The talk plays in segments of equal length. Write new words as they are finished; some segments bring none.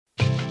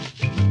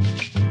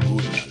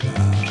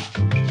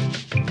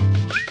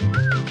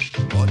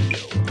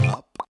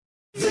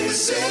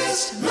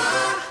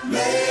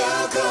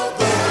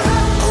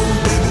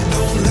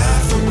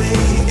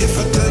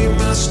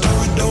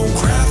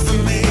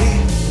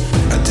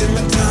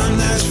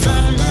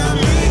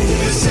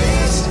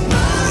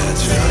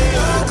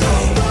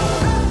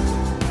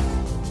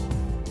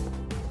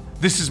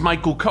This is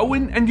Michael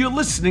Cohen, and you're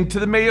listening to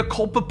the Mea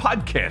Culpa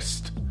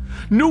podcast.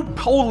 New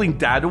polling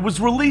data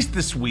was released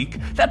this week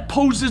that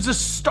poses a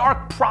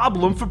stark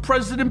problem for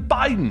President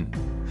Biden.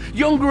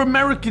 Younger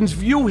Americans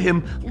view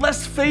him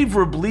less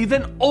favorably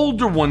than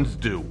older ones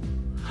do.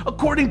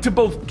 According to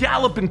both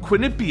Gallup and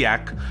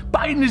Quinnipiac,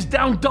 Biden is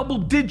down double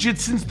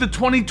digits since the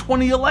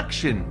 2020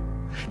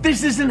 election.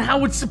 This isn't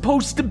how it's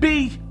supposed to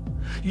be.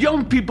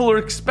 Young people are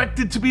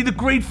expected to be the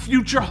great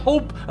future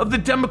hope of the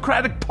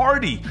Democratic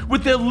Party,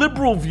 with their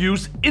liberal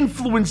views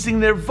influencing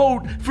their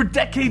vote for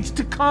decades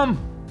to come.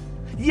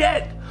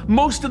 Yet,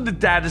 most of the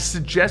data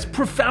suggests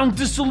profound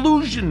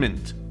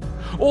disillusionment.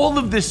 All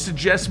of this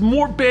suggests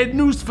more bad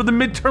news for the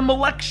midterm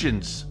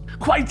elections.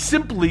 Quite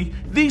simply,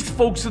 these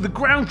folks are the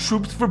ground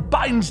troops for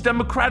Biden's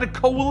Democratic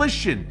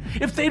coalition.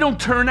 If they don't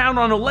turn out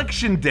on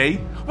election day,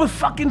 we're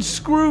fucking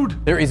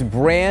screwed. There is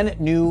brand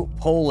new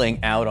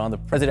polling out on the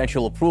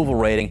presidential approval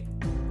rating,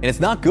 and it's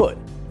not good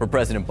for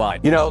President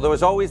Biden. You know, there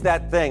was always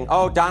that thing,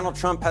 Donald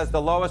Trump has the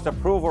lowest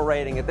approval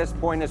rating at this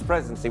point in his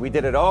presidency. We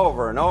did it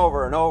over and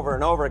over and over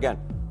and over again.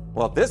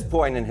 Well, at this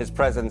point in his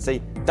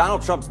presidency,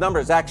 Donald Trump's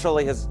numbers,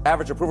 actually his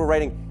average approval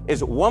rating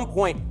is 1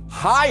 point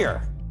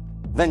higher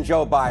than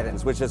Joe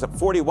Biden's, which is at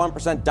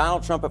 41%,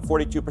 Donald Trump at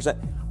 42%.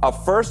 A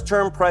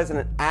first-term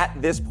president at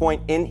this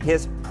point in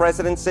his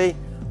presidency,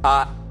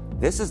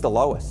 this is the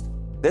lowest.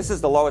 This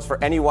is the lowest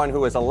for anyone who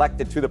was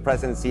elected to the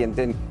presidency and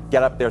didn't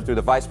get up there through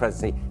the vice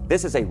presidency.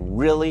 This is a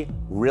really,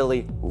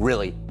 really,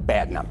 really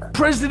bad number.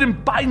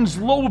 President Biden's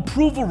low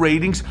approval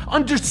ratings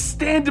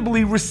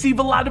understandably receive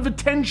a lot of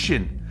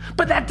attention.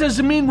 But that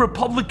doesn't mean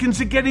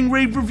Republicans are getting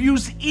rave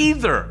reviews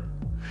either.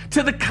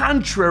 To the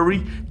contrary,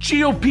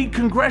 GOP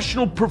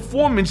congressional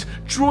performance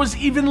draws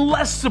even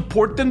less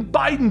support than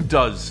Biden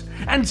does,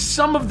 and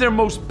some of their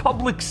most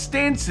public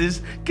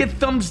stances get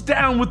thumbs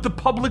down with the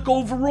public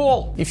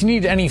overall. If you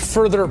need any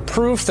further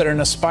proof that an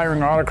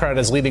aspiring autocrat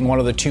is leading one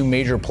of the two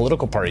major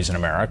political parties in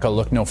America,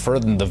 look no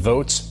further than the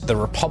votes the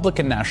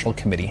Republican National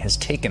Committee has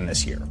taken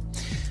this year.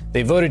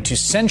 They voted to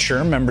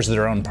censure members of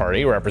their own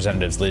party,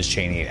 Representatives Liz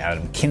Cheney and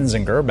Adam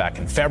Kinzinger, back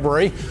in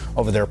February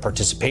over their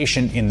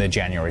participation in the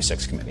January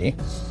 6th committee.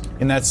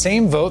 In that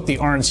same vote, the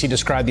RNC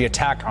described the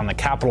attack on the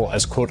Capitol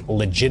as, quote,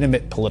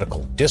 legitimate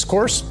political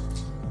discourse.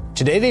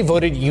 Today, they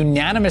voted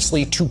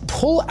unanimously to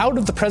pull out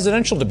of the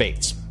presidential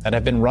debates that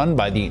have been run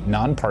by the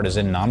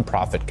nonpartisan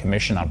nonprofit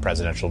Commission on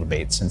Presidential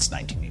Debates since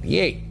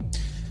 1988.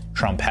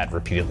 Trump had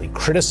repeatedly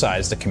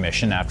criticized the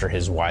commission after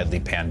his widely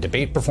panned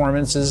debate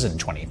performances in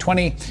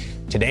 2020.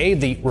 Today,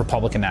 the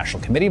Republican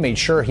National Committee made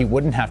sure he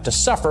wouldn't have to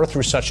suffer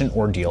through such an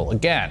ordeal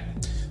again.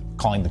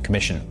 Calling the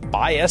commission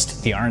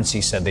biased, the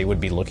RNC said they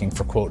would be looking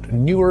for, quote,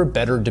 newer,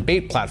 better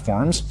debate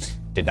platforms.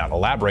 Did not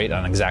elaborate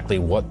on exactly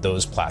what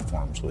those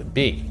platforms would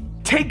be.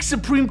 Take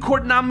Supreme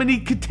Court nominee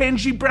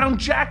Ketanji Brown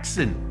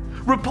Jackson.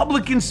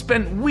 Republicans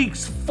spent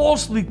weeks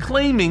falsely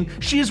claiming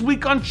she is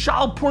weak on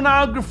child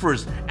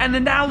pornographers and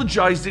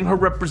analogizing her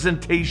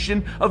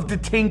representation of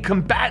detained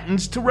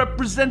combatants to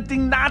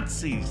representing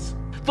Nazis.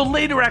 The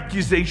later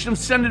accusation of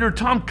Senator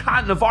Tom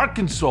Cotton of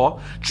Arkansas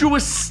drew a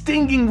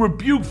stinging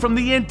rebuke from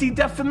the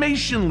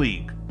Anti-Defamation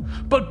League.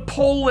 But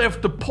poll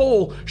after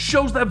poll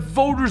shows that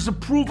voters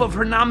approve of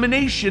her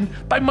nomination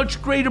by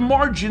much greater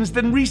margins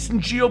than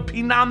recent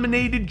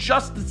GOP-nominated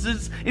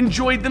justices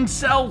enjoyed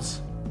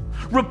themselves.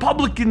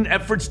 Republican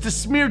efforts to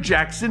smear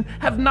Jackson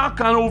have not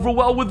gone over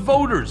well with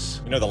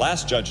voters. You know, the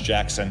last Judge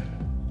Jackson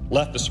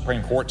left the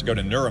Supreme Court to go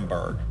to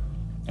Nuremberg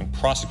and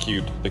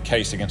prosecute the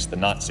case against the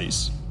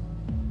Nazis.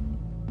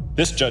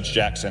 This Judge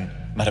Jackson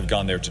might have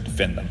gone there to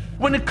defend them.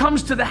 When it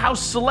comes to the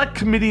House Select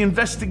Committee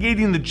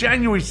investigating the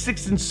January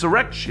 6th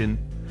insurrection,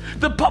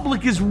 the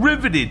public is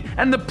riveted,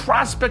 and the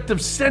prospect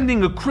of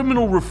sending a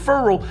criminal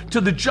referral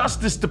to the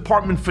Justice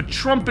Department for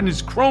Trump and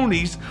his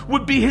cronies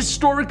would be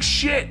historic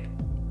shit.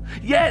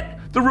 Yet,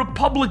 the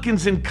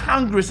Republicans in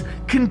Congress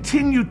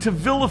continue to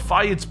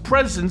vilify its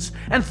presence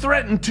and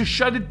threaten to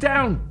shut it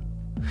down.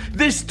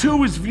 This,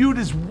 too, is viewed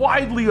as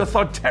widely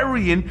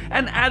authoritarian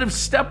and out of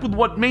step with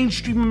what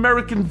mainstream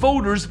American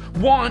voters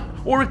want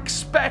or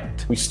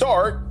expect. We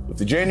start with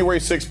the January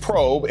 6th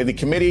probe and the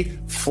committee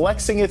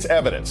flexing its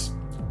evidence.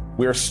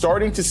 We are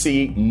starting to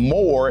see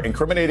more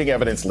incriminating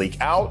evidence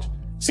leak out,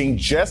 seeing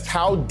just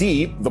how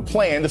deep the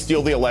plan to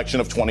steal the election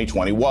of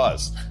 2020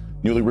 was.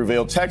 Newly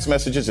revealed text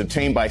messages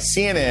obtained by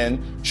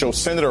CNN show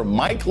Senator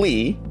Mike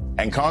Lee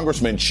and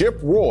Congressman Chip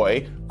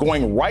Roy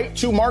going right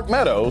to Mark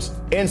Meadows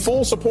in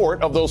full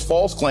support of those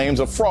false claims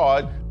of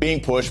fraud being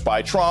pushed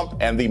by Trump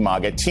and the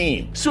MAGA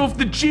team. So if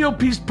the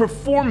GOP's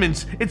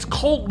performance, its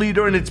cult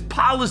leader, and its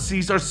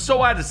policies are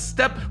so out of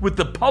step with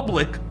the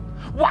public,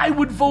 why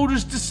would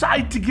voters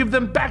decide to give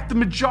them back the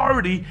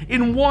majority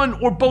in one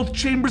or both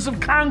chambers of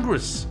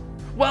Congress?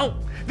 Well,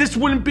 this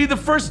wouldn't be the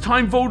first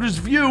time voters'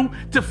 view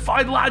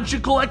defy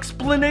logical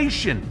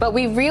explanation. But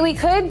we really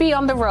could be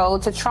on the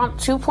road to Trump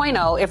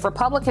 2.0 if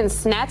Republicans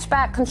snatch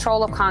back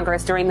control of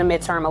Congress during the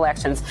midterm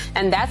elections.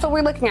 And that's what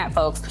we're looking at,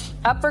 folks.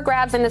 Up for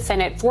grabs in the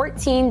Senate,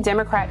 14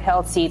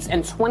 Democrat-held seats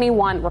and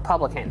 21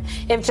 Republican.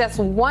 If just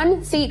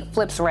one seat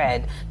flips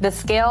red, the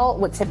scale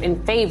would tip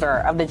in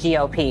favor of the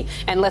GOP.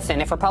 And listen,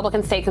 if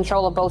Republicans take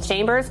control of both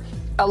chambers,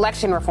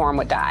 election reform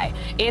would die.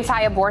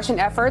 Anti-abortion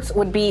efforts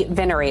would be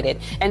venerated.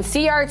 And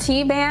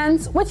CRT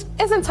bans, which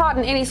isn't taught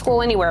in any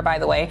school anywhere, by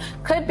the way,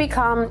 could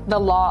become the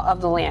law of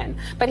the land.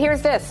 But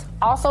here's this.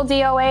 Also,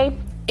 DOA,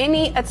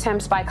 any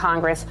attempts by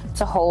Congress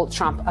to hold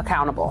Trump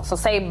accountable. So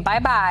say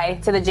bye-bye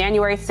to the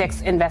January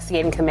 6th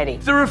investigating committee.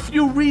 There are a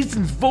few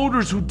reasons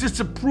voters who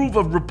disapprove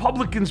of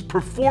Republicans'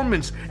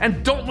 performance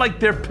and don't like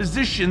their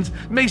positions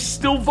may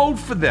still vote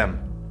for them.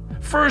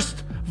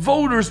 First,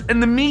 voters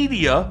and the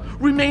media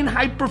remain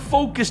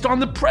hyper-focused on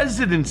the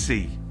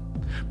presidency.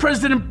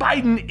 President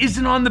Biden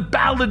isn't on the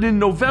ballot in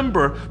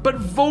November, but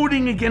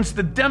voting against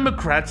the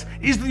Democrats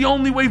is the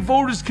only way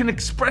voters can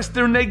express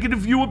their negative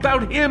view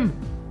about him.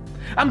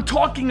 I'm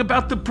talking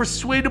about the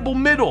persuadable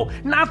middle,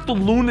 not the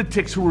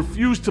lunatics who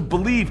refuse to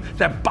believe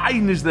that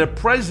Biden is their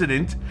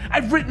president.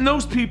 I've written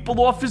those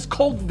people off as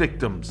cult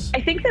victims.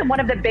 I think that one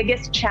of the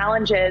biggest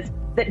challenges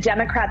that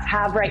Democrats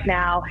have right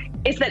now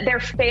is that they're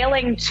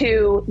failing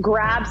to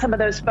grab some of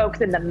those folks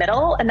in the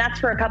middle. And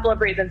that's for a couple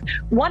of reasons.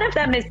 One of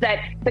them is that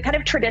the kind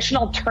of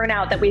traditional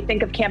turnout that we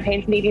think of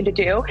campaigns needing to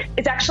do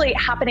is actually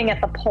happening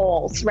at the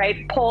polls,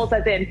 right? Polls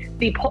as in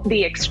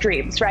the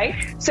extremes, right?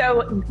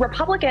 So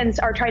Republicans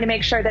are trying to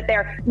make sure that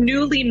their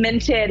newly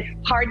minted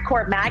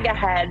hardcore MAGA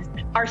heads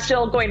are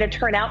still going to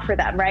turn out for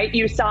them, right?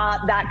 You saw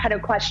that kind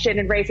of question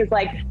in races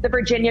like the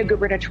Virginia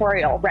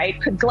gubernatorial, right?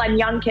 Could Glenn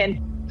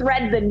Youngkin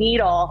thread the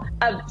needle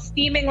of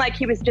seeming like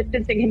he was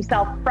distancing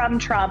himself from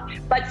Trump,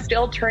 but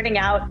still turning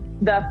out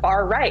the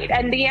far right?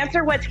 And the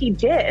answer was he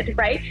did,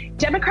 right?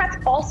 Democrats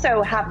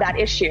also have that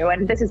issue.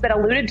 And this has been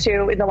alluded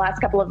to in the last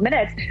couple of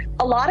minutes.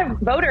 A lot of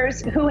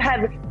voters who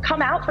have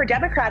come out for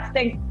Democrats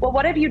think, well,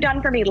 what have you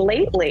done for me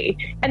lately?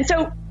 And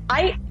so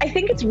I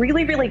think it's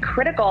really, really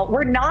critical.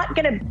 We're not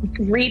going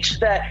to reach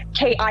the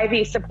Kay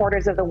Ivey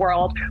supporters of the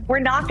world. We're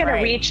not going to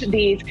reach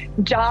these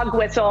dog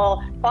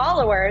whistle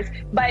followers.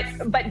 But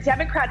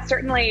Democrats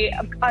certainly,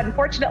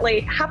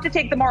 unfortunately, have to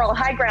take the moral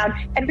high ground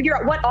and figure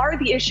out what are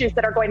the issues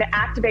that are going to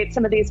activate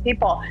some of these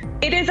people.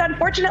 It is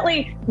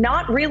unfortunately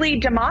not really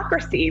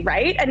democracy,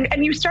 right?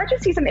 And you start to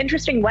see some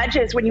interesting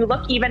wedges when you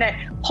look even at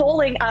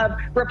polling of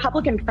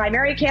Republican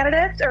primary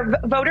candidates or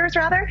voters,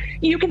 rather.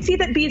 You can see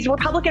that these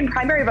Republican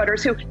primary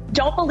voters who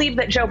don't believe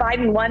that Joe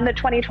Biden won the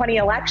 2020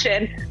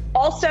 election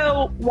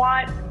also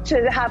want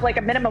to have like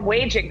a minimum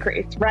wage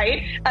increase,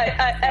 right?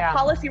 A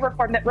policy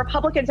reform that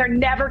Republicans are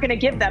never going to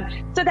give them.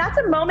 So that's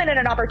a moment and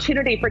an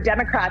opportunity for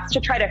Democrats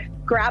to try to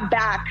grab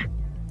back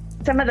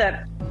some of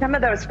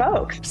those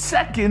folks.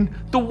 Second,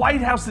 the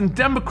White House and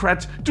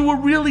Democrats do a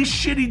really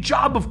shitty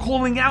job of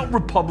calling out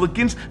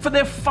Republicans for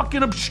their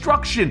fucking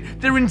obstruction,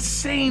 their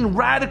insane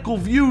radical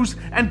views,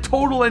 and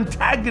total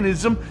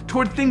antagonism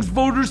toward things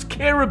voters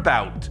care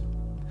about.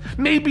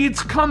 Maybe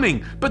it's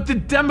coming, but the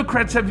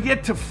Democrats have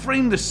yet to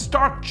frame the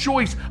stark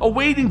choice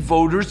awaiting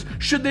voters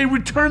should they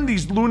return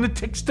these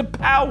lunatics to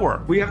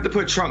power. We have to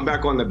put Trump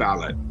back on the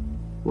ballot,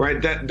 right?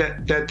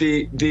 That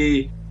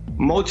the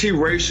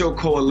multiracial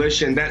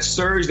coalition, that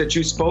surge that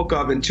you spoke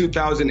of in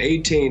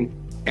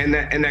 2018 and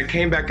that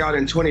came back out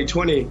in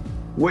 2020,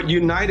 what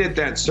united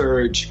that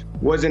surge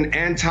was an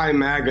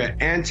anti-MAGA,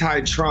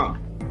 anti-Trump,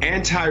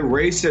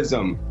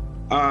 anti-racism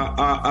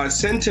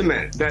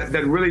sentiment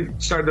that really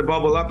started to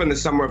bubble up in the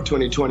summer of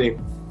 2020.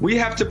 We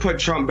have to put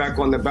Trump back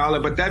on the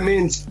ballot, but that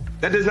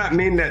does not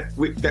mean that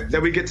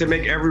we get to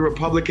make every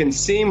Republican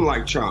seem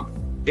like Trump.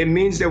 It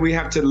means that we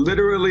have to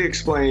literally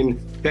explain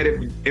that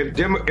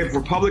if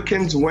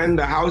Republicans win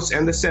the House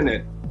and the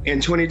Senate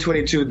in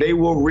 2022, they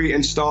will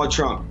reinstall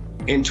Trump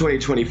in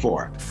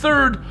 2024.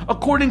 Third,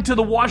 according to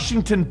the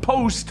Washington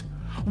Post,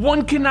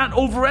 one cannot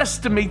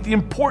overestimate the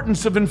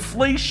importance of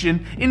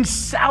inflation in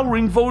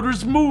souring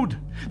voters' mood.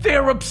 They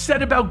are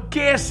upset about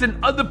gas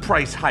and other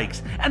price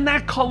hikes, and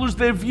that colors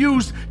their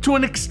views to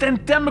an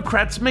extent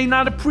Democrats may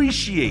not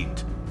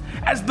appreciate.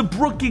 As the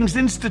Brookings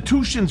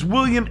Institution's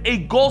William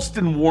A.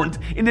 Galston warned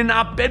in an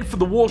op-ed for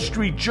the Wall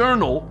Street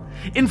Journal,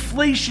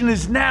 inflation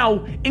is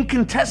now,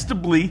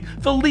 incontestably,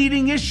 the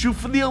leading issue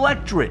for the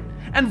electorate,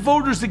 and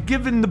voters are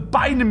giving the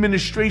Biden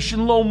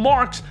administration low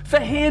marks for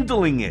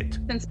handling it.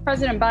 Since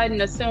President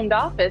Biden assumed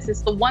office,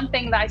 it's the one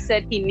thing that I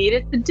said he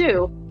needed to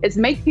do is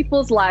make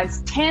people's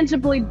lives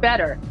tangibly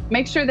better.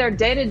 Make sure their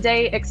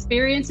day-to-day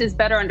experience is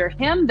better under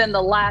him than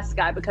the last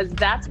guy, because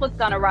that's what's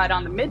going to ride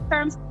on the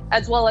midterms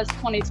as well as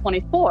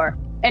 2024.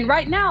 And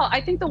right now,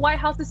 I think the White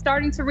House is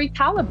starting to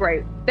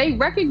recalibrate. They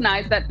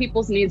recognize that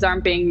people's needs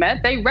aren't being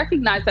met. They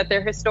recognize that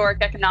their historic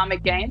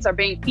economic gains are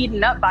being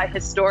eaten up by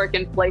historic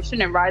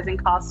inflation and rising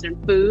costs in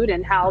food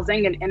and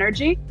housing and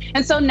energy.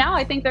 And so now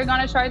I think they're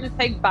going to try to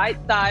take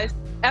bite-sized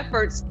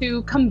efforts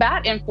to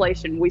combat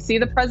inflation. We see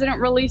the president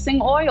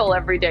releasing oil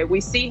every day.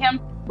 We see him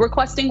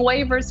requesting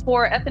waivers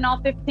for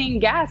ethanol 15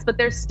 gas, but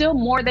there's still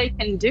more they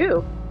can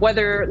do,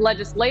 whether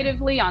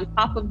legislatively on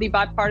top of the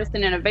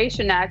Bipartisan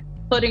Innovation Act,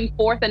 putting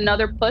forth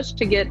another push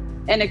to get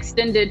an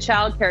extended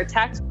child care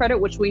tax credit,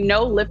 which we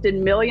know lifted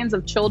millions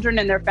of children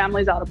and their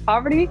families out of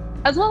poverty,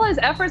 as well as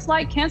efforts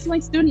like canceling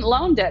student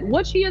loan debt,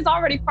 which he has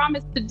already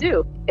promised to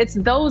do. It's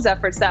those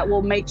efforts that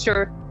will make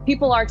sure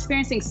people are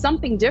experiencing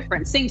something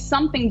different, seeing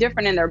something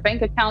different in their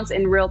bank accounts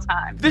in real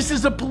time. This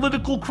is a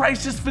political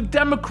crisis for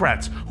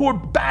Democrats who are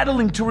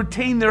battling to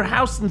retain their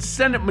House and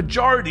Senate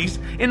majorities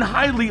in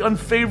highly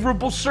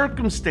unfavorable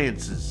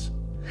circumstances.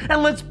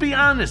 And let's be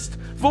honest,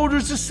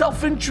 voters are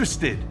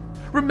self-interested.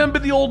 Remember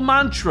the old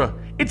mantra,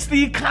 it's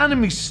the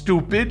economy,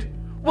 stupid.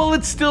 Well,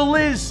 it still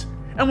is.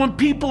 And when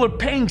people are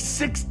paying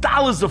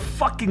 $6 a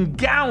fucking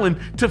gallon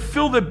to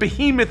fill their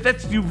behemoth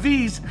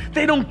SUVs,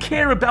 they don't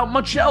care about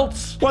much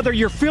else. Whether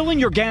you're filling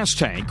your gas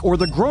tank or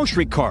the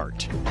grocery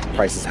cart.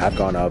 Prices have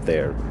gone up.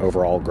 Their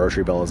overall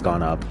grocery bill has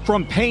gone up.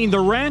 From paying the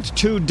rent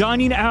to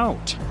dining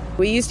out.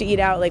 We used to eat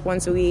out like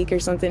once a week or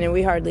something, and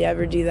we hardly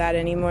ever do that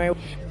anymore.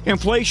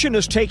 Inflation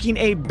is taking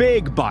a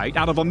big bite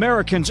out of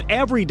Americans'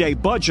 everyday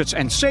budgets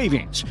and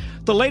savings.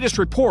 The latest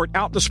report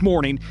out this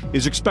morning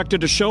is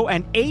expected to show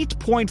an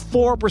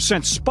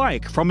 8.4%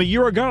 spike from a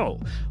year ago.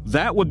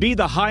 That would be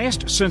the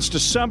highest since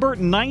December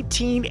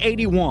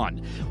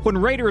 1981, when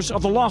Raiders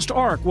of the Lost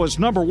Ark was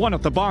 #1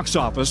 at the box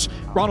office,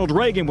 Ronald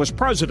Reagan was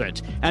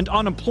president, and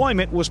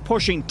unemployment was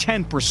pushing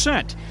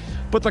 10%.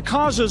 But the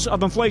causes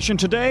of inflation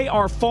today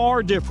are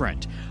far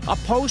different. A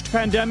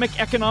post-pandemic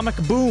economic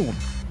boom.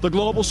 The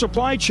global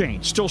supply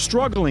chain still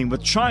struggling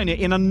with China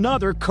in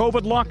another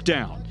COVID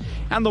lockdown.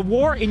 And the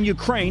war in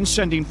Ukraine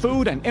sending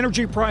food and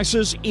energy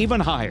prices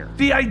even higher.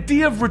 The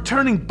idea of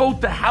returning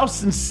both the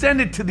House and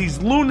Senate to these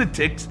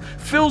lunatics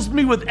fills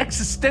me with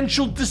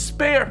existential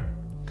despair.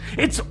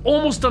 It's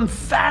almost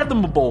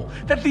unfathomable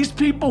that these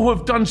people who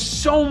have done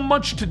so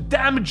much to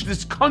damage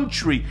this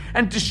country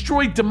and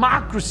destroy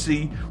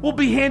democracy will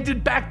be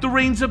handed back the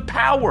reins of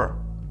power.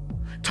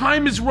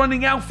 Time is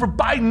running out for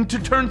Biden to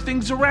turn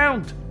things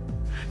around.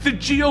 The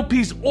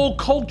GOP's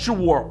all-culture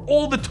war,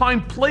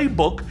 all-the-time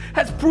playbook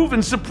has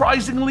proven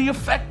surprisingly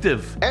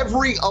effective.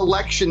 Every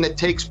election that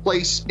takes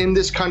place in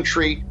this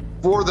country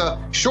for the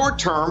short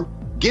term,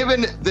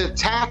 given the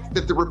tack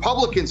that the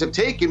Republicans have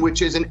taken,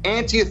 which is an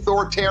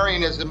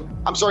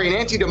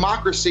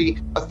anti-democracy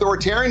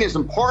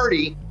authoritarianism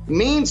party,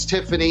 means,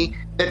 Tiffany,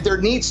 that there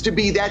needs to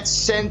be that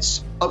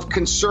sense of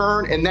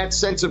concern and that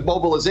sense of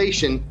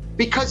mobilization,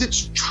 because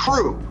it's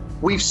true.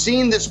 We've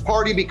seen this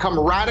party become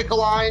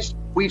radicalized.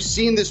 We've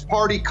seen this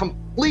party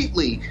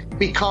completely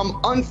become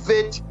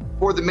unfit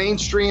for the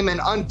mainstream and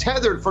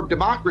untethered from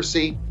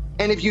democracy.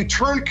 And if you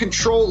turn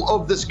control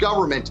of this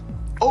government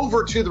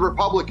over to the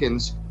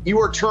Republicans, you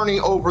are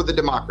turning over the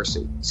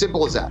democracy.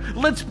 Simple as that.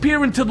 Let's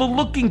peer into the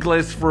looking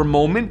glass for a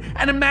moment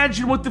and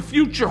imagine what the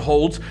future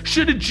holds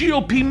should a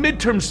GOP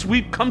midterm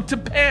sweep come to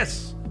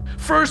pass.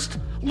 First,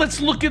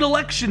 let's look at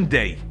Election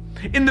Day.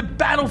 In the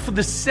battle for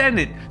the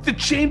Senate, the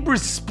chamber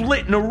is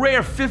split in a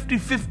rare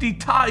 50-50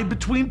 tie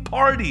between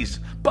parties.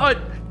 But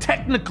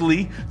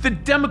technically, the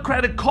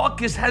Democratic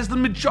caucus has the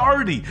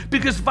majority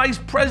because Vice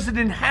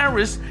President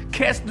Harris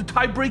cast the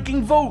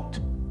tie-breaking vote.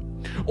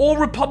 All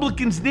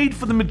Republicans need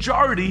for the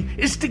majority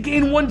is to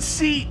gain one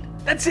seat.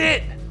 That's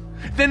it.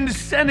 Then the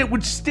Senate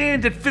would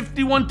stand at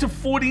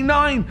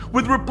 51-49,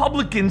 with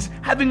Republicans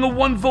having a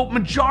one-vote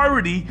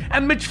majority,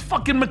 and Mitch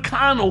fucking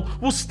McConnell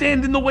will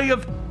stand in the way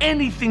of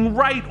anything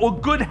right or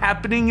good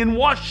happening in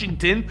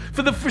Washington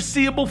for the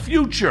foreseeable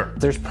future.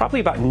 There's probably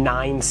about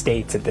 9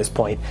 states at this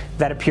point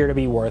that appear to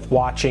be worth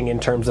watching in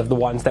terms of the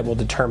ones that will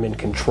determine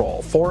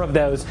control. 4 of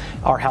those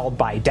are held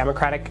by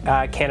Democratic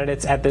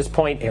candidates at this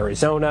point: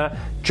 Arizona,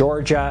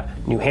 Georgia,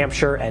 New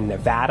Hampshire, and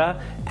Nevada.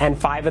 And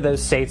 5 of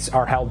those states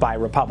are held by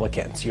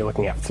Republicans. You're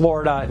looking at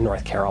Florida,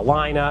 North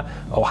Carolina,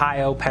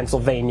 Ohio,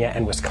 Pennsylvania,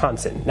 and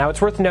Wisconsin. Now,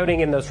 it's worth noting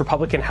in those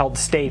Republican-held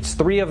states,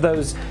 3 of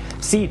those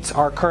seats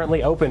are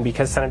currently open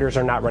because senators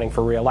are not running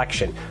for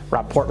re-election.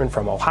 Rob Portman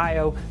from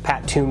Ohio,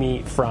 Pat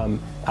Toomey from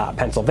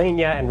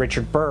Pennsylvania, and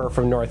Richard Burr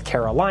from North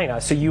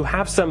Carolina. So you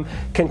have some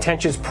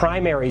contentious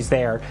primaries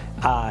there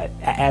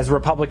as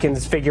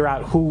Republicans figure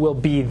out who will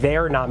be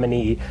their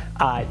nominee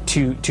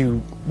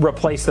to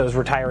replace those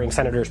retiring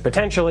senators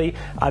potentially.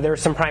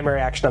 There's some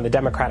primary action on the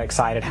Democratic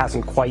side. It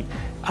hasn't quite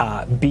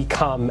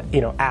become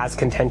as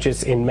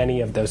contentious in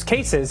many of those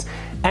cases.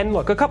 And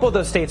look, a couple of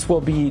those states will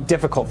be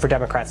difficult for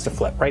Democrats to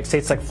flip, right?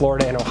 States like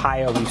Florida and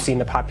Ohio, we've seen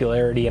the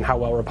popularity and how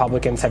well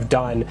Republicans have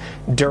done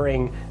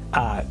during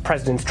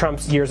President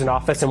Trump's years in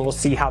office, and we'll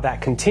see how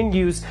that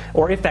continues,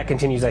 or if that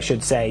continues, I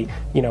should say,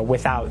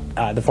 without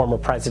the former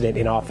president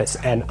in office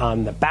and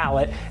on the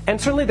ballot. And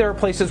certainly there are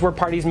places where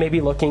parties may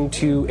be looking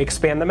to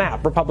expand the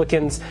map.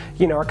 Republicans,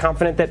 are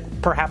confident that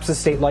perhaps a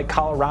state like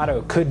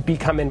Colorado could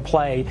become in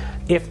play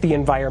if the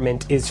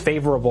environment is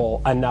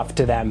favorable enough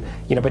to them.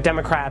 But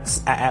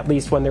Democrats, at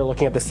least when they're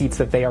looking at the seats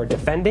that they are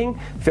defending,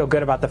 feel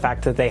good about the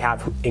fact that they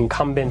have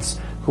incumbents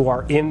who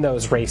are in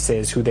those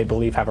races who they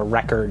believe have a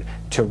record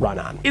to run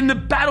on. In the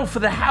battle for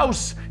the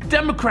House,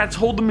 Democrats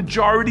hold the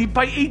majority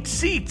by 8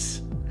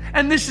 seats.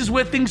 And this is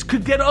where things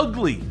could get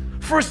ugly.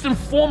 First and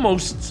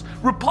foremost,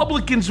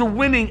 Republicans are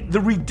winning the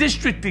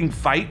redistricting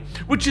fight,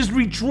 which is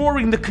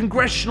redrawing the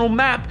congressional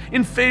map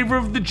in favor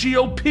of the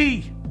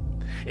GOP.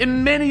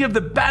 In many of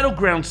the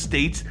battleground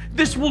states,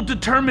 this will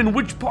determine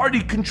which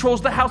party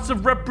controls the House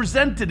of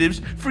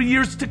Representatives for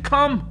years to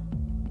come.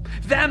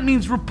 That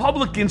means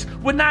Republicans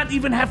would not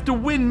even have to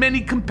win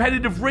many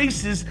competitive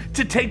races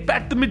to take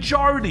back the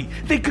majority.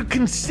 They could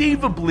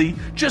conceivably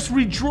just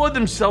redraw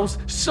themselves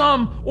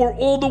some or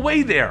all the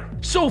way there.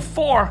 So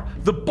far,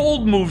 the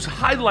bold moves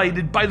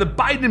highlighted by the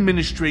Biden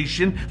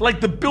administration,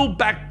 like the Build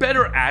Back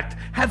Better Act,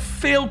 have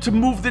failed to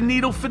move the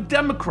needle for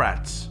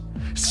Democrats.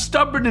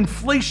 Stubborn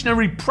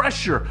inflationary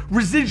pressure,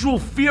 residual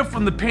fear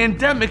from the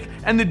pandemic,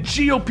 and the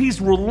GOP's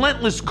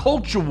relentless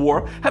culture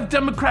war have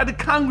Democratic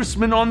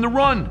congressmen on the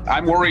run.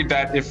 I'm worried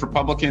that if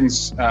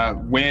Republicans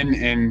win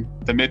in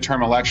the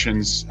midterm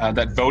elections,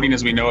 that voting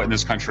as we know it in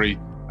this country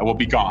will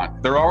be gone.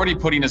 They're already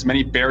putting as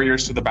many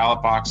barriers to the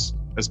ballot box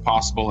as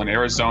possible in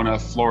Arizona,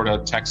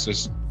 Florida,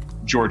 Texas,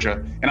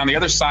 Georgia. And on the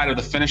other side of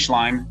the finish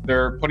line,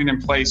 they're putting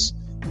in place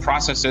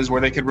processes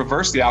where they could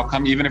reverse the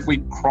outcome, even if we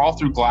crawl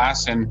through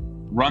glass and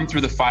run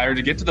through the fire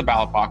to get to the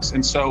ballot box.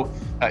 And so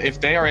if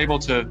they are able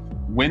to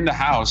win the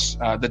House,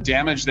 the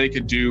damage they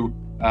could do,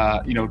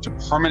 to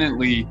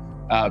permanently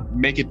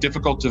make it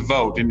difficult to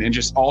vote and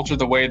just alter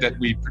the way that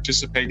we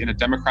participate in a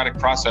democratic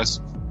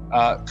process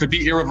could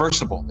be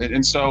irreversible.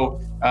 And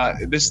so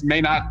this may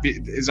not be,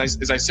 as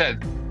I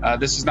said,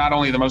 this is not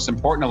only the most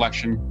important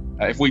election.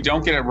 If we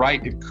don't get it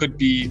right, it could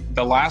be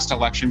the last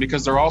election,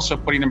 because they're also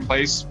putting in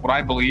place what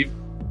I believe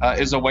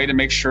is a way to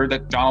make sure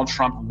that Donald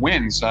Trump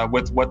wins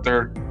with what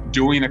they're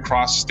doing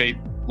across state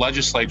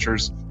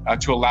legislatures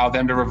to allow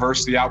them to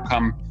reverse the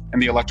outcome in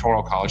the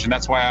Electoral College. And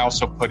that's why I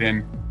also put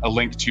in a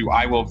link to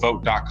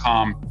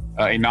iwillvote.com,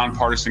 a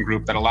nonpartisan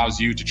group that allows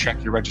you to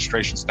check your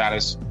registration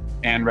status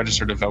and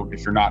register to vote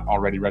if you're not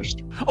already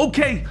registered.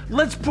 Okay,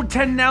 let's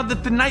pretend now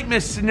that the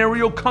nightmare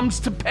scenario comes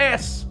to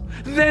pass.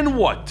 Then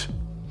what?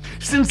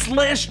 Since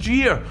last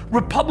year,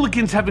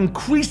 Republicans have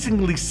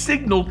increasingly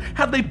signaled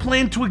how they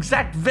plan to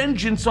exact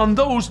vengeance on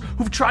those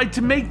who've tried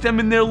to make them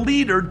and their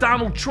leader,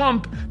 Donald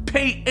Trump,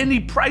 pay any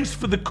price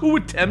for the coup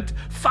attempt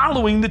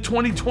following the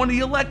 2020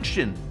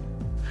 election.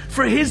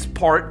 For his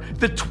part,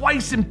 the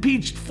twice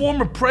impeached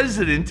former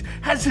president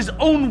has his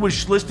own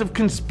wish list of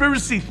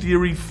conspiracy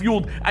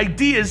theory-fueled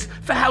ideas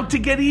for how to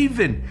get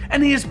even,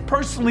 and he has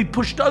personally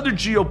pushed other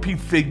GOP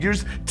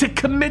figures to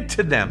commit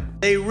to them.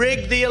 They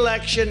rigged the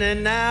election,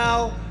 and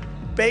now,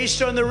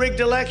 based on the rigged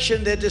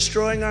election, they're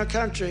destroying our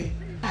country.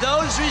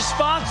 Those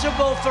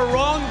responsible for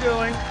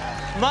wrongdoing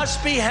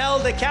must be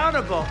held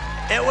accountable.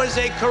 It was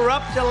a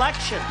corrupt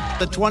election.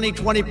 The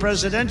 2020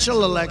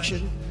 presidential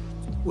election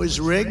was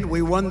rigged.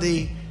 We won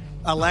the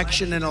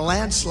election in a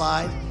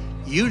landslide.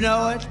 You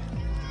know it.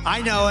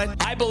 I know it.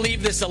 I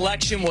believe this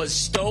election was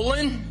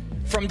stolen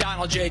from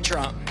Donald J.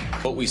 Trump.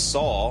 What we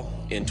saw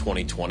in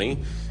 2020,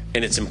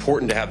 and it's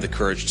important to have the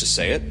courage to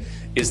say it,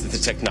 is that the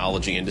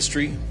technology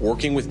industry,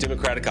 working with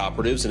Democratic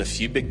operatives in a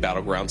few big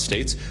battleground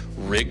states,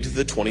 rigged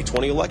the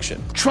 2020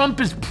 election. Trump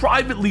has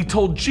privately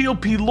told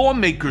GOP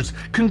lawmakers,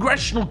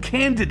 congressional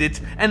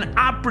candidates, and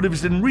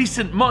operatives in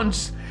recent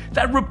months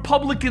that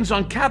Republicans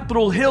on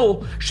Capitol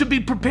Hill should be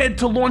prepared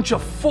to launch a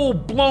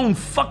full-blown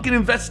fucking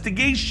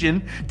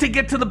investigation to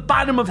get to the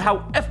bottom of how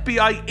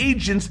FBI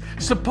agents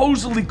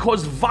supposedly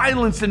caused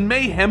violence and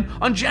mayhem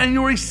on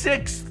January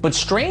 6th. But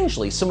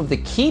strangely, some of the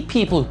key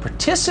people who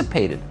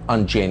participated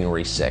on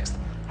January 6th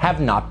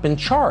have not been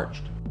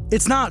charged.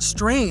 It's not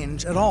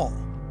strange at all.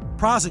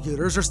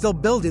 Prosecutors are still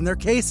building their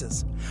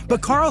cases. But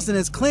Carlson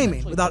is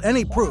claiming, without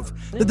any proof,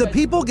 that the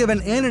people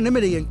given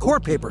anonymity in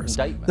court papers,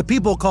 the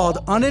people called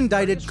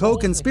unindicted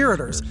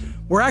co-conspirators,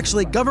 were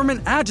actually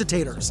government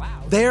agitators,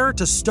 there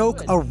to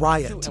stoke a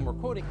riot.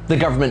 The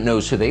government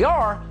knows who they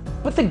are,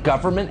 but the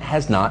government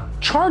has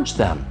not charged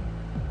them.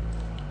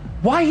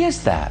 Why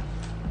is that?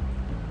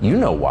 You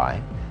know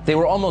why. They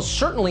were almost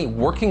certainly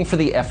working for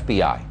the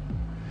FBI.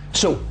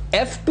 So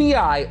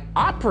FBI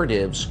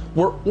operatives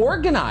were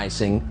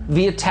organizing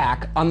the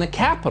attack on the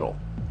Capitol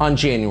on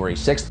January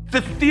 6th.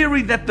 The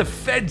theory that the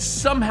feds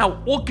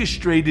somehow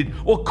orchestrated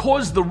or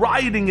caused the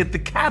rioting at the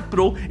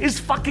Capitol is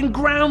fucking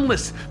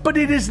groundless, but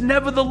it has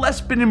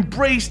nevertheless been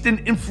embraced in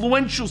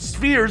influential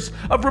spheres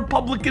of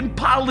Republican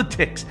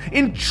politics,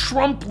 in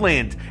Trump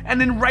land,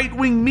 and in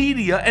right-wing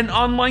media and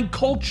online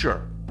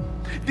culture.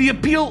 The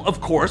appeal, of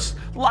course,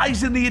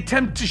 lies in the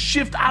attempt to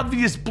shift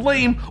obvious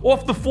blame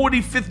off the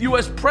 45th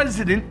U.S.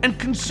 president and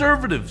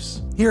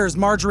conservatives. Here's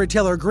Marjorie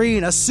Taylor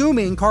Greene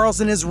assuming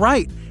Carlson is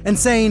right and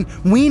saying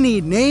we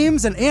need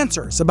names and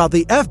answers about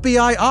the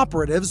FBI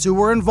operatives who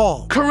were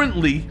involved.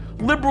 Currently,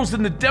 liberals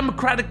in the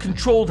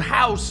Democratic-controlled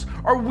House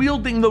are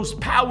wielding those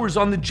powers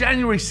on the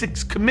January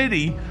 6th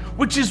committee,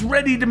 which is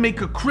ready to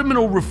make a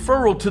criminal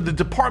referral to the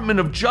Department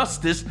of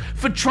Justice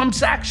for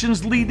Trump's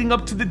actions leading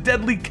up to the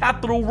deadly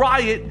Capitol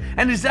riot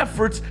and his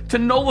efforts to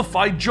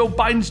nullify Joe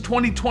Biden's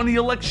 2020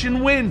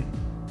 election win.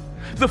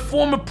 The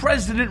former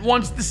president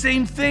wants the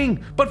same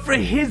thing, but for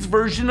his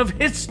version of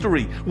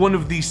history, one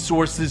of these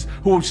sources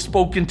who have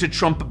spoken to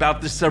Trump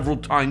about this several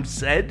times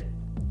said.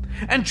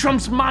 And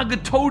Trump's MAGA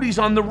toadies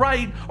on the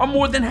right are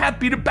more than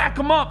happy to back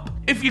him up.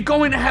 If you're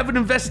going to have an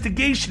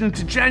investigation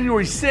into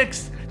January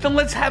 6th, then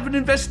let's have an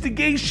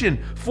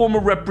investigation, former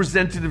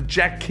Representative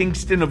Jack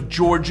Kingston of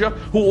Georgia,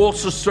 who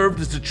also served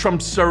as a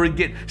Trump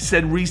surrogate,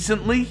 said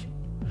recently.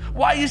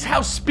 Why is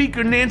House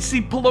Speaker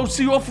Nancy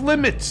Pelosi off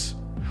limits?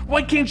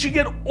 Why can't you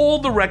get all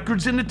the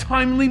records in a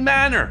timely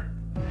manner?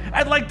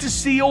 I'd like to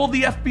see all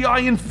the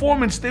FBI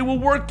informants they were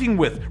working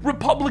with,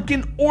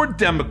 Republican or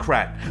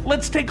Democrat.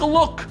 Let's take a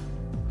look.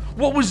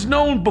 What was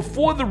known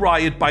before the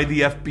riot by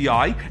the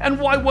FBI, and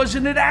why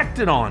wasn't it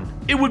acted on?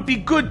 It would be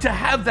good to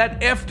have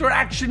that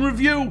after-action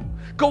review.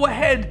 Go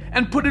ahead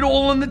and put it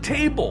all on the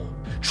table.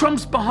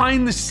 Trump's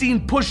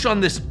behind-the-scene push on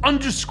this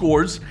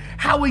underscores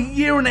how a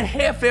year and a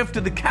half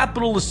after the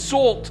Capitol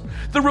assault,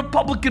 the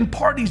Republican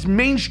Party's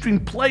mainstream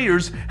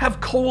players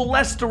have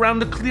coalesced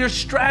around a clear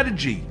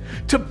strategy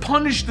to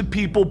punish the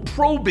people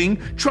probing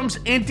Trump's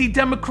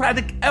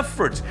anti-democratic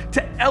efforts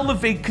to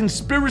elevate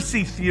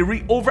conspiracy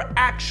theory over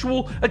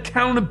actual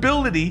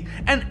accountability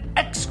and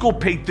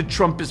exculpate the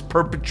Trumpist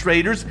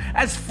perpetrators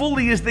as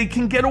fully as they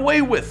can get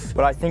away with.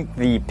 Well, I think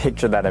the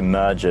picture that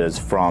emerges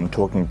from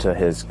talking to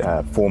his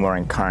former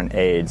and current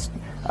aides,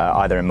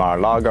 either in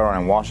Mar-a-Lago or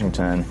in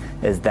Washington,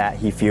 is that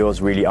he feels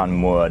really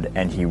unmoored,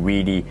 and he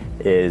really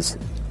is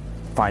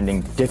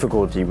finding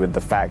difficulty with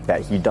the fact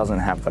that he doesn't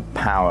have the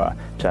power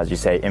to, as you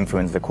say,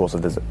 influence the course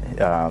of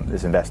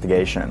this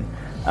investigation.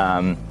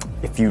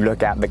 If you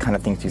look at the kind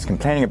of things he's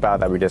complaining about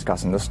that we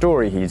discussed in the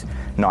story, he's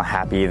not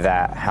happy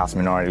that House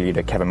Minority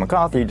Leader Kevin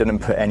McCarthy didn't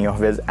put any of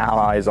his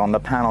allies on the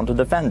panel to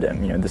defend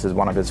him. You know, this is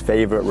one of his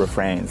favorite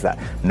refrains, that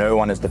no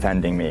one is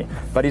defending me.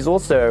 But he's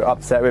also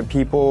upset with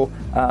people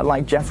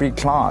like Jeffrey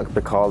Clark,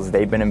 because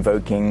they've been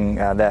invoking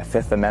their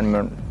Fifth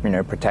Amendment,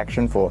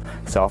 protection for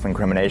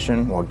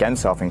self-incrimination or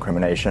against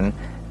self-incrimination.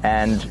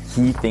 And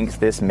he thinks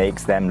this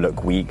makes them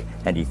look weak,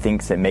 and he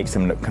thinks it makes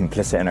them look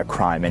complicit in a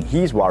crime. And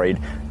he's worried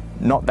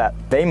not that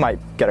they might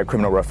get a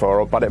criminal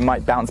referral, but it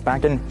might bounce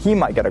back and he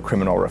might get a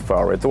criminal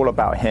referral. It's all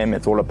about him.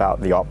 It's all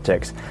about the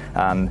optics.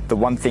 The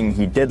one thing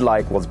he did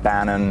like was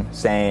Bannon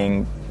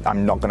saying,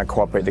 I'm not going to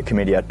cooperate with the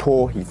committee at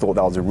all. He thought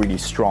that was a really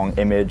strong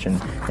image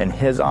in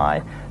his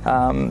eye.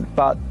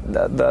 But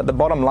the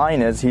bottom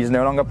line is he's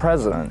no longer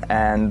president.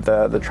 And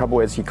the trouble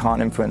is he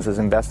can't influence his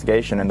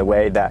investigation in the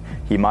way that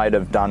he might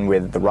have done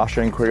with the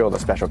Russia inquiry or the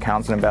special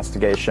counsel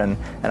investigation.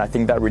 And I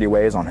think that really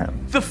weighs on him.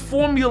 The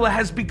formula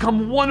has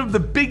become one of the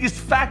biggest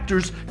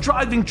factors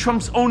driving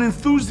Trump's own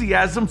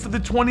enthusiasm for the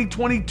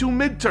 2022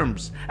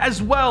 midterms,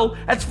 as well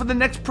as for the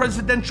next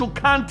presidential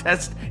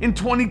contest in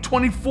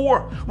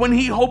 2024, when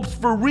he hopes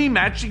for a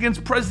rematch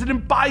against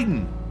President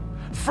Biden.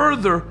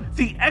 Further,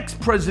 the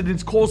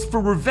ex-president's calls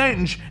for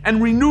revenge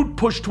and renewed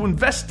push to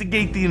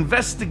investigate the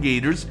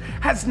investigators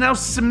has now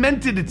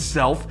cemented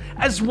itself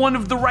as one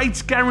of the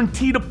right's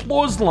guaranteed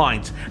applause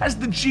lines as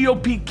the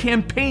GOP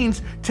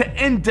campaigns to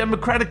end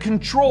Democratic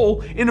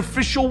control in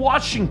official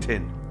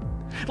Washington.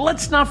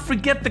 Let's not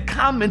forget the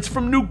comments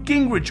from Newt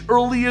Gingrich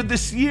earlier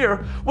this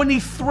year when he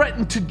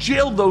threatened to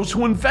jail those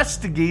who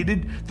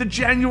investigated the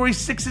January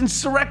 6th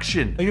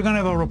insurrection. You're going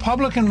to have a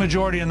Republican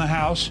majority in the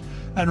House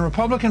and a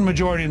Republican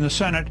majority in the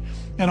Senate,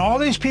 and all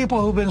these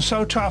people who've been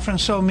so tough and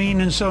so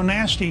mean and so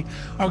nasty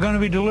are going to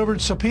be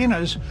delivered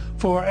subpoenas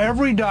for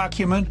every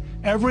document,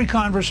 every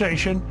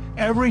conversation,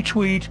 every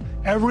tweet,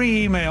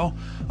 every email,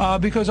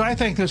 because I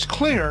think it's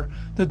clear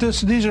that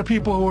these are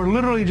people who are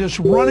literally just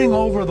running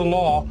over the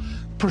law,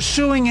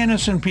 pursuing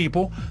innocent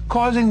people,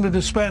 causing them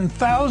to spend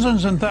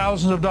thousands and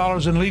thousands of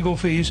dollars in legal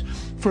fees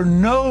for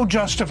no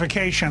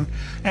justification.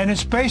 And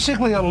it's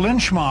basically a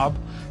lynch mob.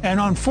 And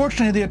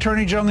unfortunately, the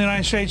Attorney General of the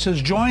United States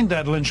has joined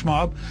that lynch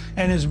mob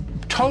and is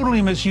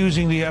totally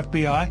misusing the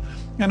FBI.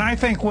 And I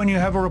think when you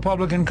have a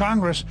Republican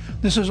Congress,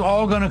 this is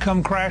all going to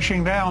come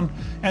crashing down,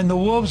 and the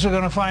wolves are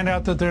going to find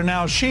out that they're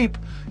now sheep,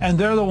 and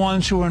they're the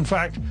ones who are in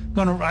fact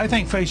going to, I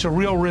think, face a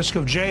real risk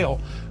of jail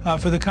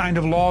for the kind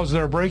of laws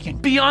they're breaking.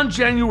 Beyond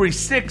January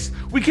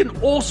 6th, we can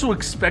also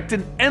expect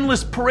an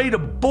endless parade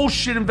of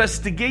bullshit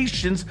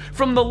investigations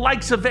from the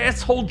likes of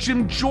asshole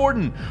Jim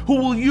Jordan, who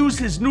will use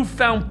his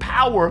newfound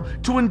power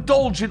to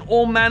indulge in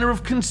all manner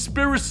of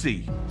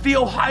conspiracy. The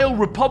Ohio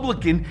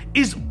Republican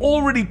is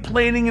already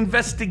planning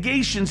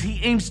investigations he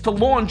aims to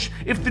launch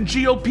if the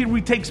GOP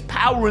retakes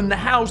power in the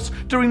House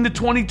during the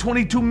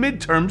 2022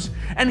 midterms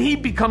and he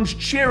becomes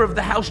chair of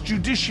the House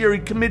Judiciary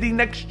Committee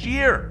next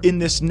year. In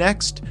this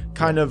next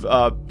kind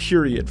of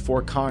period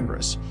for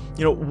Congress,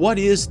 what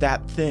is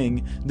that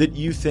thing that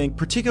you think,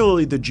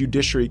 particularly the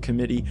Judiciary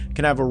Committee,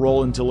 can have a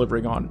role in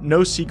delivering on?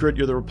 No secret,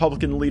 you're the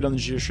Republican lead on the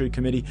Judiciary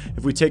Committee.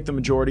 If we take the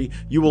majority,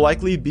 you will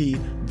likely be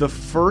the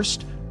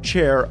first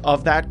chair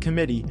of that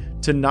committee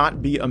to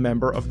not be a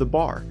member of the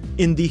bar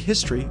in the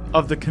history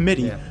of the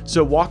committee. Yeah.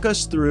 So walk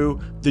us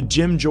through the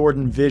Jim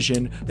Jordan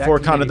vision for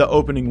kind of the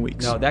opening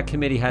weeks. No, that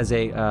committee has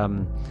I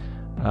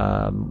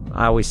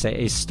always say,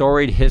 a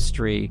storied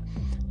history.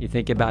 You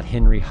think about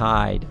Henry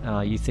Hyde.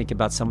 You think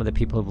about some of the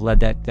people who've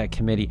led that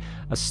committee.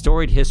 A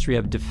storied history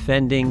of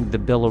defending the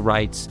Bill of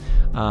Rights,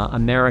 the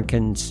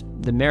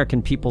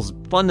American people's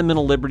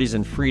fundamental liberties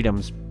and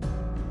freedoms.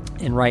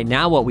 And right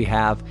now what we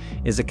have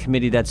is a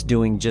committee that's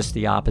doing just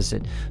the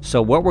opposite.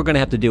 So what we're going to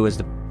have to do is,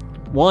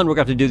 we're going to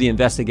have to do the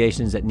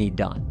investigations that need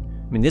done.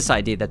 I mean, this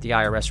idea that the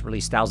IRS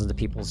released thousands of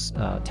people's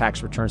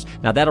tax returns.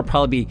 Now, that'll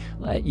probably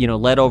be,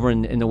 led over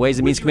in the Ways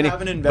and Means Committee. Would you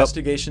have an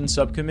investigation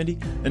subcommittee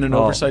and an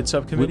oversight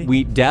subcommittee?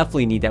 We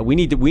definitely need that. We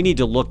need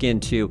to look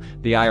into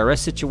the IRS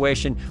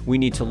situation. We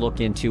need to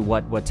look into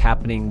what's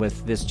happening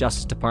with this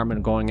Justice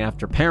Department going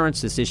after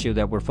parents, this issue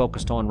that we're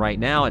focused on right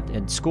now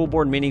at school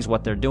board meetings,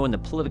 what they're doing, the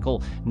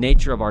political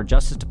nature of our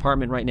Justice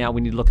Department right now.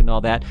 We need to look into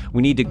all that.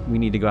 We need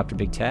to go after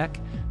big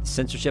tech,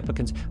 censorship.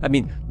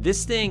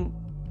 This thing.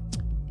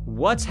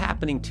 What's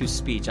happening to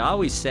speech? I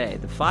always say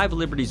the 5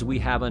 liberties we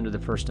have under the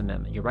First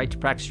Amendment: your right to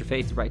practice your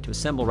faith, your right to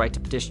assemble, right to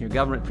petition your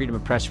government, freedom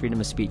of press, freedom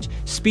of speech.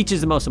 Speech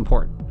is the most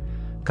important,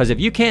 because if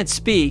you can't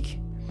speak,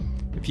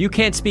 you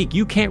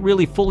can't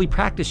really fully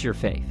practice your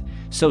faith.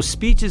 So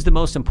speech is the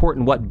most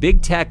important. What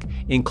big tech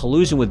in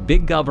collusion with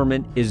big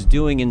government is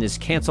doing in this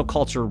cancel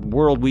culture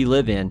world we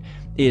live in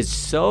is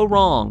so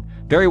wrong.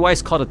 Barry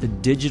Weiss called it the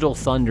digital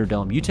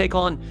Thunderdome. You take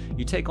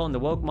on the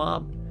woke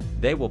mob,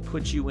 they will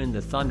put you in the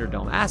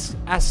Thunderdome. Ask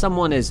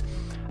someone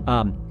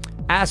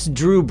ask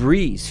Drew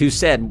Brees, who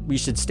said we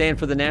should stand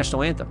for the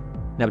national anthem.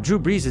 Now, Drew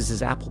Brees is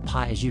as apple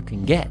pie as you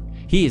can get.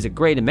 He is a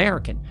great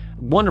American,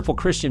 wonderful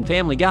Christian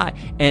family guy,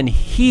 and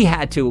he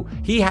had to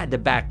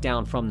back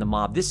down from the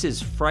mob. This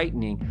is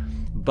frightening.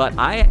 But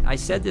I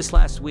said this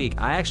last week.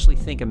 I actually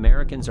think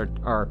Americans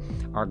are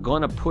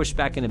going to push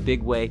back in a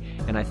big way,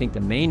 and I think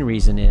the main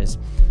reason is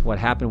what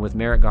happened with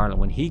Merrick Garland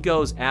when he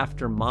goes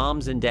after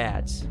moms and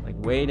dads. Like,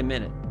 wait a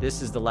minute,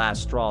 this is the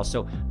last straw.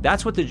 So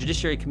that's what the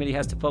Judiciary Committee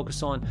has to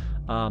focus on.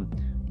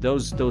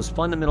 Those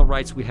fundamental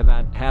rights we have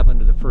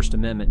under the First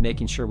Amendment,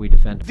 making sure we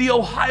defend them. The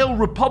Ohio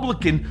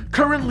Republican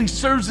currently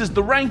serves as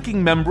the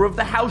ranking member of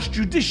the House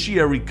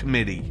Judiciary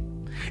Committee.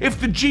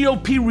 If the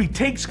GOP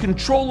retakes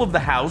control of the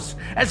House,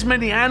 as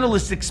many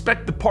analysts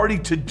expect the party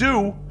to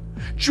do,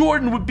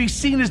 Jordan would be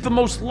seen as the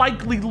most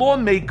likely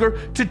lawmaker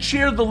to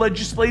chair the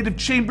Legislative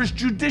Chamber's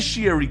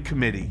Judiciary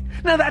Committee.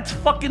 Now that's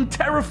fucking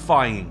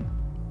terrifying.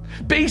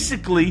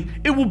 Basically,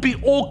 it will be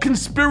all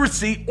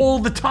conspiracy all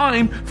the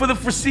time for the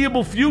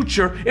foreseeable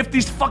future if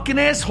these fucking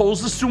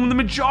assholes assume the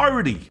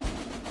majority.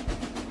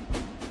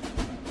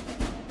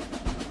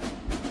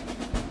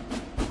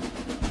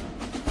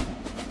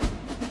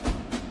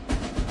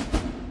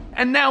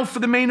 And now for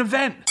the main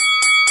event.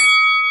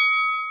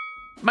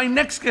 My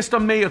next guest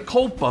on Mea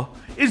Culpa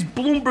is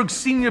Bloomberg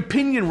senior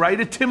opinion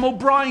writer Tim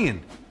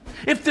O'Brien.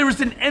 If there is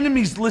an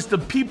enemies list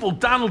of people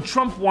Donald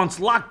Trump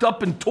wants locked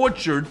up and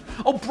tortured,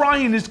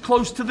 O'Brien is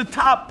close to the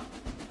top.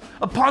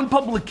 Upon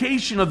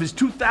publication of his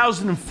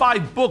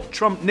 2005 book,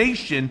 Trump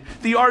Nation,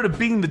 The Art of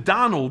Being the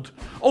Donald,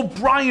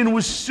 O'Brien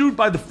was sued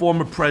by the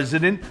former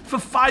president for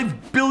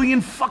 $5 billion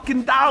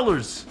fucking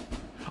dollars.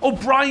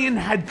 O'Brien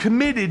had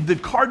committed the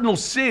cardinal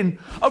sin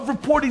of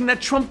reporting that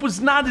Trump was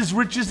not as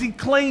rich as he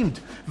claimed,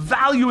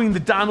 valuing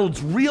the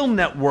Donald's real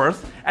net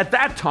worth at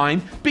that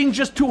time being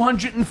just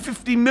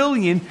 $250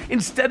 million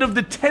instead of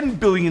the $10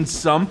 billion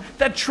sum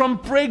that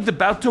Trump bragged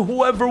about to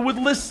whoever would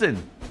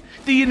listen.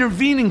 The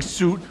intervening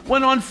suit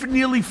went on for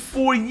nearly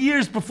 4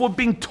 years before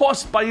being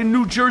tossed by a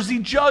New Jersey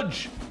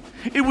judge.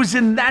 It was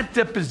in that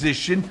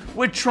deposition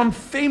where Trump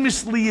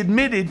famously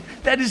admitted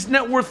that his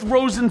net worth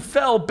rose and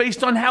fell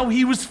based on how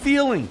he was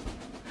feeling.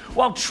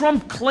 While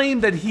Trump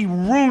claimed that he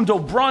ruined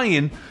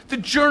O'Brien, the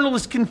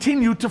journalist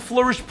continued to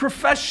flourish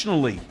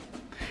professionally.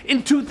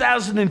 In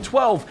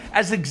 2012,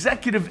 as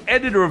executive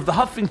editor of the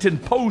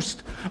Huffington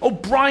Post,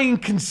 O'Brien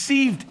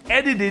conceived,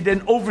 edited,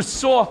 and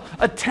oversaw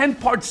a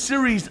 10-part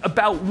series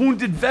about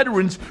wounded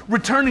veterans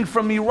returning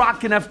from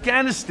Iraq and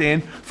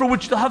Afghanistan, for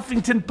which the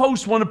Huffington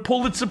Post won a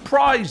Pulitzer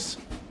Prize.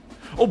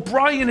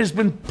 O'Brien has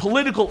been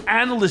political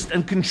analyst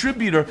and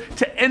contributor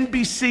to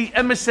NBC,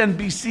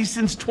 MSNBC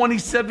since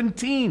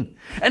 2017,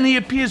 and he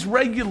appears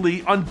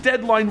regularly on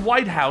Deadline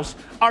White House,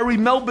 Ari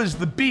Melba's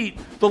The Beat,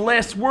 The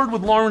Last Word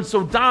with Lawrence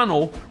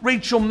O'Donnell,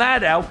 Rachel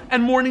Maddow,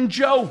 and Morning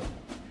Joe.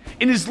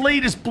 In his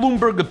latest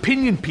Bloomberg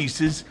opinion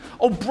pieces,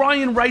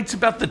 O'Brien writes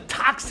about the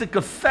toxic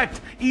effect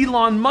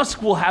Elon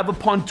Musk will have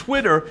upon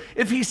Twitter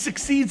if he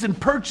succeeds in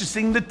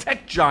purchasing the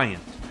tech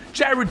giant.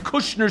 Jared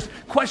Kushner's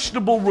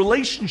questionable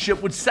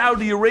relationship with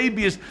Saudi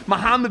Arabia's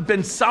Mohammed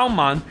bin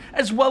Salman,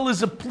 as well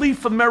as a plea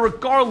for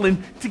Merrick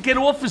Garland to get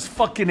off his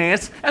fucking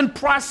ass and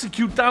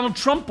prosecute Donald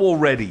Trump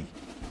already.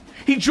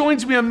 He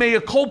joins me on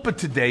Mea Culpa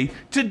today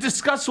to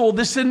discuss all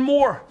this and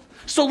more.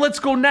 So let's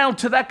go now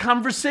to that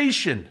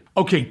conversation.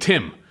 Okay,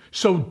 Tim,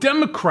 so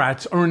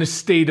Democrats are in a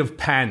state of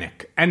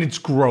panic, and it's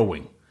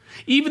growing.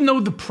 Even though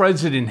the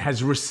president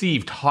has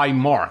received high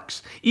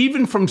marks,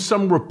 even from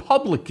some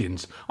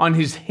Republicans, on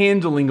his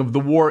handling of the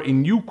war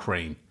in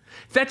Ukraine,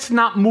 that's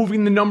not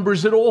moving the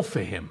numbers at all for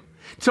him.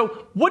 So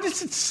what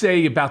does it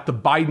say about the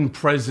Biden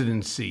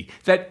presidency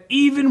that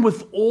even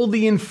with all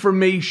the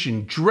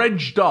information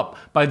dredged up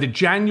by the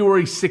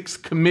January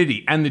 6th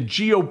committee and the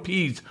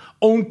GOP's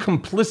own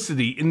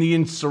complicity in the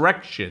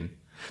insurrection,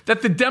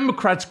 that the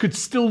Democrats could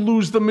still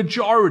lose the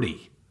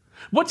majority?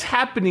 What's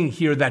happening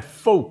here that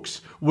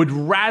folks would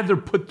rather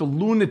put the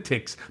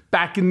lunatics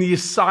back in the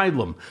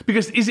asylum?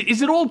 Because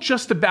is it all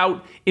just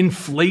about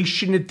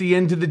inflation at the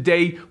end of the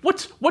day?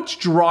 What's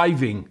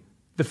driving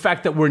the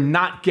fact that we're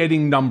not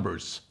getting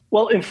numbers?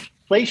 Well,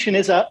 inflation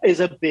is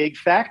a big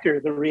factor.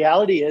 The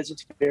reality is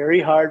it's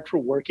very hard for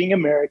working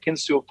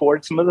Americans to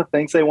afford some of the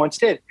things they once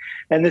did.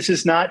 And this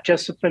is not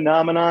just a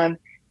phenomenon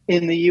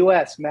in the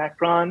U.S.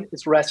 Macron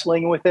is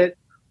wrestling with it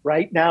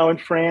right now in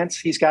France.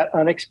 He's got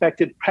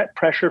unexpected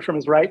pressure from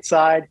his right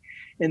side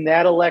in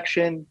that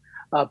election.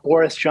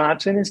 Boris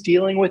Johnson is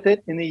dealing with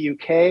it in the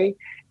UK.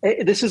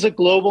 This is a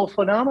global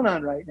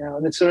phenomenon right now,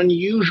 and it's an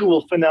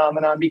unusual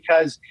phenomenon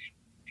because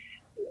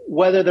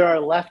whether there are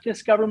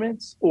leftist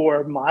governments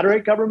or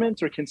moderate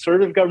governments or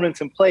conservative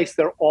governments in place,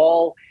 they're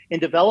all in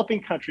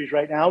developing countries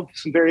right now.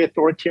 Some very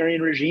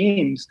authoritarian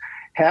regimes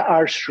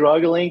are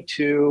struggling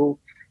to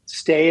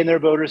stay in their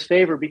voters'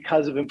 favor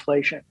because of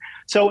inflation.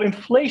 So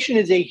inflation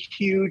is a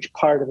huge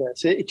part of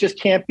this. It just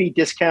can't be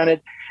discounted.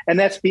 And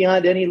that's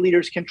beyond any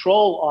leader's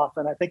control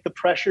often. I think the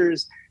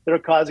pressures that are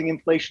causing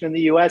inflation in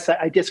the U.S.,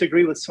 I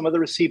disagree with some of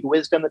the received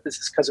wisdom that this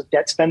is because of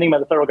debt spending by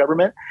the federal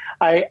government.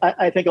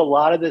 I think a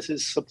lot of this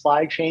is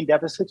supply chain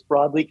deficits,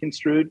 broadly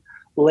construed,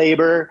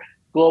 labor,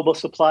 global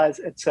supplies,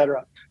 et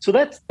cetera. So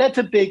that's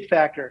a big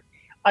factor.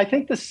 I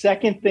think the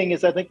second thing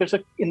is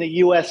in the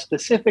U.S.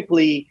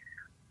 specifically,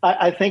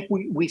 I think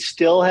we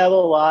still have a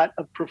lot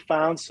of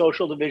profound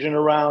social division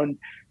around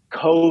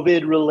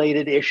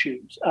COVID-related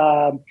issues.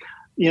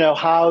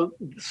 How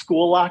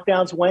school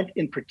lockdowns went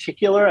in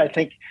particular. I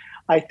think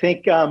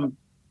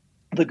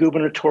the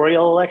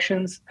gubernatorial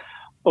elections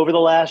over the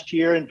last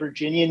year in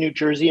Virginia, New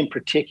Jersey in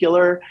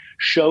particular,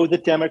 showed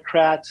that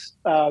Democrats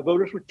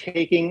voters were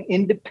taking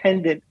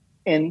independent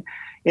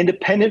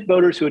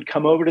voters who had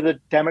come over to the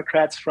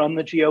Democrats from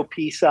the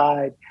GOP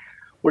side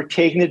were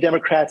taking the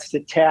Democrats to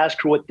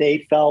task for what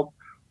they felt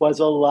was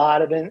a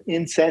lot of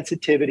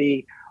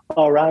insensitivity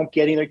around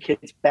getting their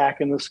kids back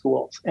in the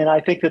schools. And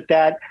I think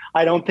that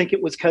I don't think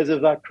it was because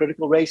of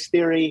critical race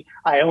theory.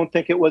 I don't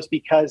think it was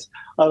because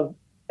of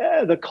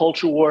the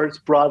culture wars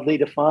broadly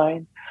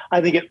defined.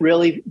 I think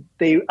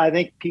I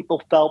think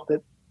people felt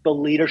that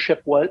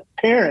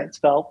parents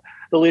felt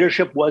the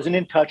leadership wasn't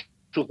in touch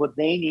with what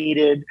they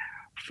needed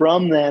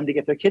from them to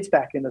get their kids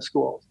back into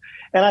schools.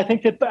 And I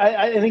think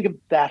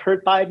that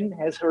hurt Biden,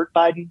 has hurt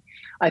Biden.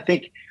 I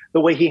think the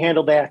way he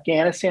handled the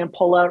Afghanistan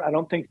pullout, I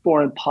don't think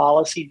foreign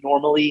policy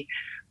normally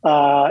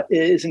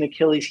is an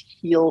Achilles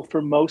heel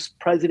for most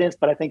presidents,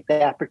 but I think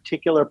that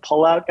particular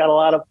pullout got a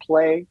lot of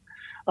play.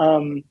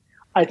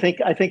 I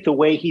think the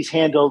way he's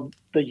handled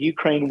the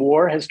Ukraine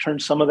war has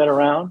turned some of that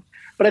around.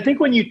 But I think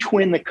when you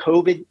twin the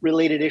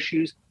COVID-related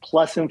issues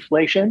plus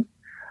inflation,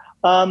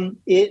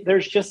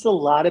 there's just a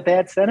lot of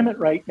bad sentiment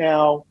right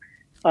now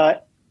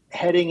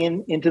heading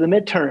into the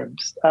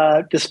midterms,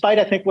 despite,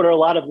 I think, what are a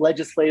lot of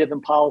legislative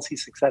and policy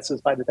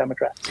successes by the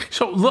Democrats.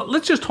 So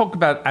let's just talk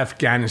about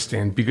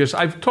Afghanistan, because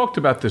I've talked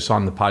about this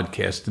on the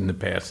podcast in the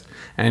past.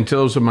 And to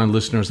those of my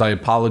listeners, I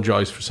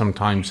apologize for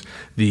sometimes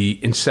the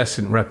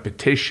incessant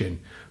repetition.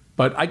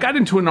 But I got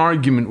into an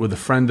argument with a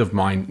friend of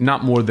mine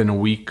not more than a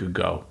week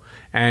ago.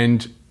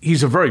 And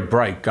he's a very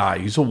bright guy.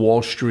 He's a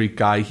Wall Street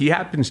guy. He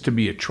happens to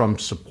be a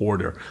Trump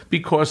supporter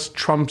because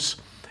Trump's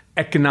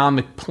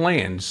economic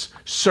plans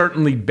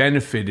certainly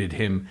benefited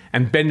him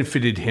and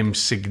benefited him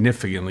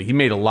significantly. He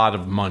made a lot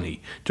of money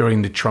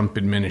during the Trump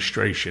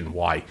administration.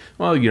 Why?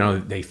 Well,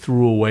 they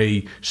threw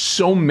away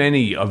so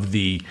many of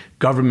the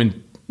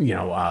government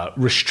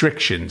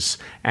restrictions,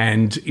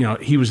 and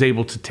he was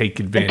able to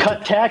take advantage. And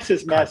cut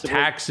taxes massively.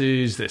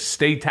 Taxes, the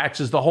state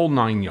taxes, the whole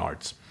 9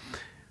 yards.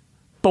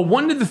 But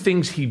one of the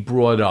things he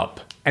brought up,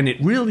 and it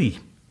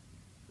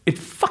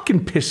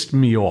fucking pissed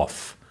me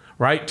off,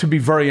 right? To be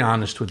very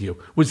honest with you,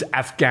 was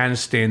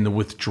Afghanistan, the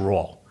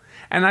withdrawal.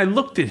 And I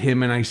looked at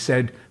him and I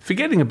said,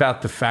 forgetting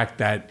about the fact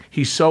that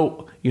he's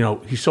so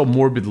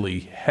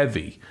morbidly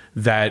heavy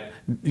that,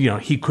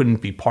 he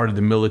couldn't be part of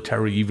the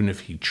military even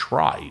if he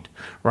tried,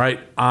 right?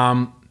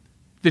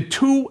 The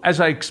two, as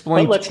I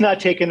explained... But let's not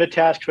take him to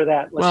task for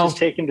that. Let's just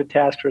take him to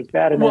task for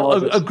that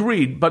analysis. Well,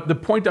 agreed. But the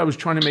point I was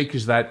trying to make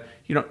is that,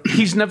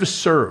 he's never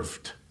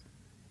served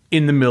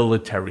in the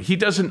military. He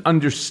doesn't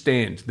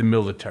understand the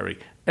military,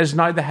 as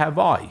neither have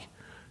I.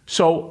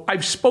 So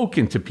I've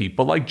spoken to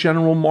people like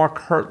General Mark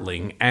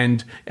Hertling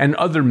and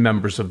other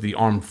members of the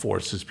armed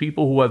forces,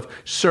 people who have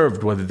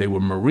served, whether they were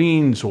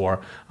Marines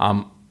or,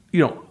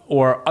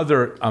 or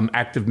other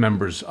active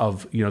members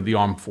of, the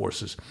armed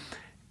forces.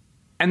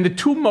 And the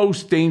two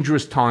most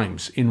dangerous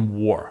times in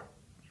war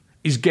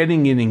is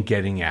getting in and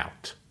getting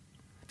out.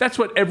 That's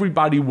what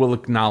everybody will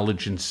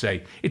acknowledge and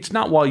say. It's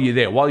not while you're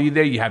there. While you're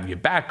there, you have your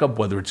backup,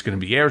 whether it's going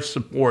to be air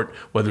support,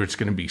 whether it's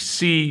going to be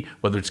sea,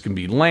 whether it's going to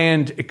be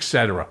land,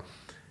 etc.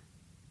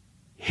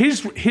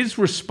 His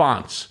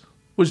response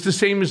was the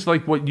same as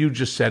like what you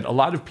just said. A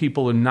lot of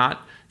people are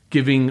not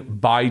giving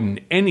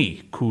Biden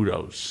any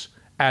kudos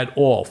at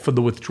all for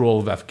the withdrawal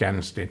of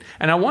Afghanistan.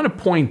 And I want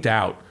to point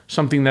out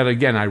something that,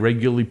 again, I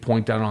regularly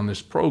point out on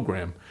this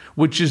program,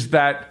 which is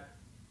that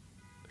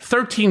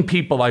 13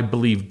 people, I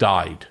believe,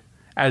 died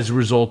as a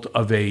result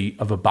of a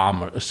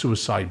bomber, a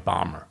suicide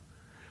bomber.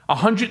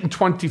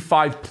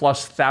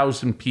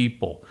 125,000+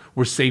 people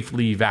were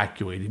safely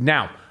evacuated.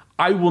 Now,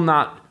 I will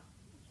not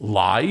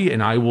lie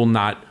and I will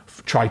not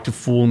try to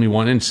fool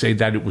anyone and say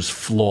that it was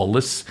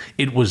flawless.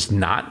 It was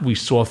not. We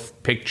saw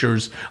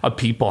pictures of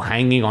people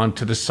hanging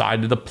onto the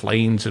side of the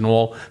planes and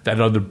all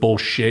that other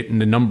bullshit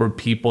and the number of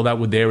people that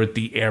were there at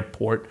the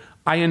airport.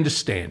 I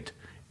understand.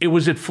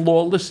 Was it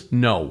flawless?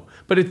 No.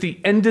 But at the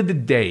end of the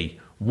day,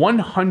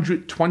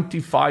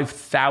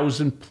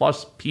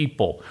 125,000+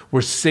 people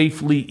were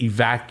safely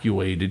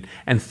evacuated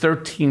and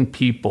 13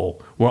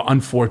 people were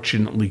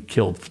unfortunately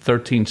killed.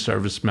 13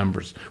 service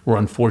members were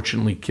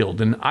unfortunately killed.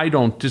 And I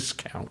don't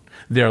discount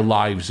their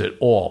lives at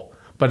all.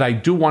 But I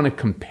do want to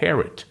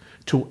compare it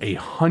to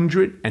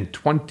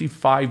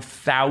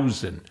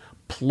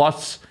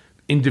 125,000+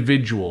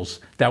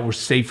 individuals that were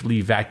safely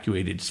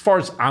evacuated. As far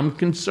as I'm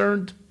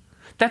concerned,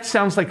 that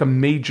sounds like a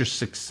major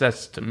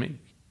success to me.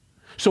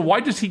 So why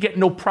does he get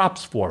no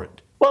props for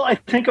it? Well, I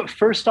think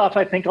first off,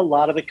 I think a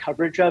lot of the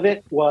coverage of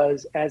it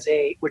was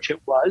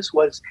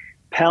was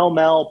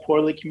pell-mell,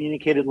 poorly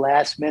communicated,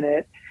 last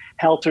minute,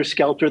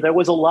 helter-skelter. There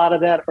was a lot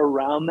of that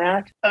around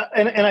that.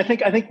 And I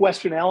think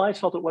Western allies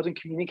felt it wasn't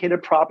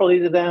communicated properly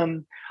to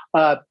them.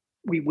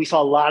 We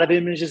saw a lot of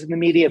images in the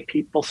media of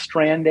people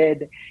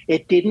stranded.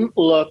 It didn't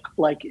look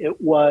like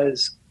it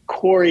was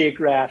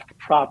choreographed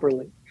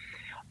properly.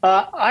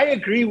 I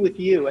agree with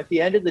you. At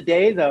the end of the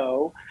day,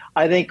 though,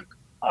 I think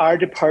our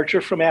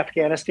departure from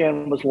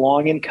Afghanistan was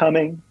long in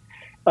coming.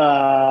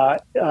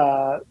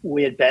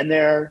 We had been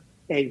there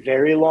a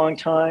very long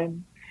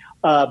time.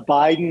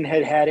 Biden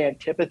had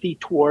antipathy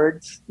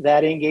towards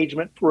that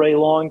engagement for a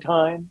long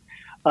time.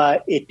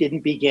 It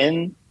didn't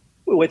begin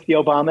with the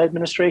Obama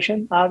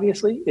administration,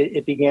 obviously.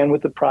 It began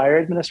with the prior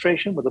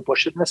administration, with the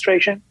Bush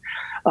administration.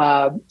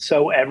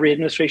 So every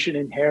administration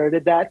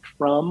inherited that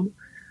from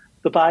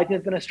the Biden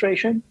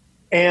administration.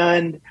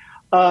 And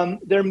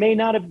there may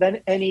not have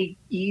been any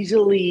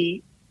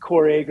easily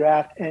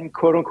choreographed and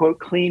quote unquote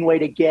clean way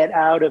to get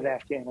out of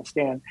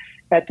Afghanistan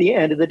at the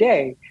end of the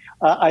day.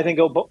 I think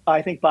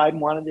Biden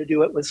wanted to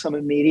do it with some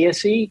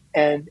immediacy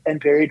and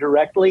very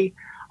directly.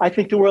 I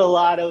think there were a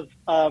lot of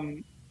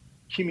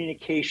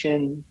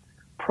communication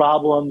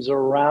problems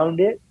around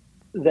it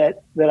that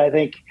I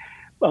think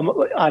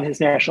on his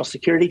national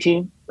security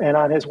team and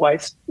on his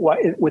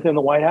within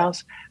the White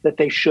House that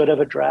they should have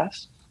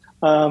addressed.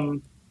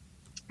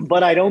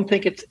 But I don't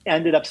think it's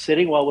ended up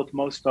sitting well with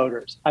most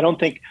voters. I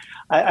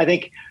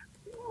think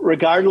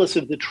regardless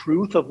of the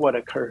truth of what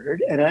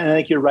occurred, and I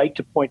think you're right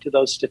to point to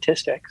those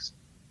statistics,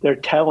 they're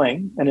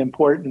telling and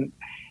important.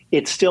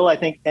 It still, I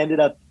think, ended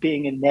up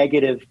being a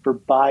negative for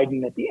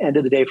Biden at the end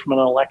of the day from an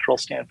electoral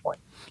standpoint.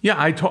 Yeah,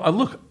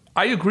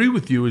 I agree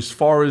with you as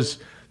far as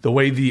the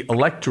way the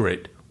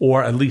electorate,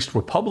 or at least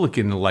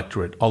Republican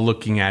electorate, are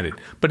looking at it.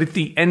 But at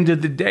the end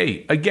of the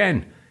day,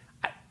 again,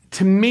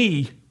 to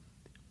me,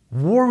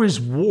 war is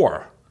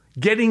war.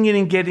 Getting in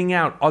and getting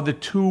out are the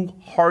two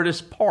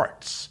hardest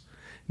parts.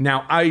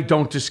 Now, I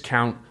don't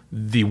discount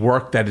the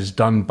work that is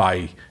done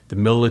by the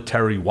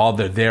military while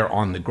they're there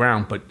on the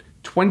ground, but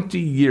 20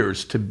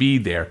 years to be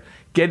there,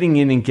 getting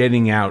in and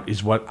getting out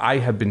is what I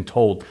have been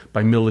told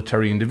by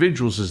military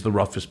individuals is the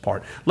roughest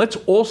part. Let's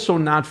also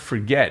not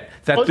forget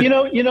that...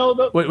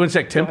 Well, wait one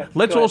sec, Tim.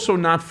 Let's also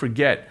not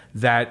forget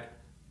that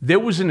there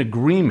was an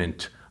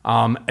agreement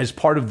as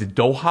part of the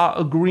Doha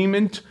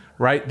agreement,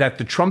 right, that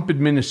the Trump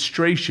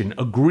administration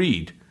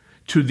agreed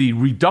to the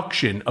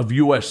reduction of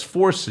U.S.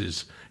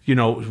 forces.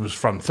 It was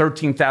from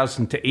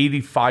 13,000 to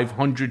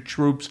 8,500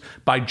 troops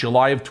by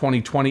July of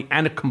 2020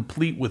 and a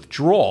complete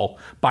withdrawal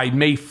by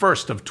May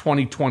 1st of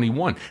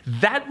 2021.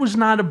 That was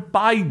not a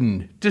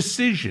Biden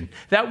decision.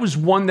 That was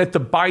one that the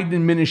Biden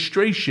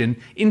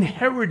administration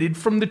inherited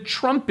from the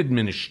Trump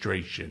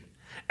administration.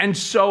 And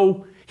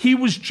so he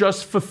was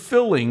just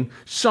fulfilling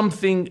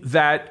something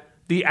that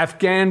the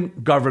Afghan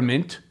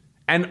government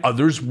and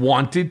others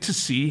wanted to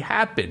see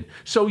happen.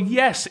 So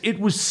yes, it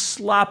was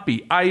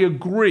sloppy. I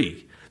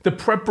agree. The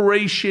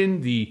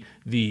preparation, the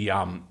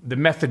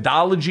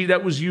methodology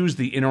that was used,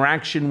 the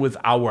interaction with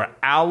our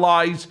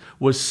allies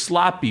was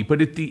sloppy.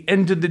 But at the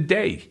end of the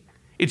day,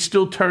 it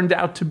still turned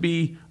out to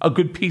be a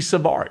good piece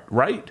of art,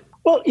 right?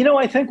 Well,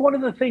 I think one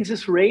of the things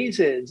this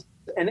raises,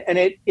 and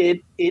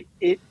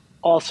it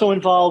also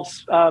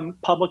involves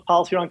public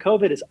policy around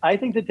COVID, is I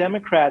think the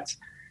Democrats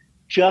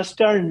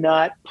just are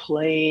not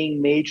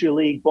playing major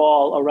league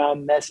ball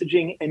around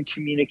messaging and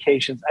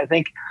communications. I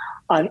think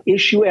on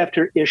issue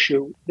after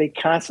issue, they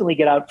constantly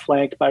get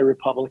outflanked by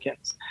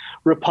Republicans.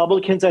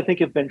 Republicans, I think,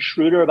 have been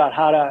shrewder about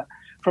how to,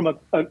 from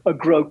a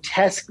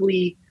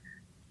grotesquely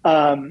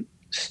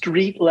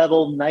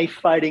street-level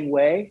knife-fighting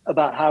way,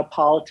 about how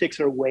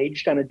politics are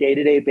waged on a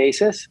day-to-day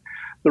basis.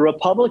 The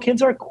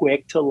Republicans are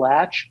quick to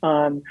latch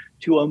on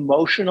to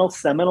emotional,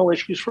 seminal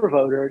issues for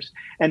voters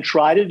and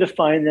try to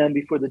define them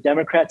before the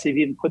Democrats have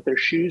even put their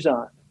shoes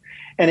on.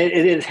 And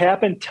it has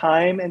happened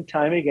time and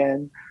time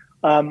again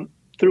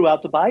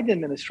throughout the Biden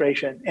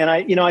administration. And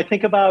I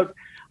think about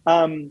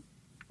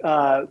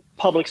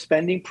public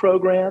spending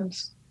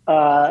programs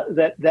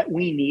that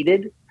we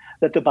needed,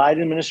 that the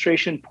Biden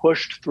administration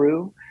pushed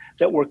through,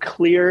 that were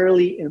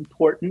clearly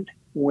important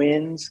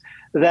wins,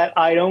 that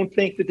I don't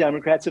think the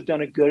Democrats have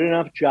done a good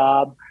enough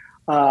job.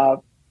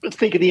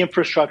 Think of the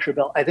infrastructure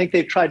bill. I think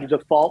they've tried to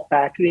default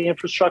back to the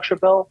infrastructure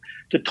bill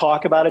to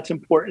talk about its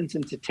importance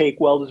and to take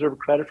well-deserved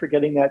credit for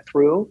getting that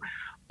through.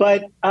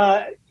 But,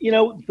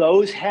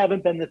 those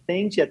haven't been the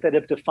things yet that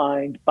have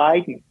defined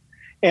Biden.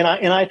 And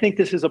I think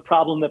this is a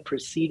problem that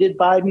preceded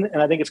Biden,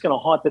 and I think it's going to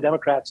haunt the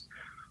Democrats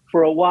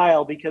for a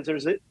while because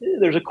there's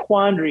a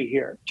quandary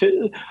here.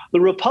 The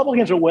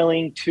Republicans are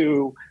willing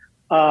to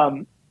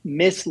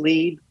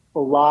mislead,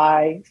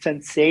 lie,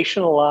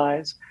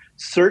 sensationalize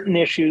certain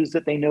issues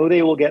that they know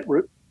they will get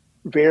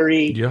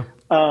very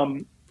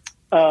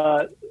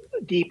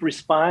deep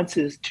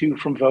responses to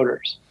from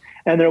voters.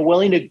 And they're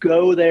willing to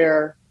go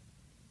there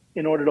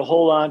in order to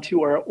hold on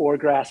to or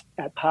grasp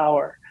at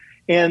power.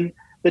 And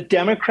the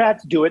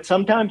Democrats do it.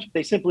 Sometimes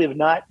they simply have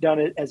not done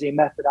it as a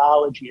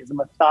methodology, as a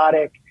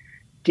methodic,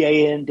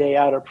 day in, day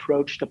out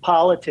approach to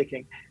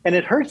politicking. And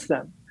it hurts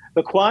them.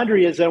 The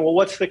quandary is then, well,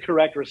 what's the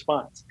correct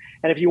response?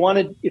 And if you want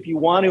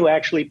to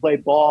actually play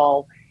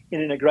ball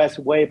in an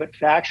aggressive way, but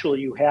factually,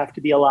 you have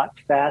to be a lot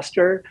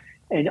faster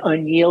and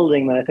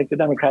unyielding than I think the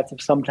Democrats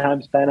have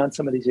sometimes been on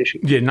some of these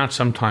issues. Yeah, not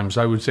sometimes.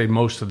 I would say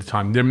most of the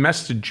time. Their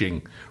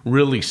messaging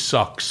really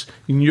sucks.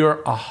 And you're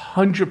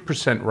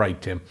 100%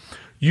 right, Tim.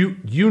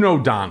 You know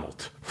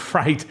Donald,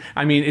 right?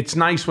 I mean, it's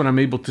nice when I'm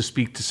able to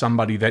speak to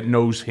somebody that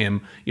knows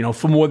him,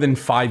 for more than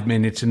 5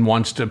 minutes and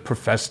wants to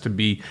profess to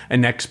be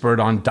an expert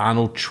on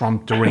Donald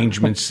Trump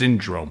derangement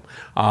syndrome.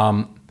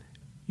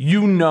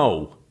 You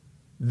know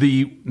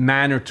the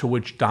manner to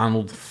which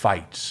Donald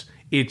fights.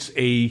 It's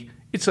a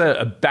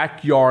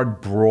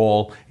backyard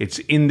brawl. It's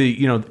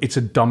it's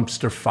a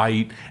dumpster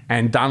fight,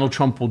 and Donald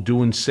Trump will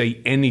do and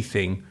say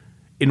anything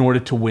in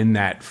order to win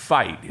that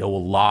fight.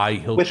 He'll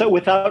lie.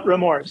 Without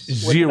remorse.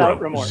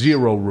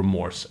 Zero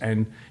remorse,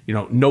 and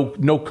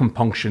no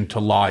compunction to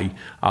lie.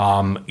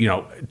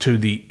 To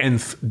the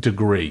nth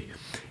degree.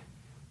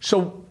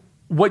 So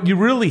what you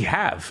really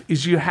have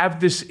is you have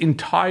this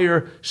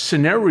entire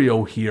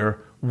scenario here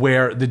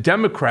where the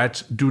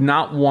Democrats do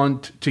not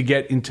want to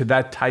get into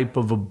that type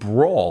of a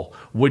brawl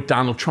with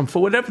Donald Trump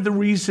for whatever the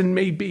reason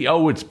may be.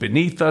 Oh, it's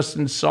beneath us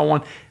and so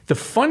on. The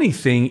funny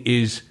thing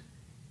is,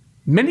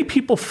 many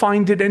people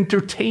find it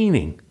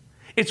entertaining.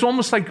 It's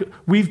almost like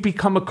we've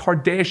become a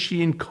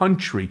Kardashian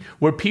country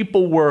where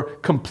people were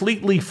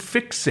completely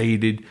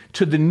fixated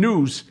to the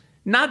news,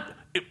 not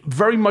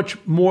very much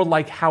more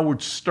like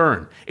Howard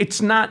Stern.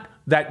 It's not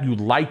that you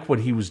like what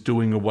he was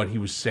doing or what he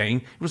was saying.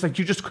 It was like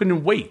you just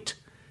couldn't wait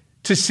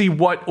to see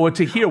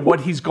to hear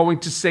what he's going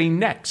to say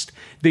next.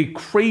 The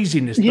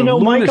craziness, the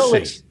lunacy. Michael,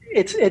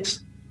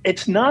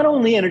 it's not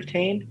only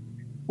entertained,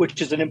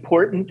 which is an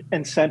important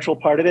and central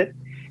part of it.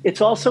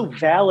 It's also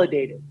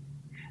validated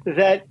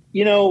that,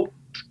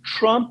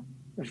 Trump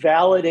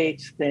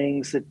validates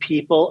things that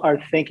people are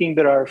thinking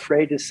but are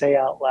afraid to say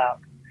out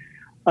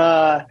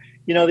loud.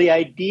 The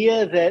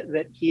idea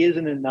that he is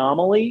an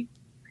anomaly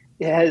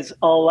has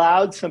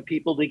allowed some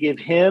people to give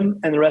him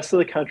and the rest of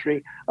the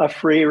country a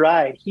free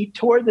ride. He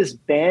tore this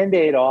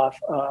Band-Aid off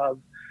of,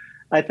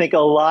 I think, a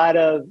lot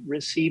of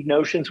received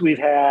notions we've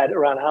had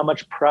around how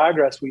much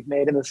progress we've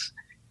made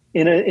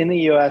in the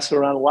U.S.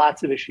 around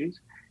lots of issues,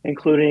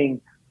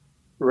 including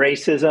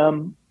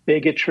racism,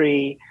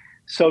 bigotry,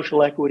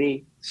 social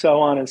equity, so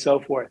on and so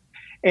forth.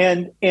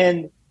 And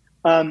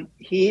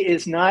he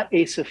is not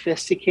a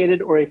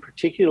sophisticated or a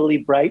particularly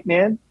bright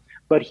man,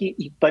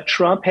 but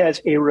Trump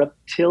has a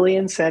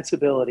reptilian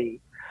sensibility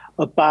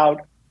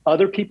about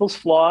other people's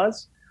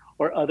flaws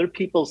or other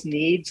people's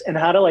needs and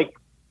how to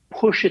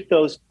push at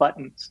those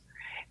buttons.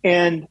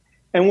 And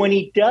when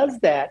he does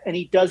that, and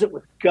he does it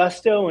with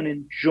gusto and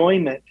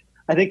enjoyment,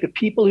 I think the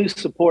people who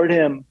support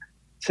him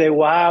say,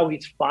 wow,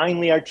 he's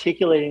finally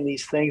articulating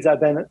these things I've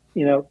been,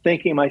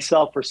 thinking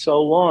myself for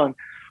so long,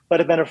 but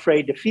have been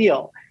afraid to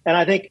feel. And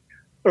I think,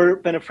 or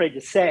been afraid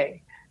to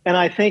say. And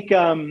I think,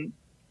 the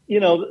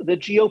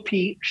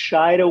GOP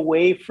shied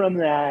away from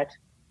that,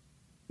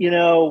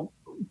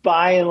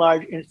 by and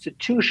large,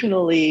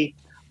 institutionally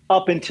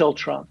up until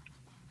Trump.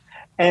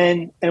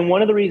 And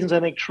one of the reasons I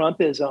think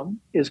Trumpism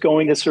is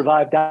going to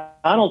survive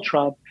Donald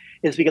Trump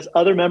is because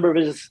other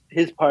members of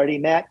his party,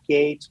 Matt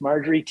Gaetz,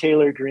 Marjorie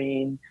Taylor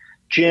Greene,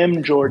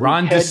 Jim Jordan,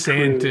 Ron Ted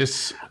DeSantis,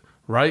 Cruz,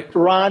 right?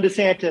 Ron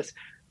DeSantis.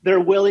 They're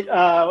willing,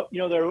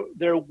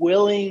 they're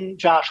willing,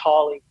 Josh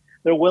Hawley,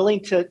 they're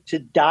willing to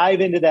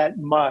dive into that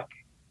muck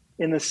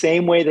in the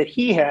same way that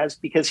he has,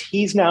 because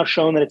he's now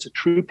shown that it's a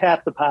true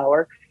path to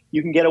power.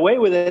 You can get away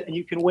with it and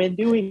you can win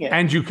doing it.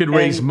 And you could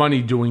raise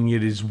money doing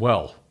it as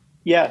well.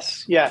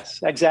 Yes,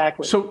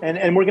 exactly. So,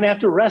 and we're going to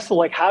have to wrestle,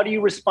 like, how do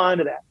you respond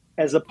to that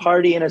as a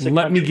party and as a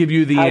country? Let me give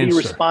you the answer. How do you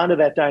respond to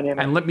that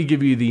dynamic? And let me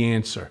give you the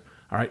answer.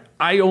 All right.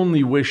 I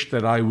only wish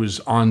that I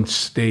was on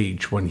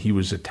stage when he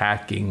was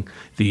attacking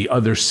the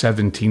other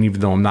 17,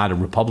 even though I'm not a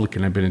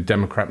Republican. I've been a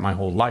Democrat my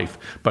whole life.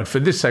 But for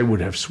this, I would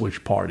have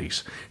switched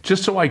parties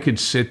just so I could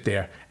sit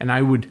there, and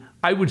I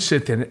would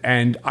sit there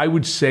and I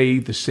would say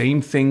the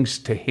same things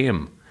to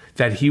him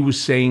that he was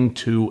saying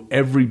to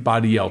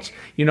everybody else.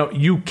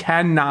 You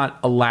cannot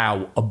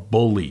allow a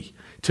bully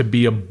to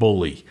be a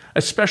bully,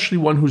 especially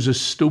one who's as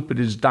stupid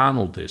as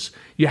Donald is.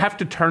 You have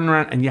to turn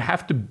around and you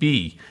have to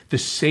be the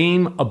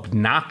same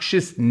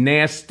obnoxious,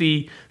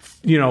 nasty,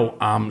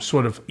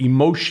 sort of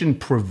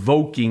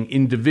emotion-provoking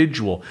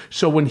individual.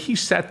 So when he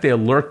sat there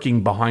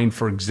lurking behind,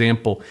 for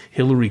example,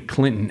 Hillary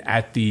Clinton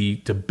at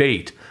the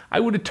debate, I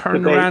would have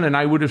turned around and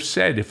I would have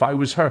said, if I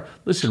was her,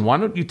 listen, why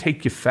don't you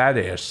take your fat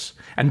ass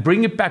and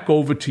bring it back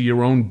over to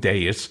your own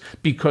dais,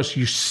 because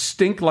you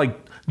stink like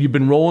you've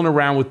been rolling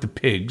around with the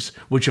pigs,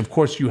 which of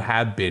course you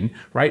have been,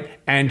 right?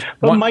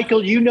 But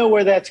Michael, you know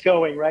where that's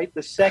going, right?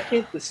 The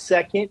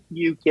second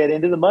you get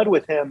into the mud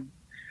with him,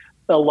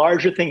 a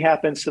larger thing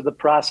happens to the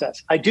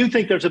process. I do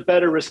think there's a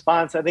better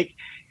response. I think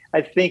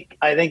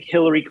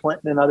Hillary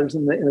Clinton and others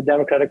in the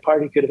Democratic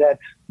Party could have had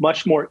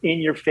much more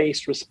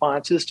in-your-face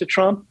responses to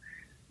Trump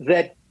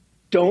that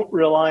don't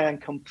rely on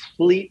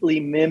completely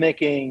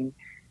mimicking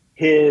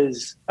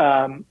his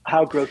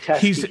how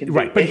grotesque he can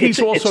right, be. but he's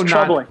also not.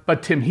 Troubling.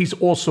 But Tim, he's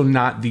also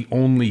not the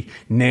only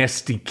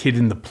nasty kid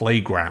in the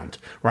playground,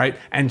 right?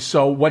 And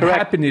so what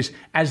happened is,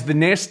 as the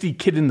nasty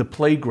kid in the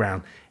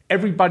playground,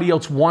 everybody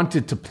else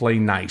wanted to play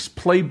nice,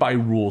 play by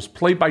rules,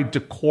 play by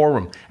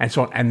decorum, and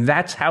so on. And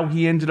that's how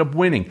he ended up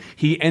winning.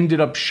 He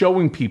ended up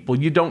showing people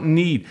you don't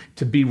need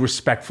to be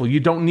respectful. You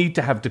don't need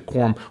to have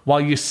decorum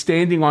while you're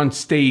standing on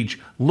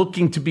stage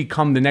looking to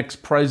become the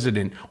next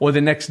president or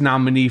the next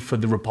nominee for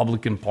the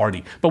Republican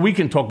Party. But we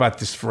can talk about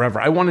this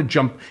forever. I want to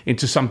jump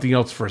into something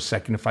else for a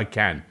second, if I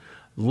can.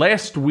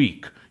 Last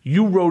week,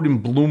 you wrote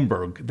in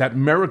Bloomberg that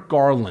Merrick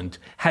Garland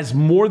has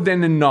more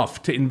than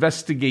enough to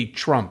investigate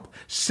Trump,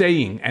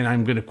 saying, and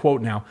I'm going to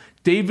quote now,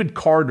 David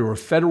Carter, a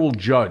federal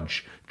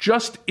judge,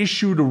 just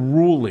issued a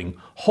ruling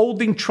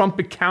holding Trump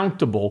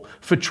accountable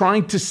for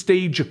trying to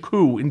stage a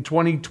coup in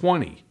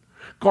 2020.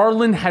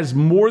 Garland has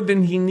more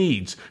than he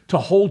needs to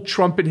hold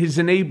Trump and his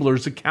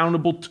enablers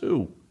accountable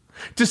too.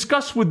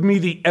 Discuss with me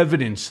the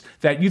evidence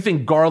that you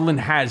think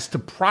Garland has to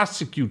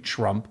prosecute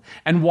Trump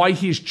and why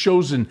he has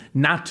chosen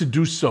not to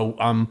do so,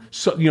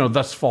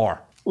 thus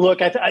far. Look,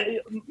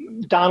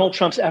 Donald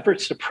Trump's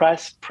efforts to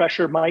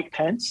pressure Mike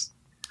Pence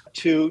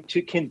to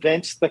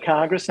convince the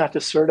Congress not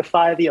to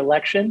certify the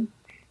election,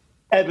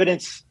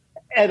 evidence,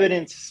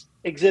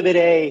 Exhibit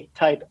A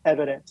type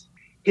evidence.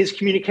 His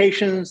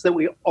communications that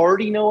we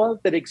already know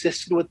of that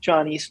existed with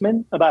John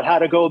Eastman about how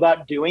to go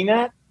about doing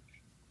that,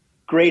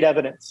 great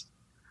evidence.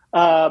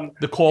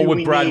 The call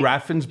with Brad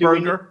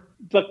Raffensperger?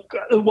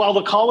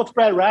 The call with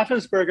Brad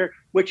Raffensperger,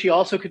 which he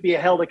also could be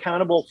held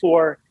accountable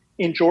for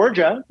in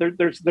Georgia,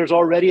 there's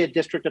already a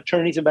district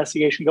attorney's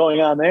investigation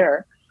going on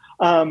there,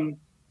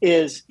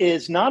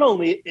 is not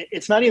only,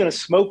 it's not even a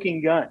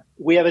smoking gun.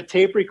 We have a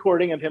tape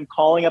recording of him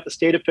calling up a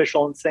state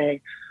official and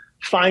saying,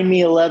 find me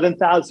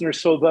 11,000 or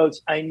so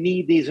votes. I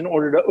need these in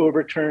order to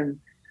overturn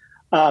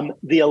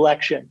the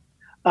election.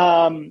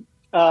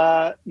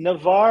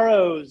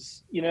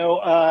 Navarro's,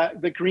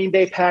 the Green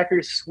Bay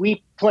Packers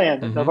sweep plan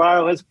that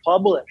Navarro has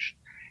published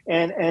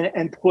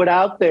and put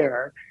out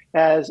there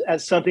as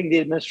something the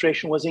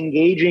administration was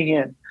engaging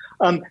in.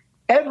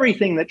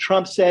 Everything that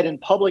Trump said in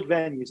public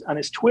venues, on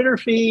his Twitter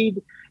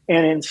feed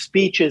and in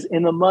speeches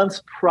in the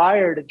months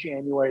prior to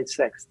January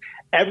 6th,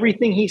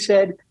 everything he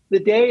said the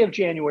day of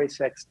January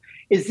 6th.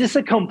 Is this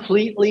a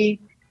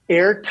completely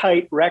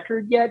airtight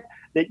record yet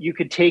that you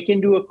could take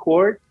into a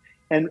court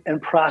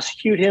and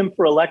prosecute him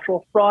for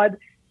electoral fraud?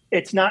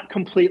 It's not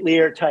completely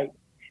airtight.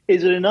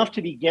 Is it enough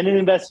to begin an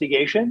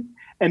investigation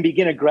and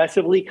begin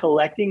aggressively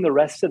collecting the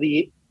rest of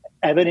the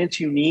evidence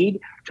you need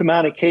to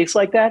mount a case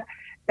like that?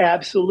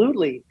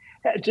 Absolutely.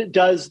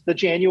 Does the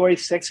January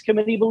 6th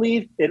committee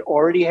believe it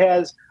already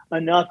has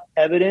enough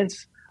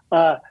evidence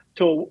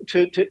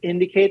to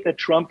indicate that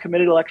Trump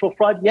committed electoral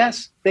fraud?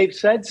 Yes, they've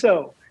said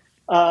so.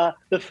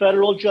 The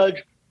federal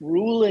judge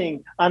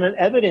ruling on an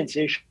evidence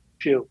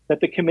issue that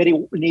the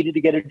committee needed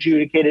to get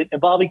adjudicated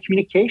involving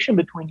communication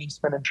between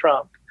Eastman and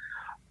Trump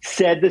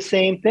said the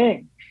same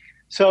thing.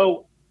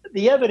 So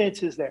the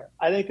evidence is there.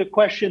 I think the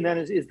question then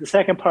is the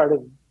second part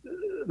of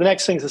the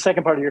next thing is the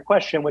second part of your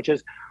question, which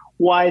is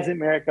why isn't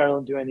Merrick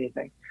Garland doing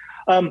anything?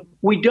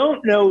 We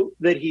don't know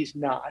that he's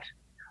not,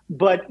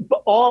 but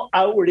all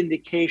outward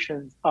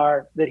indications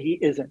are that he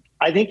isn't.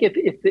 I think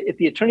if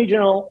the Attorney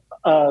General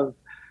of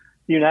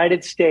the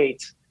United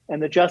States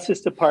and the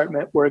Justice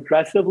Department were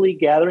aggressively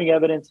gathering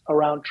evidence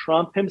around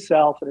Trump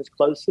himself and his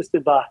closest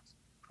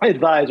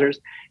advisors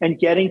and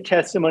getting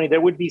testimony, there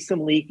would be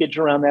some leakage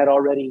around that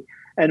already,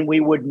 and we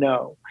would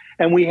know.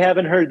 And we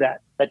haven't heard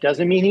that. That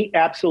doesn't mean he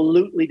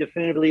absolutely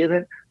definitively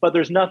isn't, but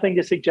there's nothing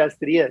to suggest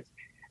that he is.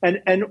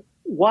 And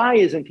why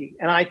isn't he?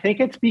 And I think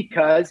it's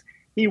because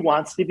he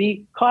wants to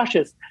be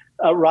cautious.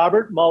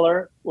 Robert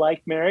Mueller,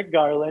 like Merrick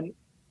Garland,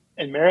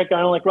 and Merrick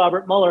Garland, like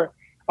Robert Mueller,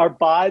 are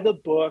by the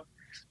book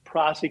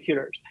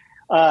prosecutors.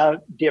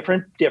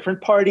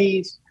 Different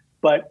parties,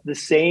 but the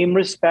same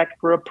respect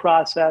for a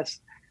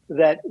process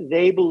that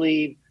they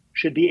believe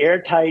should be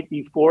airtight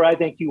before I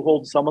think you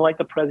hold someone like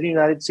the President of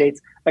the United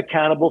States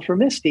accountable for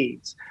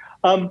misdeeds,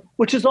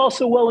 which is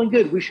also well and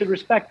good. We should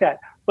respect that.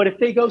 But if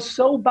they go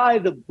so by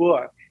the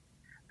book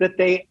that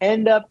they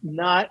end up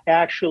not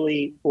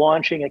actually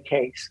launching a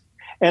case,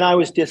 and I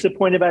was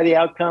disappointed by the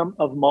outcome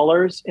of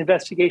Mueller's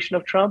investigation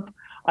of Trump.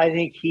 I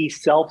think he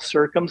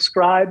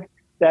self-circumscribed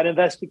that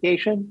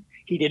investigation.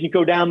 He didn't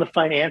go down the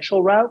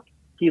financial route.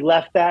 He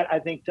left that, I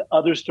think, to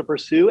others to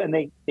pursue, and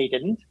they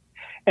didn't.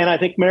 And I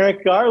think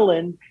Merrick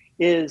Garland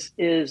is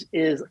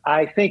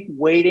I think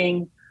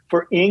waiting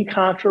for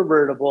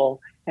incontrovertible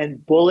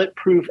and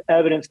bulletproof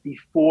evidence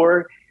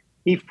before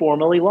he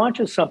formally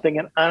launches something.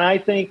 And I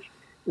think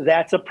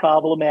that's a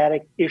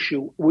problematic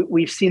issue.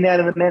 We've seen that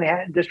in the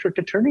Manhattan District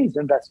Attorney's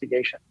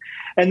investigation.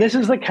 And this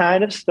is the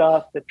kind of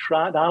stuff that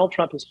Donald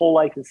Trump his whole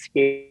life has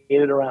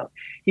skated around.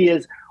 He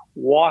has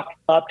walked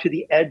up to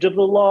the edge of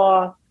the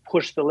law,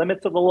 pushed the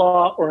limits of the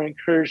law, or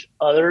encouraged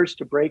others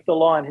to break the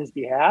law on his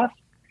behalf,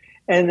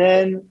 and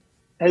then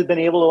has been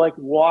able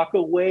to walk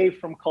away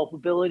from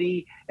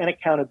culpability and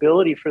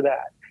accountability for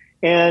that.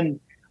 And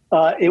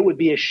it would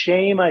be a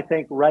shame, I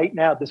think, right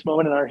now at this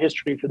moment in our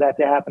history for that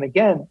to happen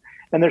again.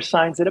 And there's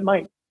signs that it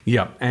might.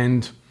 Yeah,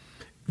 and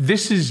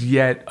this is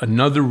yet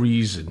another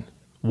reason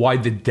why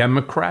the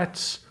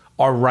Democrats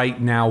are right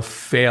now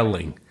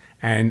failing.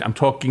 And I'm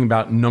talking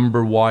about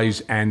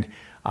number-wise and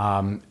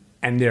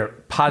their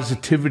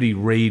positivity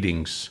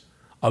ratings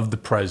of the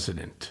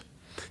president.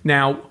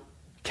 Now,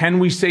 can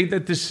we say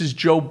that this is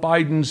Joe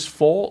Biden's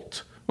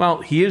fault?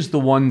 Well, he is the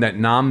one that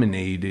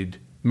nominated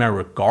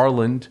Merrick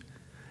Garland.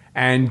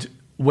 And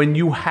when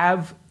you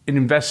have an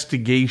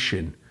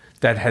investigation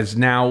that has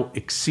now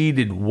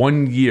exceeded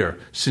 1 year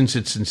since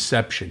its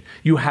inception,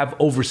 you have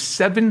over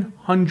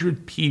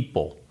 700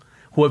 people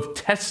who have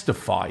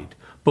testified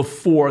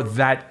before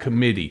that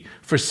committee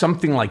for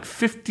something like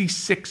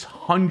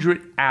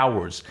 5,600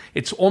 hours.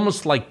 It's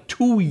almost like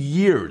 2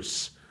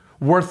 years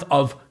worth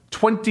of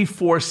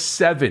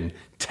 24/7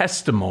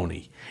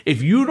 testimony.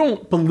 If you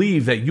don't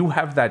believe that you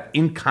have that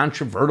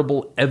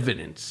incontrovertible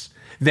evidence,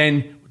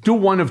 then do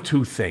one of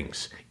two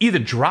things. Either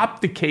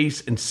drop the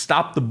case and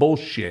stop the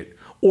bullshit,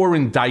 or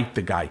indict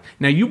the guy.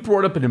 Now, you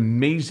brought up an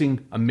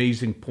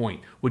amazing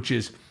point, which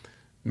is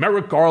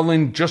Merrick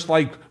Garland, just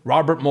like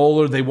Robert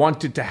Mueller, they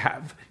wanted to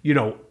have,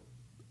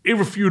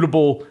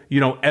 irrefutable,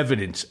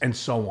 evidence and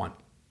so on.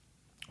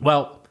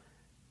 Well,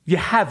 you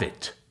have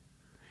it.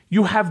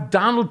 You have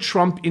Donald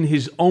Trump in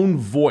his own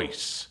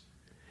voice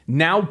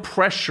now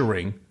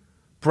pressuring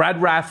Brad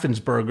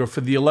Raffensperger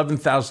for the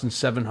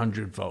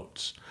 11,700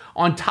 votes.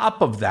 On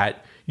top of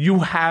that, you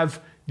have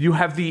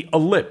the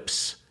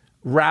Ellipse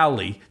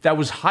rally that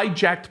was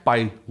hijacked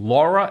by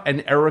Laura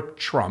and Eric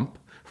Trump,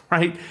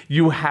 right?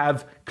 You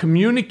have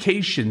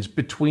communications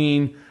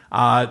between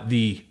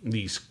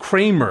these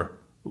Kramer,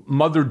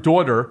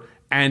 mother-daughter,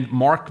 and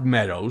Mark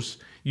Meadows.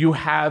 You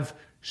have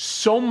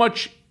so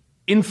much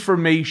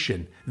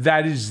information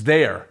that is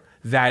there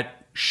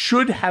that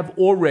should have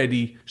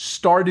already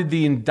started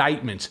the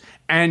indictments.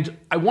 And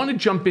I want to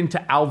jump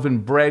into Alvin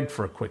Bragg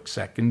for a quick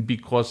second,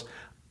 because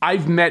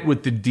I've met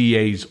with the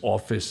DA's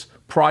office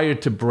prior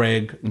to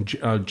Bragg in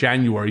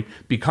January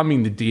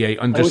becoming the DA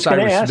under Cyrus Vance. I was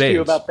going to ask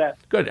you about that.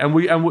 Good,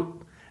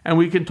 and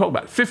we can talk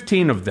about it.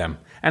 15 of them,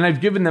 and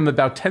I've given them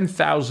about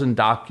 10,000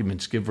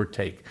 documents, give or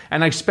take.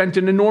 And I spent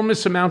an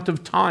enormous amount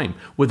of time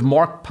with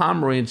Mark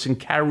Pomerantz and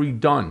Carrie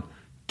Dunn,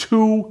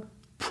 two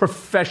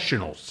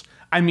professionals.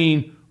 I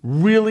mean,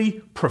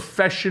 really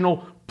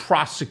professional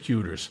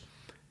prosecutors,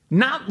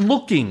 not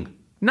looking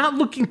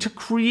to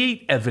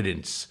create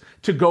evidence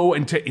to go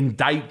and to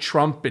indict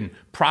Trump and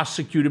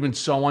prosecute him and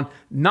so on.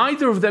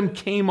 Neither of them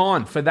came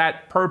on for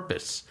that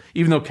purpose,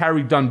 even though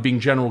Carrie Dunn,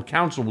 being general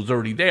counsel, was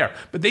already there.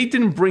 But they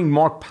didn't bring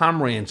Mark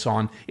Pomerantz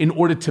on in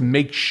order to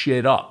make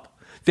shit up.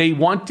 They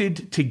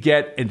wanted to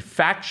get a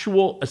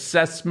factual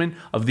assessment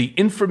of the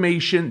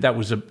information that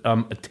was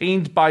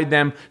attained by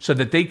them so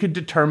that they could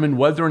determine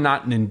whether or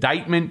not an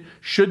indictment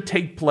should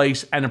take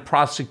place and a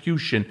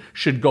prosecution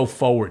should go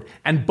forward.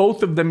 And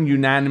both of them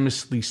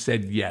unanimously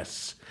said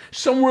yes.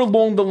 Somewhere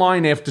along the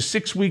line, after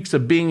 6 weeks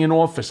of being in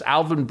office,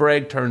 Alvin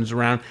Bragg turns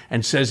around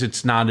and says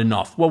it's not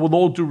enough. Well, with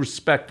all due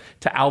respect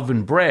to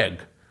Alvin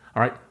Bragg,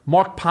 all right,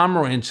 Mark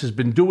Pomerantz has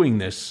been doing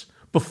this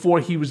before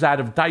he was out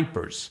of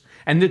diapers.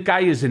 And the guy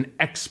is an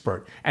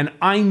expert. And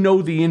I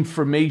know the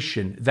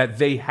information that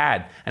they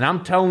had. And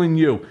I'm telling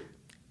you,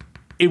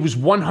 it was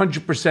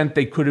 100%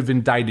 they could have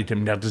indicted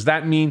him. Now, does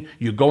that mean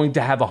you're going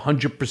to have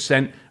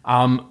 100%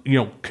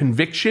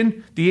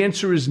 conviction? The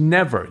answer is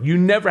never. You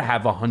never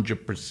have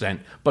 100%.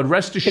 But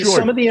rest assured,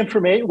 some of the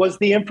information was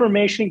the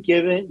information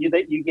given you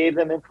that you gave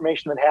them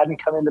information that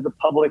hadn't come into the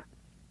public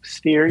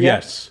sphere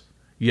yet?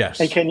 Yes.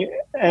 And can you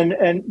and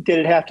did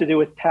it have to do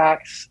with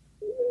tax?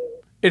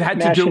 It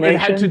had to do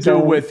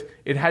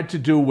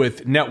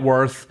with net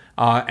worth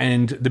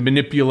and the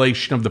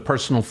manipulation of the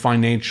personal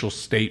financial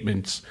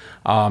statements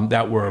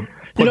that were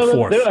put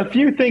forth. A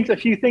few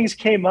things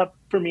came up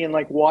for me in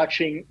like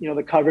watching,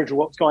 the coverage of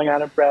what was going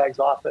on in Bragg's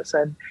office,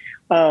 and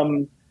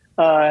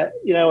at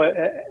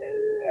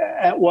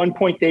one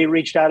point they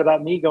reached out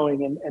about me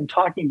going and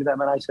talking to them,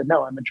 and I said,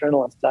 no, I'm a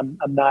journalist. I'm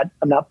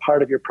not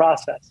part of your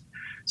process.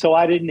 So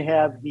I didn't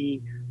have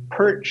the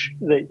perch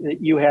that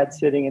you had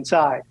sitting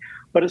inside.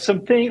 But it's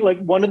something like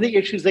one of the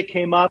issues that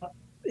came up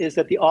is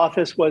that the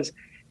office one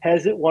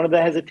of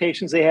the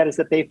hesitations they had is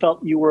that they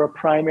felt you were a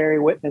primary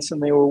witness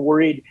and they were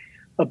worried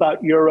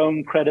about your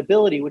own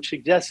credibility, which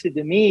suggested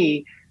to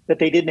me that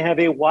they didn't have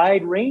a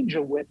wide range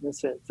of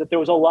witnesses, that there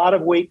was a lot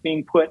of weight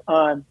being put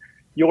on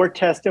your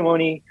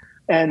testimony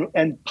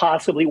and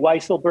possibly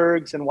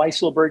Weisselberg's, and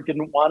Weisselberg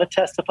didn't want to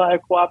testify or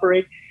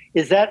cooperate.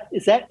 Is that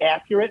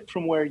accurate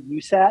from where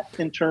you sat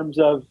in terms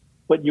of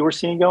what you were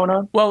seeing going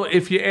on? Well,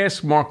 if you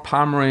ask Mark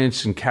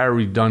Pomerantz and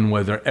Carrie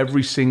Dunweather,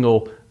 every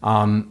single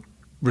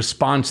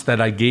response that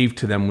I gave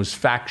to them was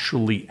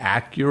factually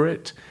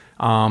accurate.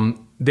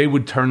 They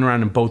would turn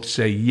around and both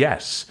say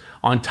yes.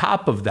 On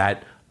top of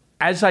that,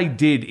 as I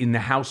did in the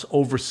House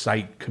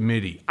Oversight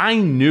Committee, I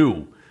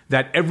knew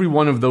that every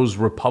one of those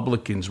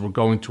Republicans were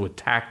going to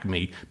attack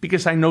me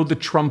because I know the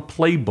Trump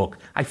playbook.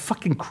 I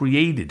fucking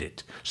created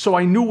it. So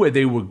I knew where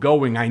they were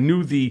going. I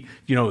knew the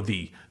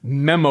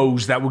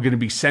memos that were going to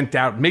be sent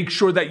out. Make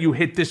sure that you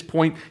hit this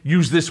point,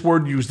 use this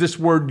word, use this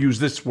word, use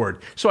this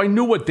word. So I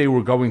knew what they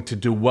were going to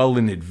do well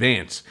in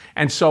advance.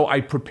 And so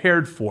I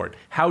prepared for it.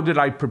 How did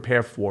I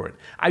prepare for it?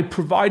 I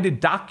provided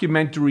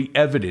documentary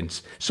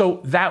evidence.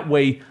 So that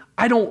way,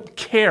 I don't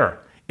care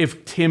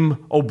if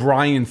Tim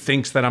O'Brien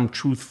thinks that I'm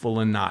truthful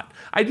or not.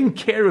 I didn't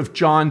care if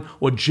John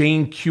or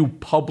Jane Q.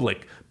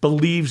 Public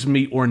believes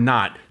me or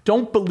not.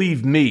 Don't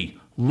believe me.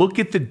 Look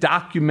at the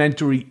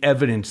documentary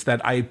evidence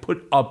that I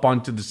put up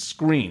onto the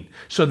screen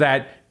so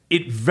that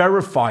it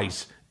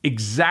verifies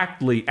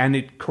exactly and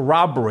it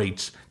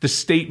corroborates the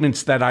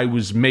statements that I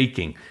was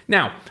making.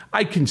 Now,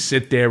 I can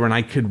sit there and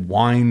I could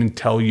whine and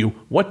tell you,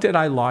 what did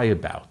I lie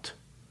about?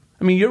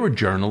 I mean, you're a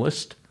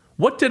journalist.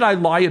 What did I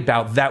lie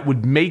about that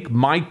would make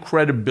my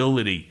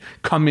credibility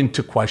come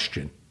into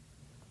question?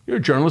 You're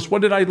a journalist.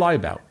 What did I lie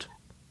about?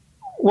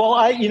 Well,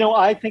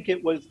 I think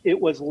it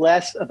was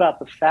less about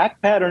the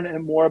fact pattern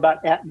and more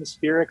about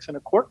atmospherics in a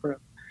courtroom.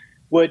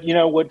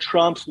 Would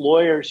Trump's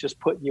lawyers just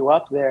put you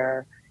up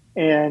there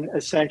and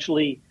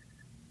essentially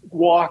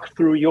walk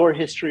through your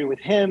history with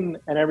him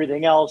and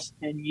everything else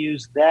and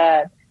use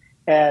that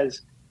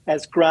as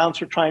grounds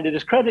for trying to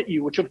discredit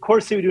you, which of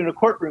course they would do in a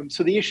courtroom.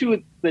 So the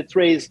issue that's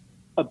raised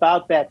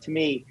about that to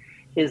me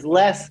is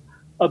less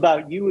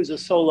about you as a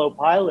solo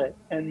pilot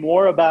and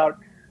more about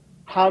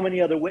how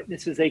many other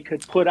witnesses they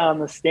could put on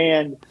the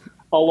stand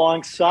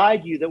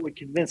alongside you that would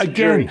convince the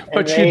jury.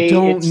 But you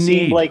don't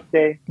need.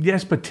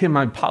 Yes, but Tim,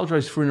 I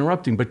apologize for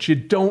interrupting, but you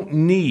don't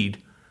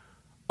need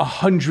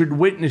 100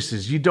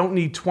 witnesses. You don't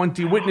need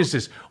 20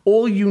 witnesses.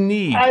 All you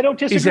need I don't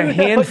disagree is a with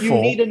handful. That, but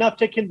you need enough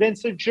to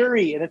convince a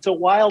jury, and it's a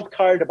wild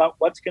card about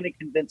what's going to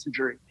convince a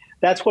jury.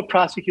 That's what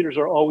prosecutors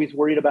are always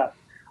worried about.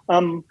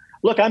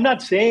 Look, I'm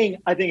not saying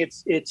I think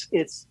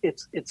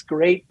it's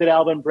great that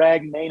Alvin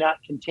Bragg may not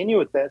continue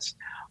with this.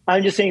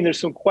 I'm just saying there's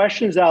some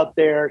questions out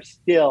there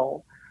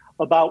still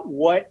about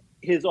what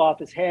his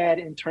office had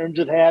in terms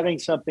of having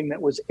something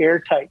that was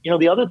airtight.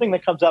 The other thing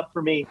that comes up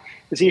for me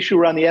is the issue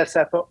around the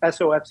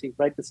SOFC,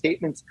 right? The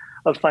statements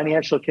of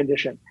financial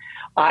condition.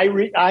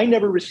 I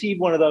never received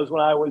one of those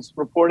when I was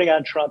reporting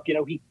on Trump.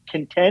 He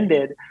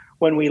contended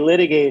when we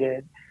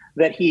litigated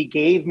that he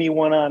gave me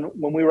one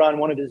when we were on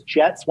one of his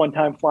jets one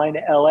time flying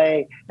to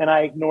LA, and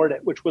I ignored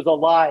it, which was a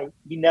lie.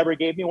 He never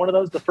gave me one of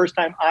those. The first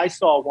time I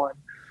saw one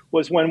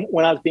was when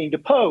I was being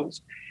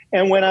deposed.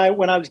 And when I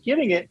was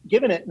given it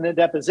in a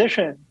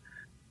deposition,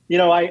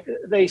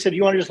 they said,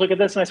 you want to just look at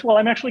this? And I said, well,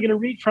 I'm actually going to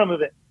read from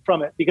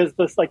it because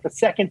this, like the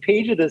second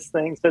page of this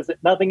thing says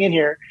that nothing in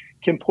here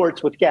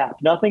comports with GAAP.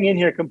 Nothing in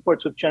here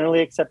comports with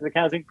generally accepted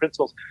accounting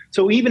principles.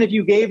 So even if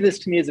you gave this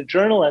to me as a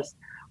journalist,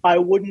 I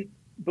wouldn't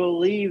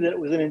believe that it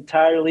was an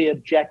entirely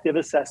objective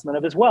assessment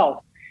of his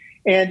wealth.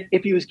 And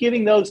if he was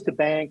giving those to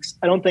banks,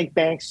 I don't think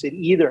banks did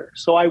either.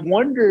 So I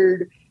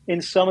wondered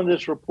in some of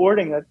this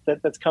reporting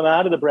that's come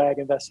out of the Bragg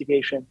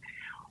investigation,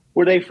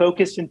 were they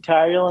focused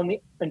entirely on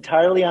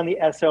the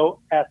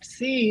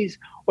SOFCs,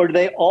 or do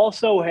they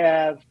also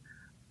have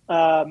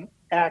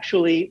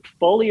actually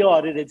fully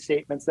audited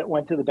statements that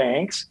went to the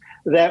banks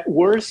that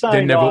were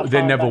signed off?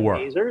 They never by were.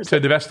 Mazars? To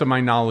the best of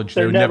my knowledge,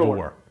 they never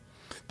were.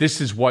 This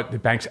is what the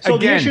banks. So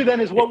again, the issue then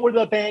is, what were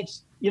the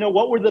banks?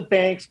 What were the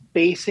banks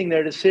basing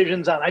their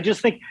decisions on? I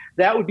just think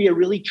that would be a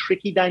really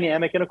tricky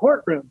dynamic in a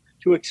courtroom,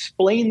 to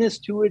explain this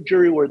to a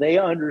jury where they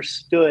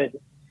understood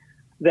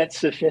that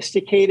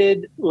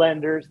sophisticated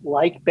lenders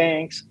like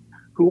banks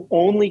who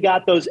only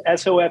got those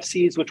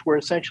SOFCs, which were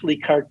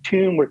essentially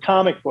were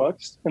comic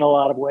books in a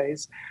lot of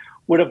ways,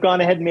 would have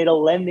gone ahead and made a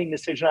lending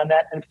decision on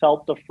that and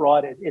felt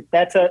defrauded.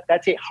 That's a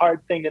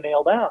hard thing to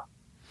nail down.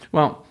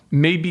 Well,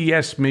 maybe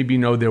yes, maybe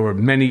no. There were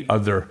many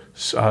other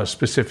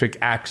specific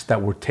acts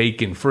that were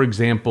taken. For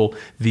example,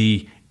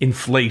 the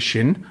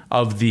inflation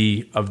of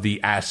the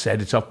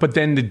asset itself, but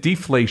then the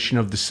deflation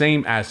of the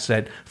same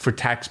asset for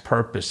tax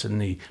purpose,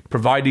 and the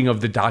providing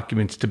of the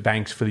documents to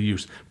banks for the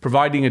use.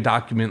 Providing a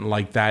document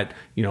like that,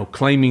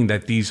 claiming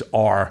that these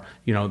are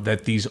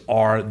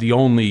the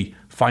only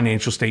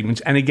financial statements.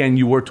 And again,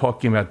 you were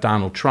talking about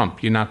Donald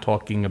Trump. You're not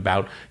talking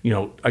about,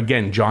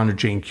 again, John or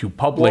Jane Q.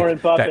 Public. Warren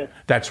Buffett.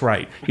 That's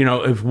right.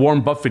 If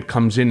Warren Buffett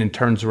comes in and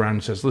turns around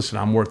and says, listen,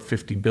 I'm worth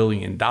 $50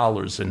 billion,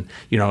 and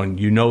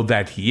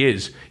that he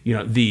is,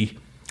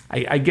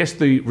 I guess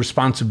the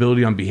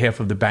responsibility on behalf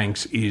of the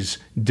banks is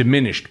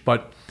diminished.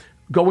 But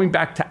going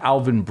back to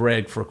Alvin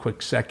Bragg for a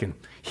quick second,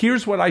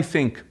 here's what I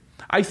think.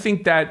 I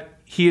think that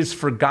he has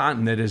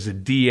forgotten that as a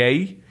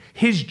DA,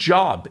 his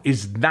job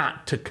is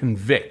not to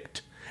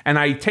convict. And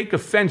I take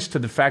offense to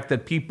the fact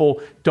that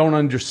people don't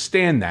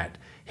understand that.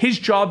 His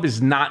job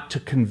is not to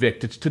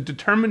convict. It's to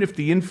determine if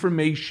the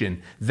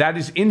information that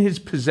is in his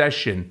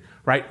possession,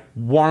 right,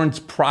 warrants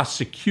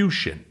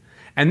prosecution.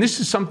 And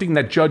this is something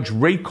that Judge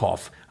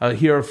Rakoff,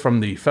 here from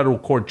the federal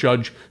court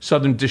judge,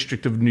 Southern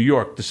District of New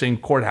York, the same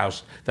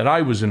courthouse that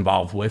I was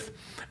involved with,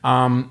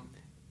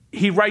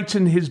 he writes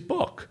in his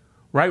book,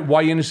 right?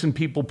 Why innocent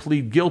people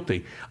plead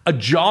guilty. A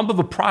job of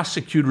a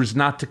prosecutor is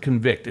not to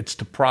convict, it's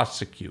to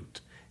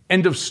prosecute.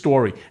 End of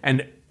story.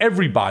 And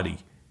everybody,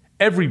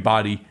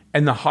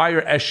 and the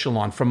higher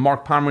echelon, from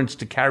Mark Pomerantz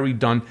to Carrie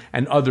Dunn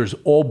and others,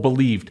 all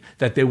believed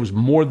that there was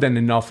more than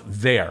enough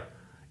there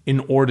in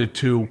order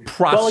to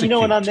prosecute.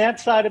 Well, and on that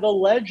side of the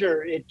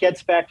ledger, it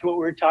gets back to what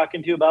we were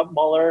talking to about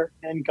Mueller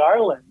and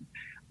Garland,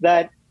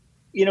 that,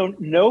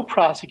 no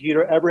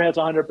prosecutor ever has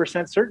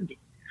 100% certainty.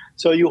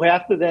 So you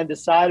have to then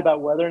decide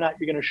about whether or not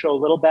you're going to show a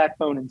little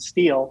backbone and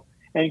steel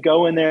and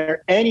go in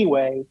there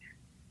anyway,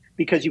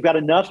 because you've got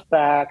enough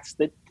facts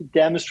to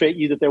demonstrate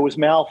you that there was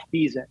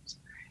malfeasance.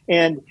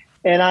 And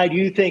I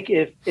do think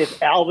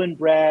if Alvin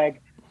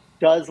Bragg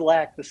does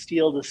lack the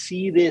steel to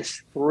see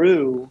this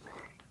through,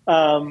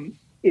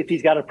 if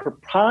he's got a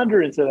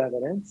preponderance of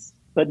evidence,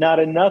 but not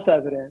enough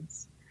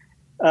evidence,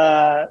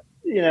 and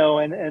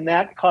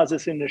that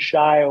causes him to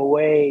shy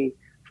away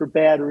for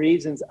bad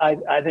reasons,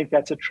 I think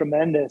that's a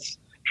tremendous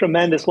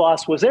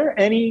loss. Was there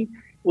anything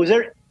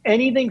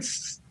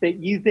that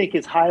you think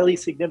is highly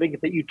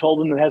significant that you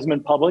told him that hasn't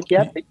been public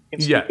yet that you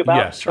can speak about?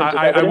 Yes,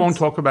 I won't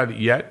talk about it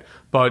yet,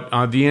 but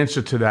the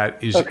answer to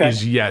that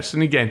is yes.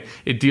 And again,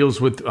 it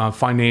deals with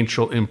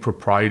financial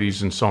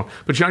improprieties and so on.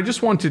 But I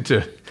just wanted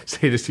to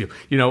say this to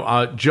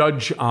you.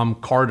 Judge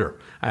Carter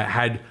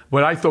had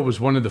what I thought was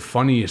one of the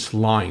funniest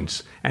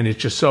lines, and it's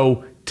just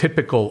so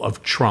typical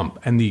of Trump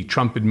and the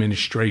Trump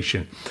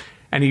administration.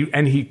 And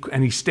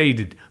he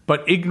stated,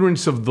 but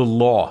ignorance of the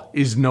law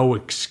is no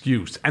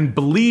excuse. And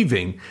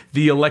believing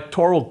the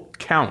Electoral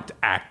Count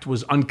Act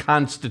was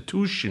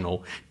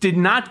unconstitutional did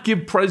not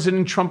give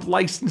President Trump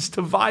license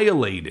to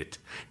violate it.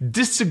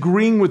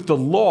 Disagreeing with the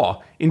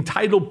law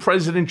entitled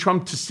President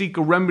Trump to seek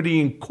a remedy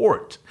in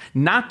court,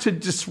 not to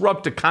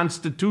disrupt a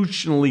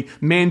constitutionally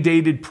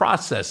mandated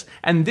process.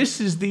 And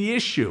this is the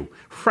issue,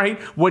 right?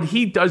 What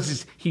he does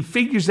is he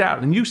figures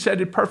out, and you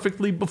said it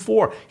perfectly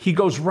before, he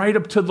goes right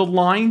up to the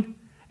line,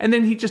 and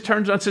then he just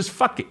turns around and says,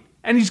 fuck it.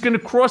 And he's going to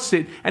cross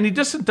it. And he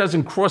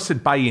doesn't cross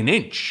it by an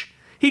inch.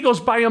 He goes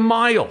by a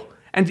mile.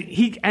 And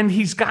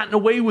he's gotten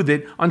away with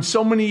it on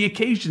so many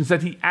occasions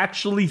that he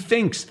actually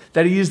thinks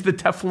that he is the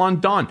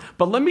Teflon Don.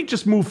 But let me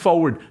just move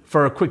forward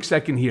for a quick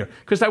second here,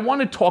 because I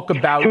want to talk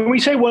about... Can we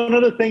say one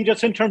other thing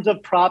just in terms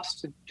of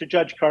props to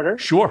Judge Carter?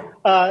 Sure.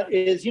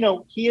 He's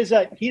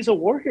a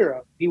war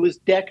hero. He was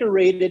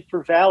decorated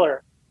for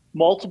valor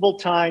multiple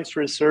times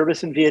for his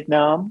service in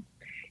Vietnam.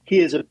 He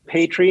is a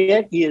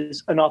patriot. He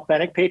is an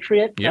authentic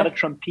patriot, not a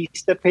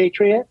Trumpista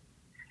patriot.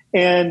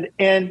 And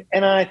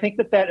I think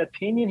that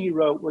opinion he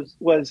wrote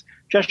was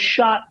just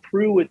shot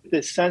through with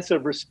this sense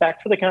of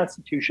respect for the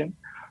Constitution,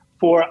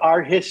 for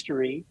our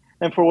history,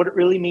 and for what it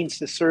really means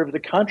to serve the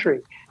country.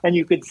 And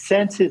you could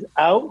sense his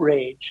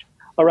outrage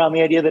around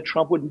the idea that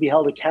Trump wouldn't be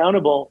held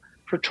accountable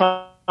for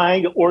trying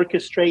trying to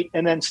orchestrate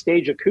and then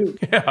stage a coup.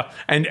 Yeah,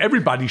 and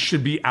everybody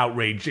should be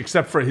outraged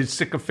except for his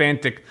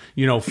sycophantic,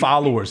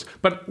 followers.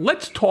 But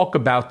let's talk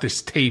about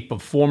this tape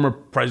of former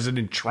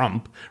President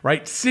Trump,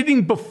 right,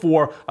 sitting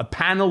before a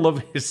panel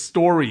of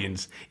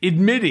historians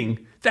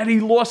admitting that he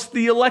lost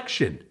the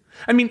election.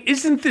 I mean,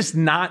 isn't this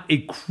not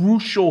a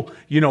crucial,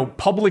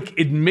 public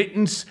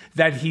admittance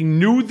that he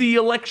knew the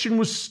election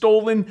was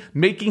stolen,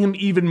 making him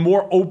even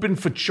more open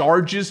for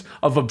charges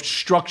of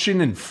obstruction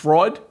and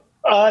fraud?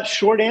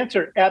 Short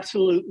answer,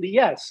 absolutely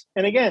yes.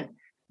 And again,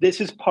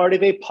 this is part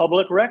of a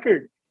public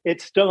record.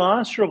 It's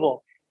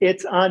demonstrable.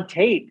 It's on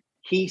tape.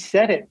 He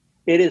said it.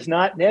 It is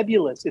not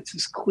nebulous. It's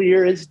as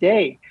clear as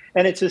day.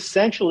 And it's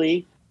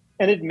essentially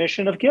an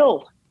admission of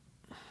guilt.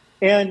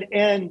 And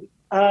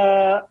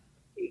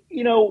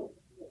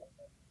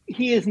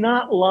he is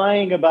not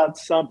lying about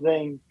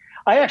something.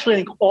 I actually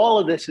think all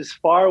of this is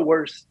far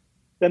worse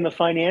than the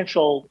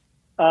financial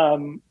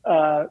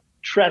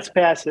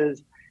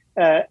trespasses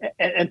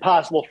and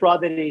possible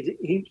fraud that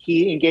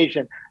he engaged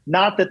in.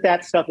 Not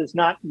that stuff is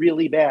not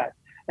really bad,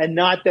 and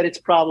not that it's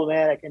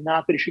problematic, and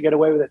not that he should get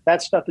away with it.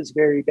 That stuff is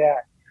very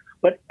bad.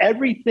 But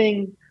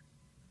everything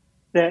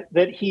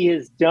that he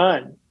has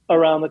done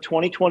around the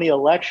 2020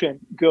 election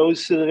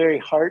goes to the very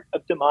heart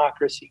of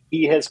democracy.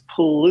 He has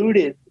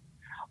polluted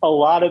a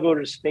lot of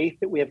voters' faith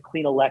that we have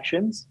clean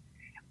elections.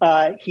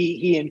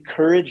 He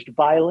encouraged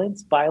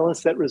violence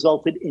that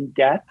resulted in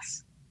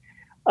deaths.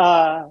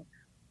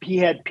 He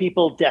had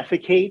people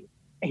defecate.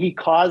 He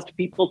caused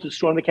people to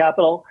storm the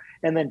Capitol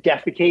and then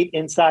defecate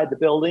inside the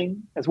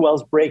building, as well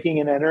as breaking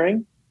and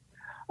entering.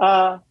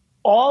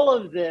 All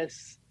of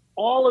this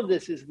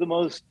is the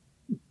most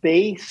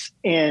base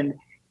and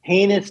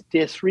heinous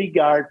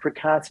disregard for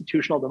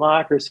constitutional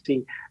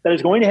democracy that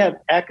is going to have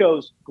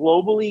echoes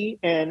globally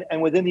and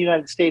within the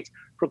United States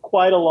for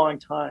quite a long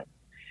time.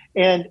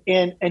 And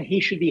he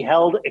should be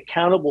held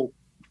accountable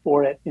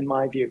for it, in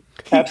my view.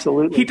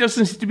 Absolutely. He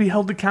doesn't need to be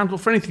held accountable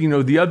for anything.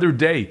 The other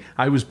day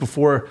I was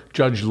before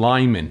Judge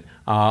Lyman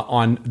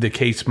on the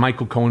case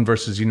Michael Cohen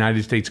versus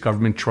United States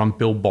government, Trump,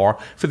 Bill Barr,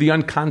 for the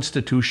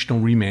unconstitutional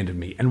remand of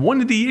me. And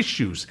one of the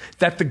issues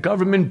that the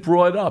government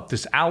brought up,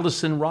 this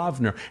Allison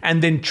Rovner,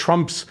 and then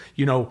Trump's,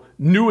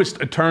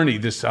 newest attorney,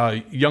 this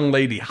young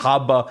lady,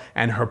 Haba,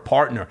 and her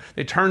partner,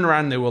 they turned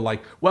around and they were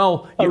like,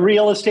 well... A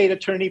real estate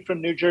attorney from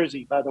New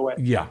Jersey, by the way.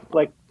 Yeah.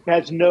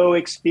 Has no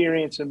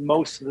experience in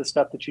most of the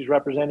stuff that she's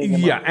representing.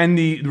 Yeah, and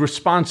the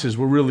responses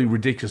were really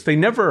ridiculous. They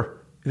never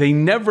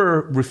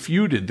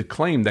refuted the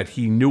claim that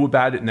he knew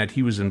about it and that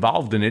he was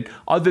involved in it,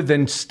 other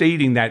than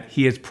stating that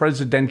he has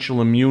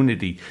presidential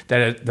immunity,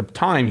 that at the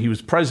time he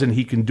was president,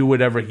 he can do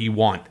whatever he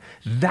wants.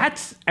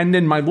 And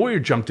then my lawyer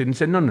jumped in and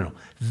said, no.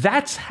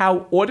 That's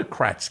how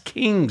autocrats,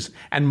 kings,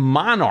 and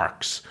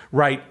monarchs,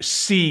 right,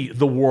 see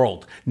the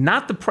world.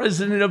 Not the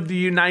president of the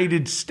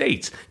United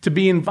States to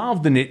be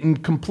involved in it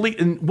and complete.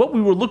 And what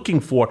we were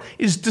looking for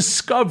is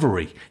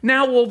discovery.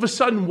 Now, all of a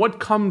sudden, what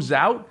comes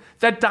out?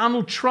 That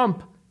Donald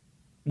Trump,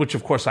 which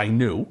of course I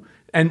knew,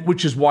 and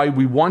which is why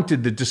we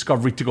wanted the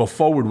discovery to go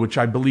forward, which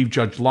I believe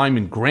Judge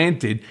Lyman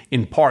granted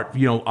in part,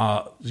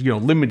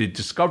 limited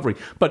discovery.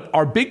 But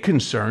our big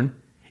concern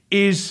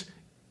is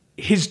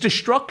his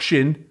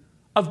destruction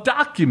of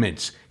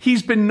documents.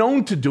 He's been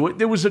known to do it.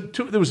 There was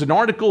an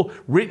article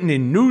written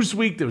in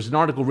Newsweek. There was an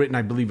article written,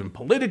 I believe, in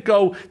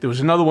Politico. There was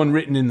another one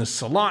written in the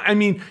Salon. I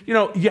mean,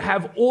 you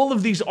have all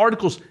of these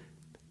articles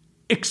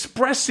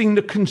expressing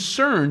the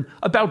concern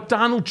about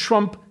Donald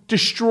Trump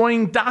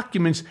destroying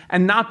documents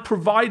and not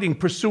providing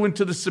pursuant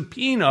to the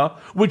subpoena,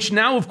 which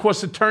now, of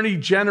course, Attorney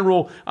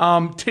General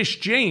Tish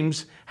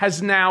James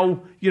has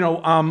now,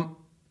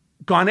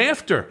 gone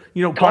after,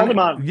 called him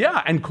on.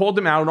 Yeah, and called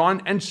him out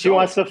on. And so she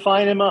wants to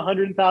fine him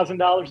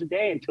 $100,000 a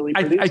day until he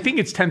produces. I think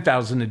it's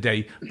 $10,000 a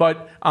day,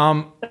 but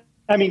I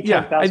think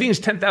it's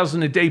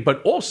 $10,000 a day,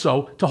 but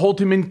also to hold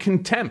him in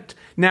contempt.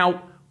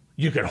 Now,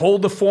 you could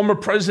hold the former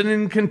president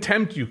in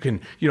contempt. You can,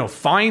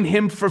 fine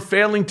him for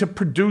failing to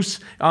produce,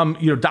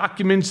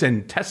 documents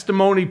and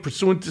testimony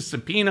pursuant to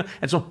subpoena,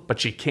 and so.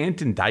 But you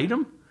can't indict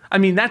him. I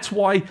mean, that's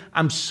why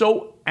I'm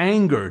so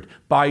angered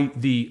by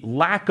the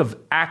lack of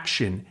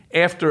action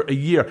after a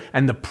year.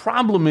 And the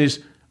problem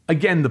is,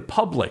 again, the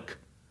public.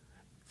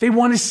 They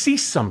want to see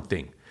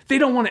something. They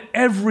don't want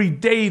every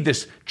day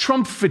this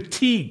Trump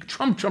fatigue.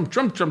 Trump.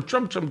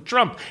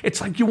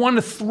 It's like you want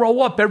to throw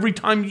up every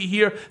time you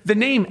hear the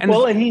name. And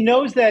he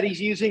knows that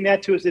he's using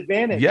that to his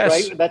advantage, yes.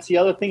 Right? That's the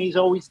other thing he's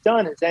always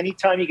done is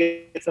anytime he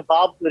gets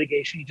involved in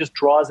litigation, he just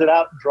draws it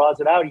out.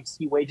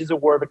 He wages a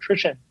war of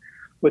attrition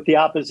with the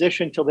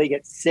opposition until they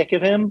get sick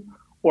of him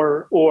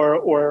or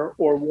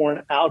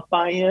worn out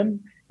by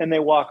him. And they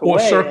walk away. Or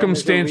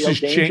circumstances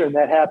change. And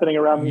that happening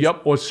around.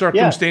 Or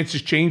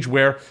circumstances change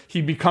where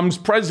he becomes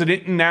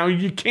president, and now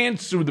you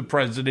can't sue the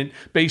president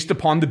based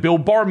upon the Bill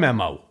Barr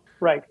memo.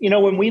 Right.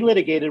 When we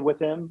litigated with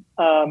him,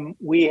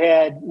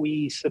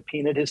 we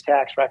subpoenaed his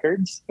tax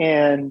records,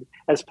 and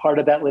as part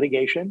of that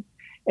litigation,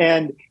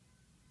 and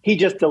he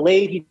just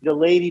delayed,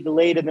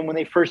 and then when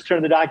they first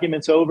turned the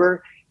documents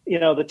over,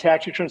 the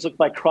tax returns looked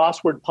like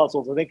crossword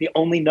puzzles. I think the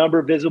only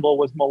number visible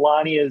was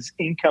Melania's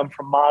income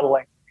from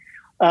modeling.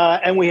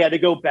 And we had to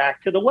go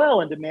back to the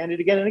well and demand it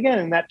again and again.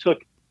 And that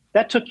took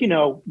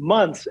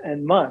months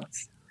and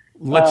months.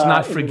 Let's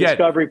not forget. In the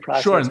discovery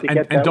process. Sure,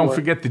 and don't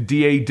forget the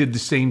DA did the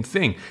same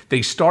thing.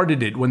 They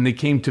started it when they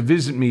came to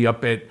visit me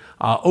up at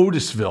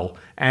Otisville,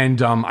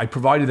 and I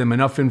provided them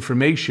enough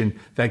information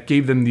that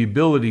gave them the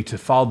ability to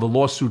file the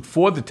lawsuit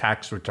for the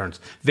tax returns.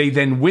 They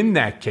then win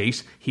that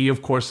case. He,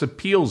 of course,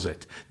 appeals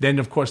it. Then,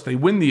 of course, they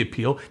win the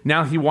appeal.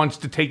 Now he wants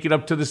to take it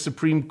up to the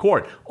Supreme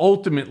Court.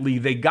 Ultimately,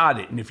 they got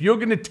it. And if you're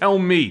going to tell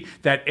me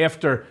that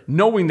after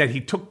knowing that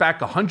he took back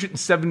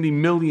 $170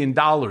 million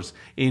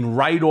in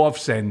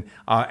write-offs and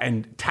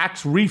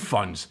tax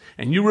refunds,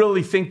 and you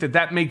really think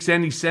that makes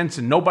any sense,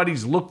 and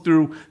nobody's looked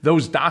through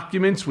those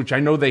documents, which I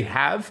know they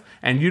have,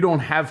 and you don't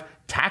have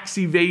tax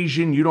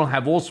evasion, you don't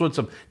have all sorts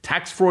of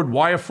tax fraud,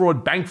 wire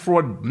fraud, bank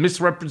fraud,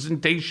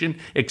 misrepresentation,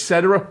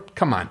 etc.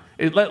 Come on,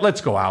 let's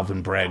go,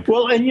 Alvin Bragg.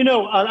 Well, and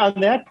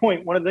on that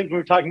point, one of the things we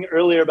were talking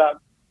earlier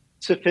about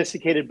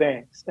sophisticated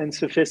banks and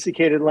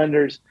sophisticated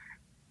lenders,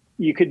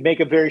 you could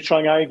make a very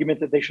strong argument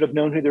that they should have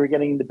known who they were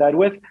getting into bed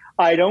with.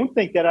 I don't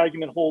think that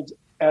argument holds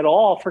at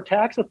all for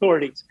tax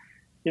authorities.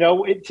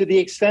 To the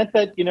extent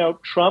that,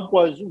 Trump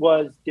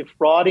was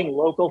defrauding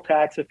local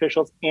tax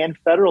officials and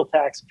federal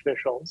tax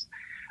officials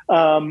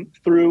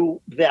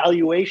through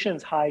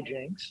valuations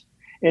hijinks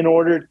in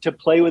order to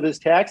play with his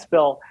tax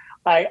bill.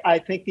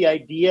 I think the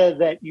idea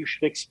that you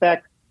should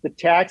expect the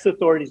tax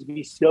authorities to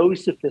be so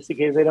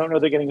sophisticated they don't know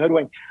they're getting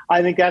hoodwinked,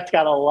 I think that's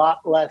got a lot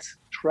less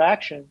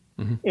traction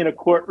in a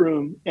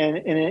courtroom and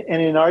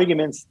in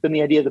arguments than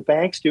the idea the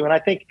banks do. And I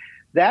think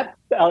that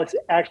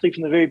actually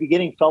from the very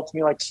beginning felt to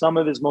me like some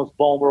of his most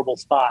vulnerable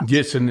spots.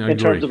 Yes, and in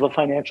terms of a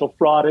financial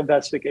fraud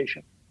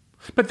investigation.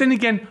 But then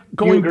again,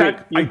 going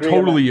back, I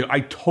totally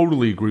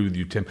agree with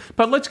you, Tim.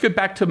 But let's get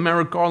back to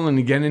Merrick Garland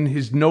again and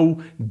his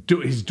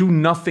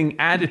do-nothing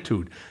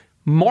attitude.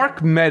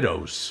 Mark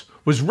Meadows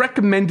was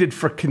recommended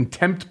for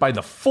contempt by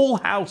the full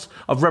House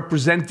of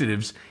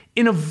Representatives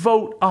in a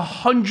vote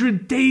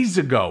 100 days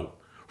ago.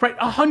 Right,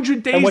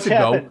 100 days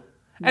ago. Happened?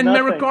 And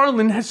Nothing. Merrick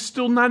Garland has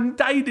still not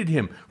indicted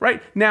him,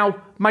 right?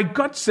 Now, my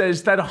gut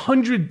says that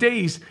 100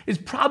 days is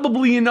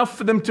probably enough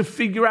for them to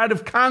figure out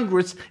if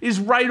Congress is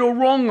right or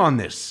wrong on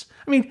this.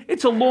 I mean,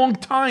 it's a long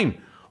time.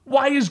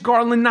 Why is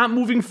Garland not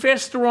moving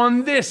faster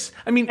on this?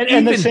 I mean,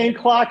 and the same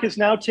clock is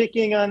now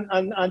ticking on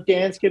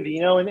Dan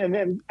Scavino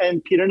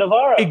and Peter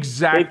Navarro.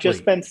 Exactly. They've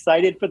just been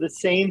cited for the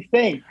same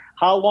thing.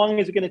 How long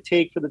is it going to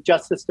take for the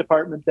Justice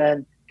Department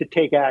then to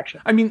take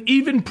action? I mean,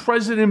 even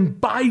President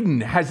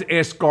Biden has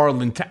asked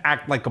Garland to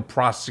act like a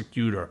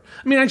prosecutor.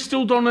 I mean, I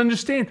still don't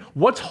understand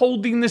what's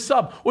holding this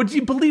up. Or do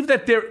you believe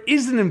that there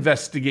is an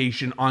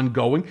investigation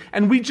ongoing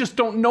and we just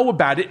don't know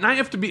about it? And I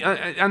have to be,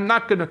 I'm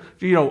not going to,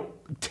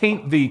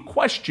 taint the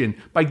question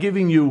by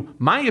giving you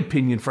my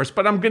opinion first,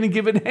 but I'm going to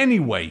give it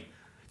anyway.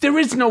 There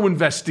is no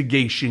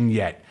investigation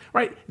yet.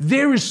 Right?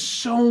 There is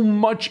so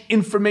much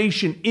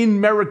information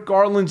in Merrick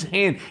Garland's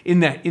hand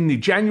in the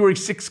January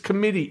 6th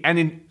committee and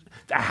in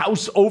the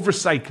House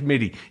Oversight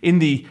Committee, in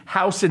the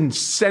House and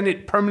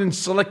Senate Permanent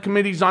Select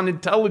Committees on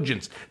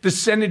Intelligence, the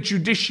Senate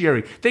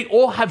Judiciary. They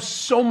all have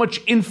so much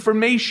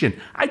information.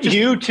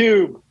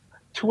 YouTube,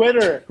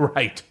 Twitter.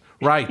 Right.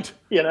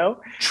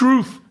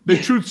 Truth, the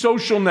Truth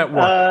Social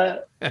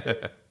Network.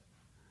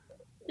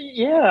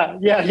 Yeah.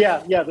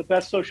 The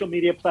best social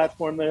media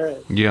platform there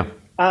is. Yeah.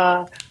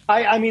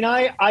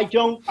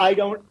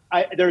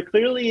 There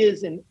clearly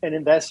is an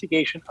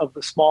investigation of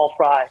the small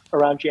fry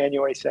around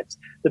January 6th,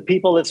 the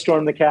people that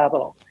stormed the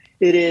Capitol.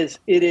 It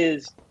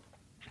is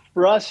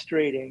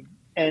frustrating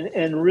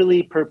and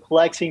really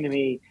perplexing to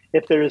me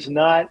if there is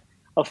not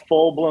a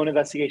full-blown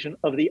investigation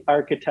of the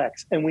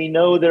architects. And we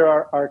know there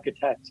are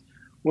architects.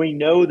 We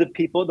know the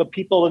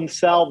people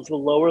themselves, the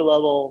lower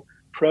level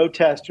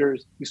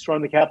protesters who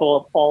stormed the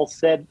Capitol have all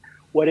said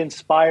what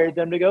inspired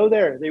them to go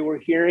there. They were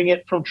hearing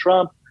it from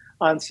Trump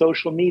on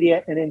social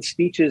media and in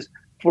speeches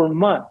for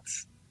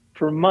months.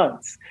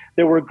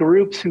 There were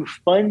groups who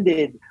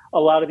funded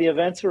a lot of the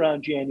events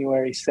around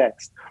January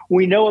 6th.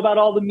 We know about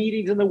all the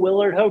meetings in the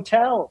Willard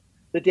Hotel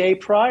the day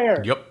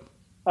prior. Yep.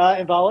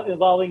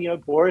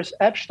 Involving Boris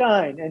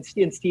Epstein and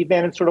Steve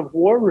Bannon's sort of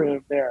war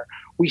room there.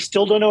 We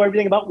still don't know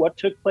everything about what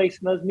took place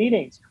in those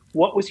meetings,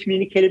 what was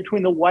communicated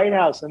between the White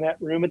House and that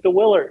room at the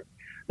Willard.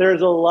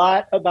 There's a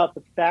lot about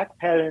the fact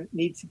pattern that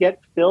needs to get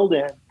filled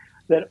in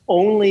that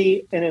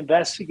only an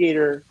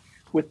investigator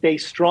with a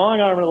strong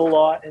arm of the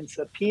law and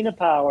subpoena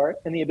power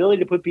and the ability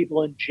to put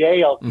people in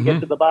jail can get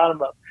to the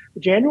bottom of. The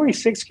January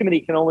 6th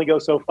committee can only go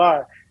so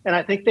far. And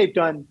I think they've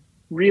done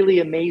really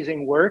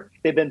amazing work.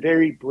 They've been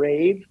very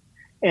brave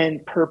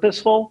and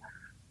purposeful.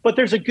 But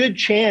there's a good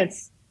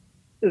chance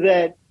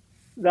that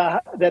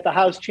the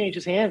House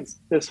changes hands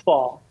this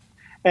fall.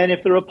 And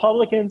if the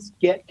Republicans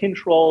get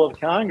control of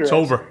Congress, it's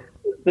over.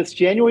 This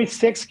January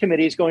 6th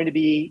committee is going to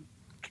be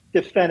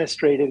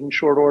defenestrated in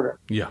short order.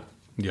 Yeah.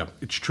 Yeah,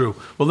 it's true.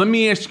 Well, let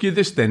me ask you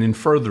this then in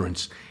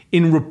furtherance.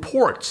 In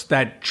reports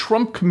that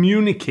Trump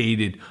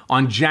communicated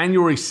on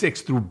January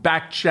 6th through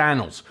back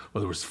channels,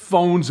 whether it was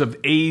phones of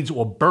aides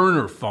or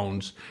burner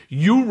phones,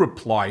 you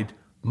replied,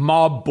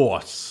 "Mob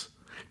boss."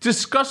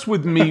 Discuss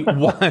with me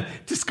why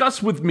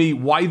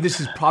this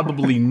is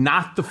probably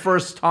not the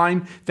first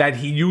time that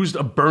he used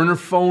a burner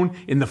phone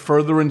in the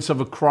furtherance of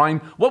a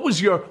crime. What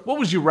was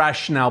your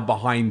rationale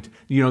behind,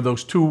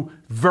 those two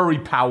very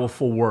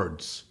powerful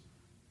words?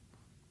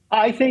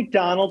 I think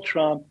Donald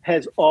Trump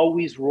has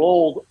always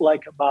rolled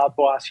like a mob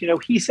boss.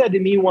 He said to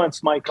me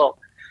once, Michael,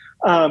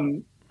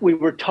 we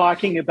were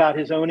talking about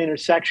his own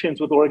intersections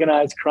with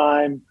organized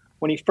crime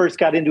when he first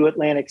got into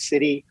Atlantic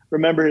City.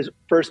 Remember, his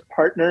first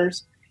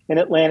partners in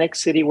Atlantic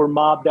City were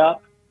mobbed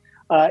up.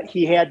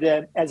 He had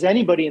to, as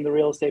anybody in the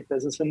real estate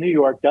business in New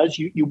York does,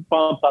 you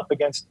bump up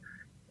against,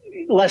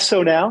 less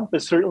so now,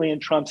 but certainly in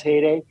Trump's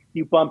heyday,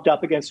 you bumped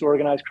up against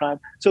organized crime.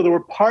 So there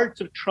were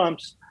parts of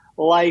Trump's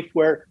life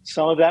where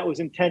some of that was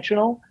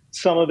intentional,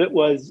 some of it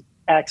was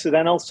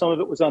accidental, some of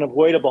it was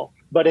unavoidable,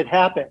 but it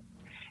happened.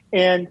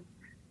 And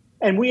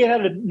we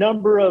had a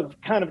number of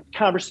kind of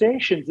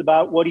conversations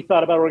about what he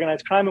thought about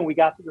organized crime, and we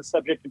got to the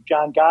subject of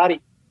John Gotti.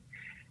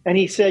 And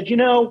he said,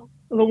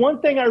 the one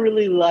thing I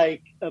really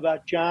like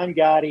about John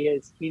Gotti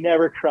is he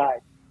never cried.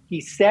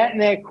 He sat in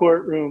that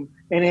courtroom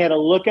and had a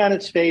look on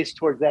his face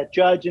towards that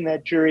judge and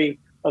that jury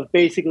of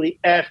basically,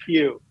 F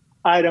you,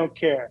 I don't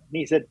care. And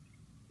he said,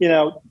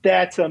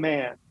 that's a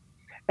man.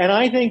 And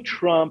I think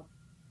Trump,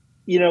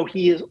 he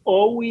is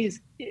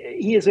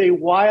a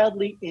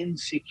wildly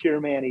insecure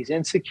man. He's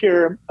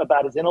insecure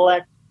about his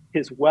intellect,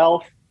 his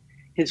wealth,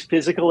 his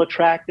physical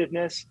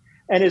attractiveness,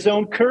 and his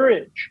own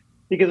courage,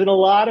 because in a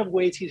lot of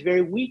ways he's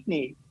very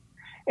weak-kneed.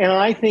 And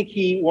I think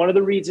one of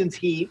the reasons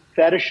he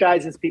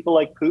fetishizes people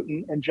like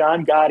Putin and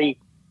John Gotti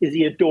is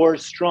he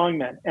adores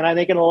strongmen. And I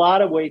think in a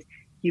lot of ways,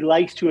 he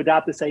likes to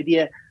adopt this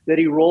idea that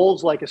he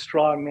rolls like a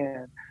strong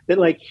man, that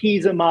like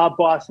he's a mob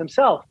boss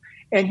himself.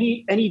 And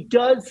he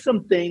does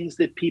some things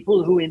that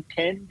people who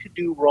intend to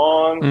do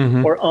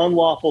wrong or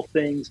unlawful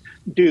things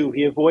do.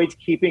 He avoids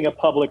keeping a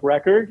public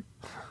record.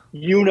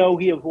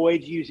 He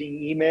avoids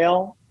using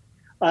email.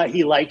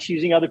 He likes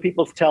using other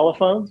people's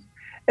telephones.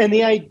 And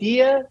the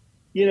idea,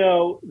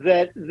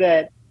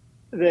 that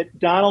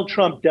Donald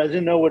Trump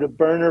doesn't know what a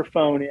burner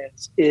phone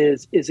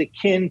is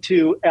akin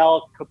to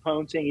Al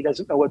Capone saying he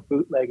doesn't know what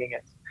bootlegging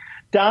is.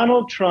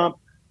 Donald Trump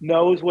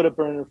knows what a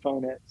burner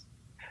phone is.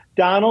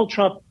 Donald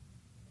Trump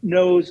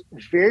knows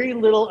very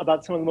little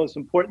about some of the most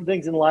important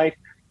things in life,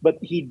 but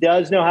he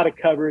does know how to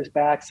cover his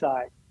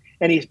backside.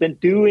 And he's been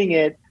doing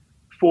it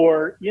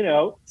for,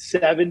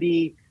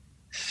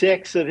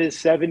 76 of his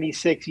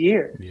 76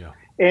 years. Yeah.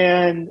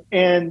 And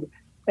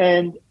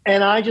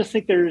I just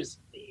think there's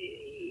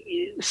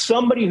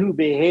somebody who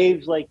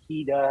behaves like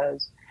he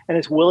does and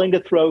is willing to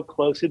throw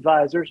close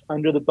advisors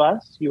under the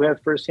bus. You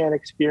have firsthand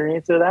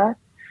experience of that.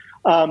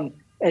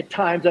 At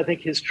times, I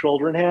think his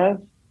children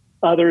have.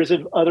 Other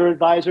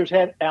advisors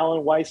have.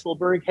 Alan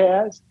Weisselberg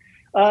has.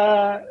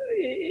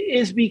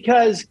 Is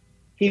because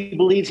he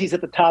believes he's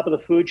at the top of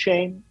the food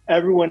chain.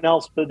 Everyone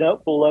else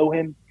below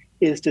him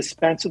is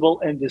dispensable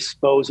and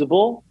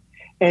disposable.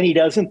 And he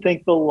doesn't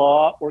think the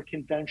law or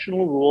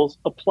conventional rules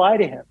apply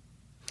to him.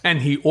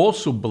 And he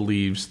also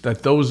believes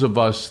that those of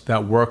us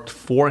that worked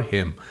for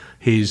him,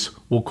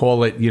 we'll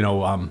call it,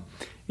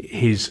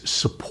 his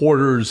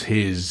supporters,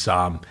 his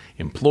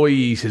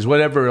employees, his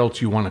whatever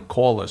else you want to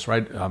call us,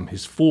 right?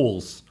 His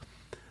fools,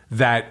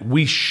 that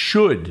we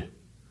should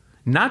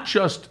not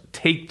just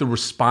take the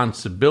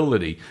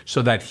responsibility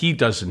so that he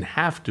doesn't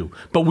have to,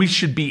 but we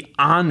should be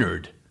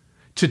honored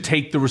to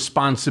take the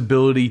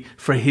responsibility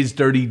for his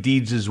dirty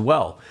deeds as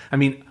well. I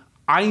mean,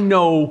 I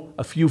know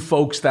a few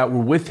folks that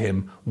were with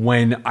him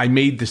when I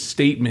made the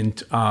statement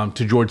to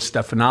George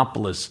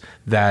Stephanopoulos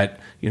that,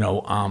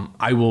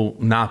 I will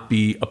not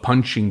be a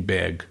punching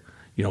bag,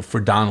 for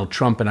Donald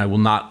Trump, and I will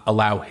not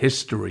allow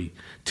history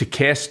to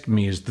cast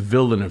me as the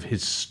villain of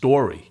his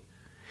story.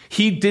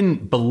 He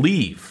didn't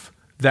believe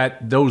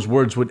that those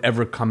words would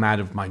ever come out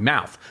of my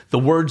mouth. The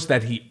words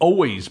that he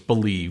always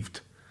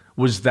believed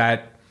was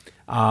that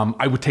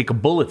I would take a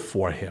bullet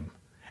for him.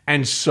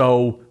 And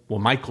so,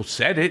 Michael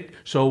said it,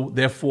 so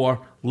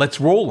therefore, let's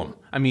roll him.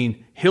 I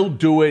mean, he'll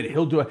do it.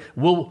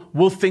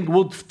 We'll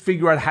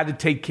figure out how to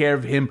take care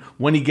of him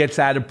when he gets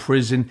out of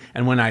prison.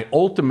 And when I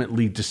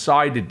ultimately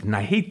decided, and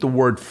I hate the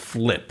word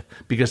flip,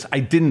 because I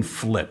didn't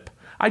flip.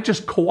 I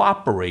just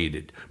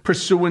cooperated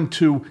pursuant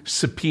to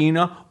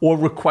subpoena or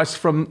request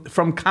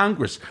from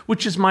Congress,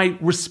 which is my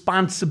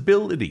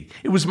responsibility.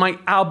 It was my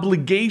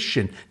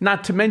obligation,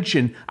 not to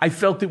mention I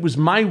felt it was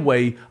my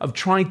way of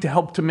trying to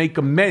help to make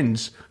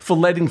amends for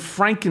letting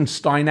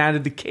Frankenstein out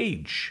of the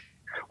cage.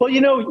 Well,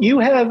 you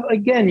have,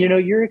 again,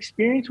 your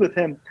experience with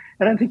him.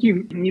 And I think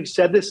you've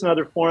said this in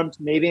other forums,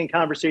 maybe in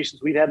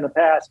conversations we've had in the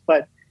past,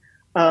 but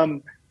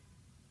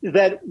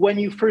that when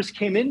you first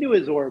came into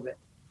his orbit,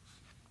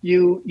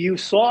 you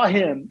saw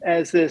him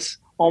as this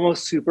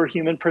almost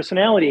superhuman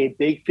personality, a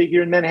big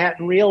figure in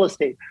Manhattan real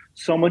estate,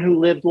 someone who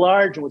lived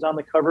large and was on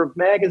the cover of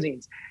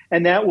magazines.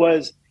 And that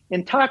was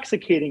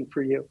intoxicating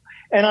for you.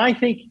 And I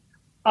think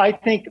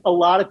a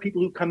lot of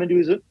people who come into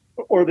his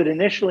orbit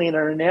initially and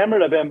are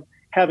enamored of him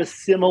have a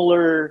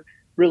similar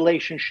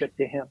relationship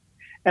to him.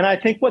 And I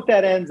think what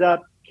that ends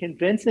up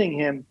convincing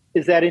him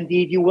is that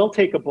indeed you will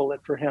take a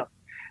bullet for him,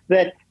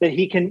 that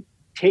he can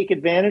take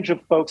advantage of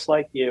folks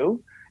like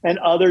you and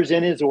others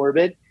in his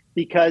orbit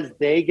because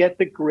they get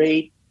the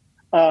great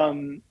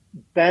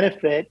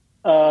benefit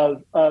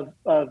of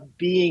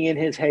being in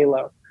his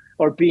halo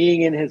or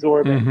being in his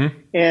orbit. Mm-hmm.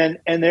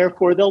 And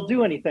therefore they'll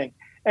do anything.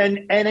 And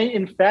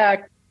in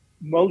fact,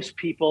 most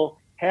people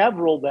have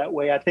rolled that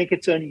way. I think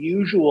it's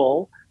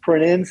unusual for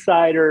an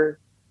insider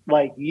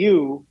like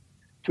you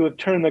to have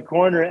turned the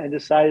corner and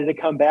decided to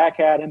come back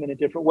at him in a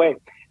different way.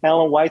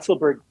 Alan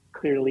Weisselberg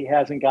clearly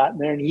hasn't gotten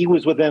there, and he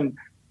was with him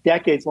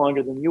decades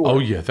longer than you were. Oh,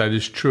 yeah, that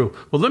is true.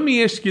 Well, let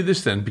me ask you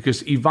this then,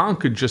 because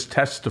Ivanka just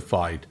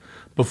testified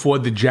before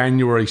the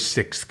January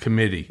 6th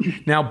committee.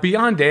 Now,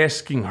 beyond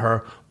asking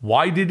her,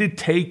 why did it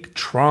take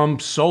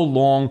Trump so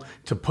long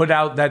to put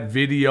out that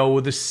video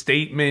or the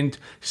statement,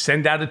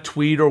 send out a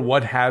tweet or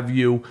what have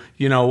you,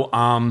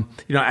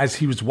 as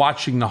he was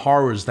watching the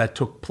horrors that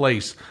took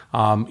place,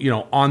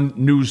 on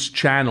news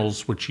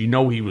channels, which he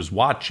was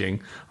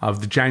watching,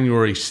 of the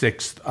January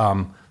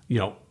 6th,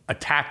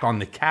 attack on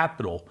the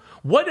Capitol.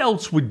 What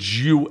else would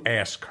you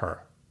ask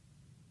her?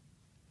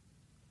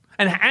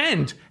 And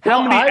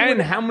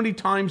how many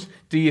times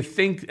do you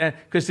think?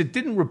 Because it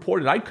didn't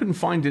report it, I couldn't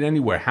find it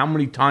anywhere. How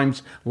many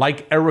times,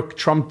 like Eric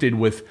Trump did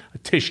with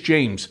Tish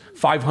James,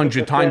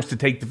 500 times to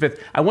take the fifth?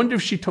 I wonder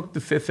if she took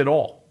the fifth at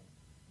all.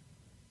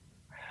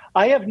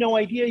 I have no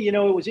idea.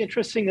 It was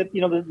interesting that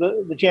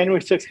the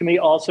January 6th committee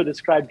also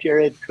described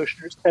Jared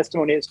Kushner's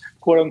testimony as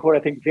 "quote unquote" I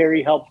think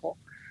very helpful.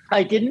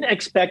 I didn't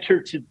expect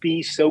her to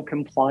be so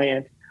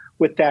compliant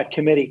with that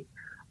committee.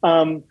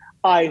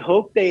 I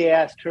hope they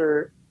asked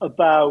her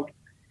about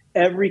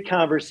every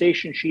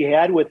conversation she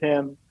had with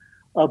him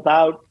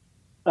about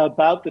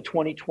the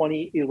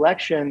 2020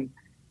 election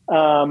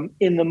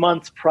in the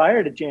months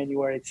prior to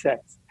January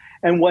 6th,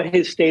 and what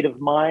his state of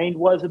mind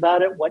was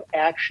about it, what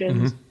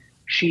actions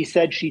she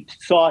said she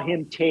saw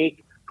him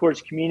take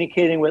towards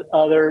communicating with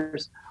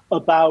others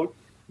about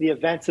the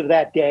events of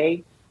that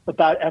day,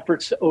 about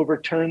efforts to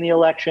overturn the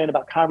election,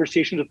 about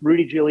conversations with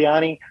Rudy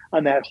Giuliani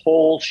on that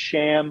whole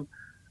sham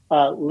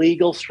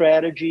legal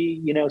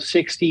strategy,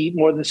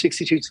 more than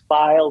 60 suits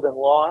filed and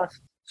lost.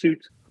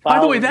 By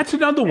the way, that's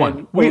another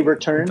one.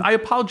 Overturned. I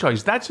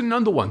apologize. That's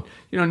another one.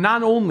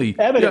 Not only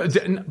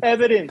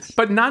evidence,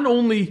 but not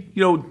only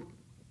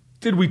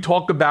did we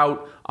talk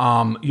about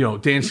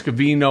Dan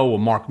Scavino or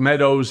Mark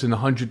Meadows in the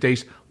 100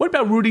 Days. What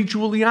about Rudy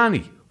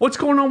Giuliani? What's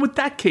going on with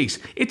that case?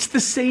 It's the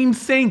same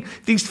thing.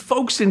 These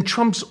folks in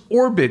Trump's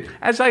orbit,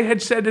 as I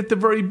had said at the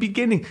very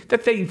beginning,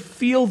 that they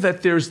feel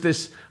that there's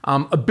this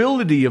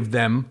ability of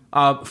them,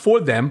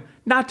 for them,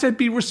 not to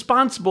be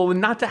responsible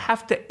and not to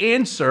have to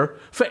answer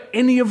for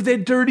any of their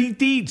dirty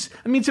deeds.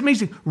 I mean, it's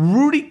amazing.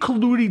 Rudy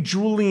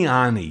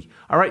Giuliani,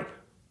 all right?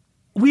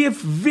 We have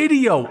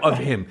video of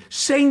him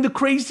saying the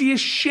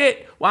craziest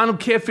shit. Well, I don't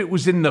care if it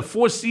was in the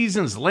Four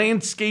Seasons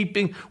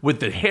landscaping with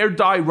the hair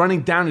dye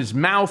running down his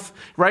mouth,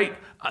 right?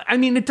 I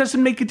mean, it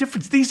doesn't make a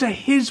difference. These are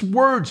his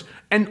words.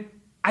 And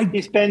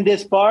he's been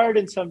disbarred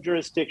in some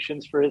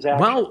jurisdictions for his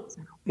actions. Well,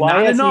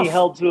 why hasn't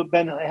he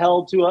been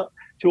held to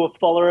a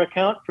fuller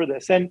account for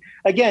this? And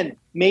again,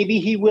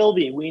 maybe he will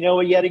be. We know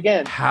yet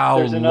again.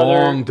 There's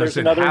another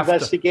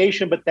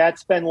investigation, but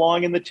that's been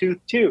long in the tooth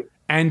too.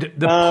 And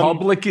the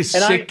public is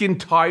sick and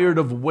tired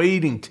of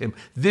waiting, Tim.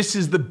 This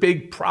is the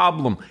big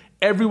problem.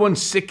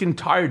 Everyone's sick and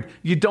tired.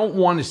 You don't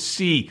want to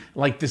see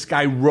like this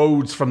guy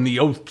Rhodes from the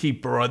Oath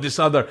Keeper or this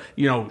other,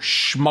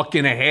 schmuck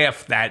and a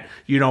half that,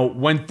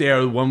 went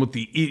there, the one with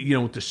the,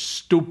 with the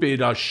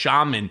stupid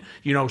shaman,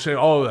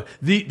 say,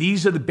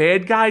 these are the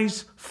bad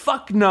guys?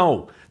 Fuck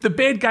no. The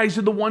bad guys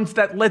are the ones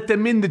that let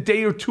them in the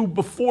day or two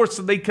before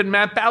so they can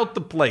map out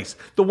the place.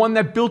 The one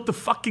that built the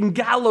fucking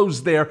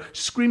gallows there,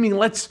 screaming,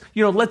 let's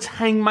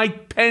hang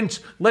Mike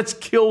Pence, let's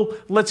kill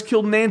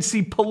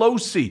Nancy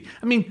Pelosi.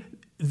 I mean,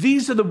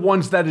 these are the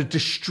ones that are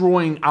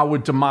destroying our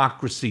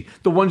democracy,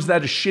 the ones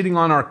that are shitting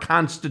on our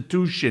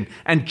Constitution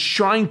and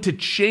trying to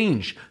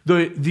change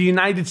the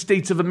United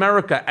States of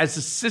America as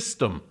a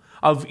system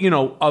of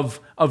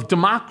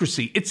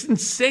democracy. It's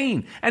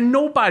insane. And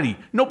nobody,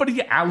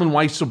 Alan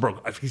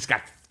Weisselberg, he's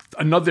got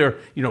another,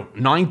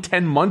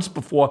 9-10 months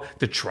before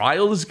the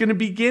trial is going to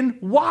begin.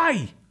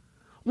 Why?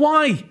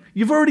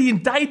 You've already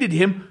indicted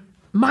him.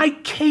 My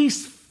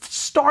case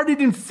started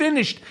and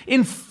finished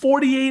in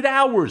 48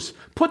 hours.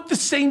 Put the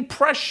same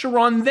pressure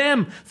on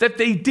them that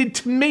they did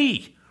to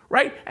me,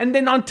 right? And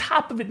then on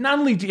top of it, not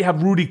only do you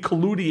have Rudy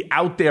Giuliani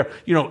out there,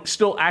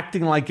 still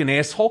acting like an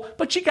asshole,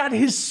 but you got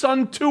his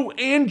son too,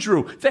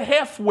 Andrew, the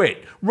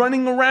half-wit,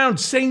 running around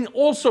saying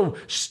also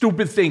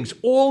stupid things,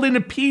 all in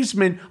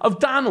appeasement of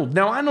Donald.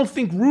 Now, I don't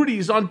think Rudy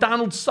is on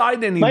Donald's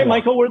side anymore.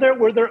 Michael, were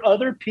there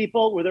other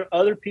people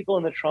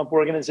in the Trump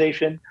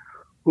organization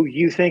who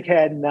you think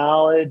had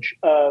knowledge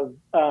of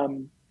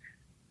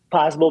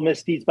possible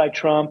misdeeds by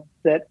Trump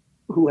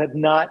who have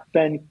not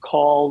been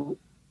called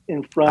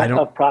in front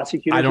of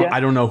prosecutors yet? I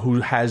don't know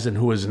who has and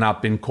who has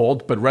not been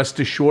called, but rest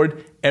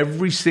assured,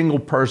 every single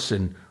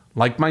person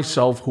like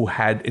myself who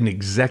had an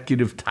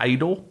executive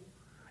title,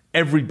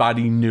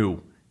 everybody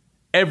knew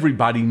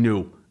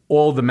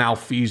all the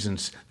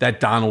malfeasance that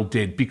Donald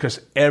did,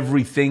 because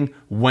everything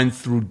went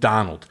through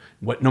Donald.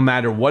 No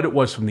matter what it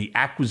was, from the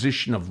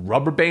acquisition of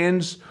rubber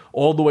bands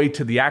all the way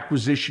to the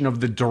acquisition of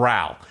the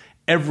Doral,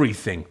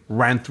 everything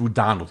ran through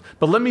Donald.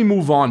 But let me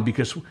move on,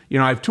 because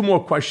I have two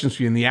more questions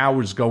for you, and the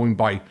hour is going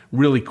by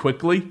really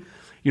quickly.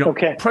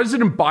 Okay.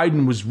 President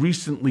Biden was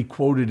recently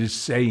quoted as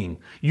saying,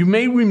 "You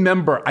may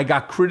remember I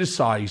got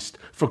criticized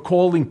for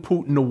calling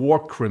Putin a war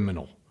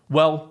criminal."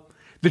 Well,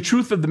 the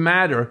truth of the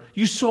matter,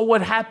 you saw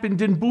what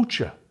happened in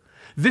Bucha.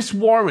 This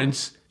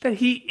warrants that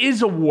he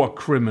is a war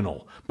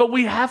criminal, but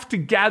we have to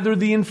gather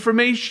the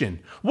information.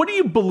 What do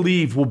you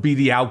believe will be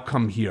the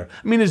outcome here?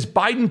 I mean, is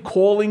Biden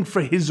calling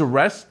for his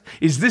arrest?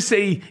 Is this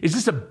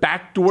a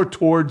backdoor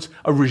towards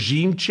a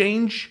regime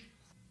change?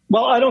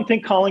 Well, I don't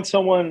think calling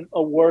someone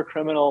a war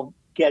criminal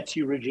gets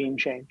you regime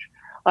change.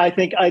 I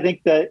think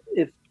that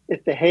if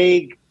The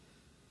Hague,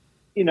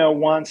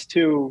 wants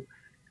to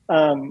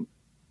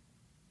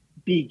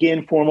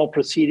begin formal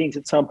proceedings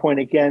at some point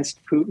against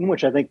Putin,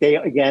 which I think they,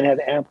 again, have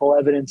ample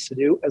evidence to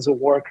do as a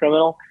war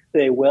criminal,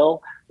 they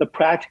will. The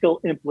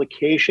practical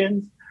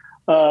implications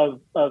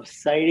of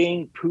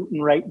citing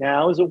Putin right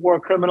now as a war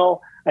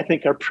criminal, I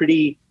think, are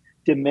pretty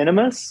de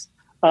minimis.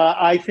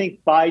 I think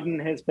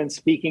Biden has been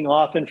speaking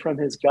often from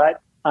his gut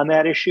on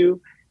that issue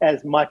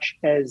as much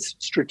as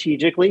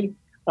strategically.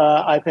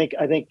 I think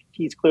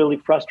he's clearly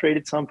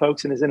frustrated some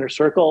folks in his inner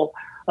circle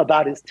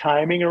about his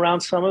timing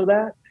around some of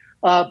that.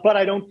 But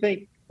I don't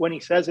think when he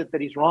says it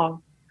that he's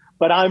wrong.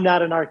 But I'm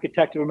not an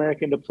architect of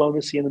American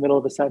diplomacy in the middle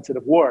of a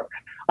sensitive war.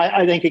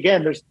 I think,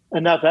 again, there's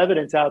enough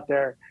evidence out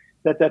there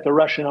that the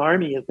Russian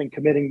army has been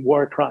committing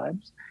war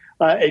crimes.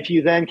 If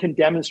you then can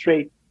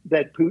demonstrate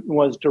that Putin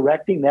was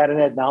directing that and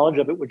had knowledge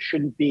of it, which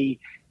shouldn't be,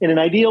 in an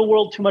ideal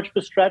world, too much of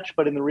a stretch,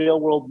 but in the real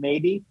world,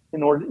 maybe,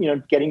 in order,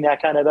 getting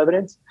that kind of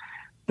evidence,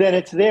 then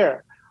it's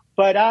there.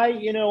 But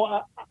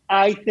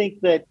I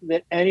think that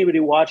anybody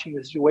watching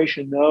the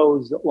situation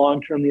knows that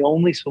long-term, the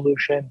only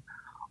solution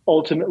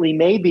ultimately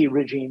may be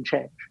regime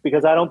change,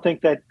 because I don't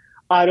think that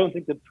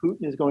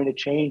Putin is going to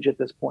change at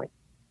this point.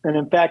 And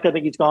in fact, I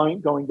think he's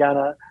going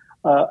down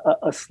a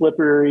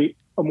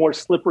more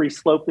slippery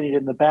slope than he did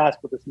in the past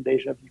with this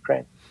invasion of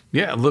Ukraine.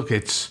 Yeah, look,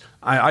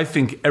 I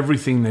think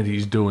everything that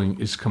he's doing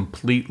is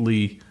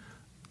completely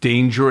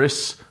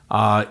dangerous.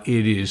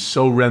 It is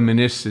so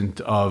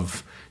reminiscent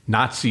of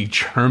Nazi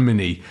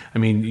Germany. I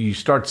mean, you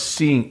start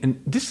seeing,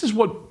 and this is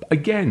what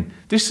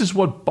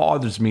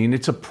bothers me, and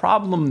it's a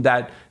problem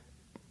that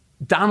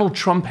Donald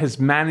Trump has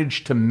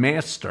managed to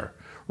master,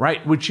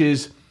 right? Which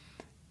is,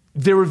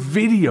 there are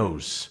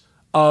videos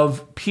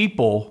of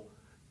people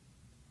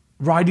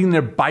riding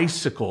their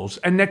bicycles,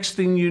 and next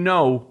thing you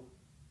know,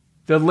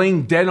 they're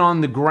laying dead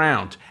on the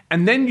ground.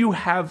 And then you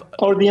have...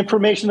 Or the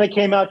information that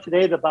came out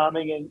today, the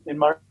bombing in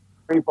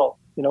Mariupol,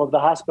 of the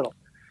hospital.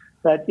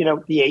 That,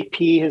 the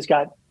AP has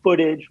got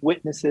footage,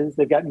 witnesses,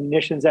 they've got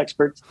munitions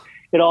experts.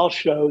 It all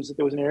shows that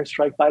there was an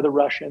airstrike by the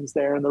Russians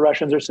there, and the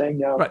Russians are saying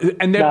no. Right.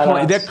 And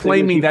they're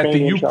claiming that the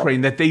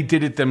Ukraine, that they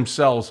did it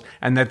themselves,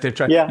 and that they're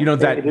trying,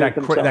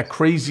 that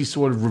crazy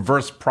sort of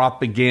reverse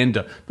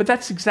propaganda. But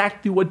that's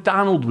exactly what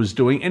Donald was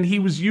doing, and he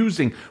was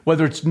using,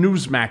 whether it's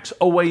Newsmax,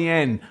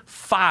 OAN,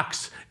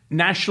 Fox,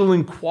 National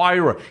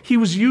Enquirer, he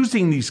was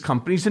using these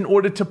companies in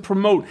order to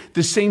promote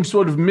the same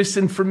sort of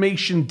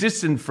misinformation,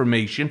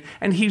 disinformation,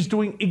 and he's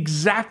doing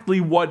exactly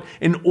what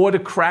an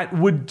autocrat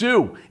would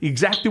do.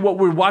 Exactly what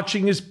we're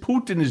watching is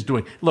Putin is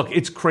doing. Look,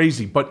 it's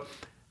crazy, but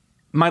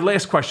my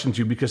last question to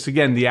you, because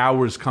again, the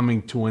hour is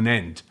coming to an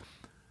end.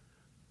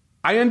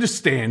 I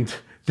understand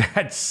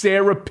that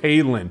Sarah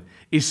Palin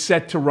is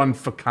set to run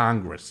for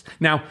Congress.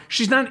 Now,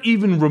 she's not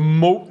even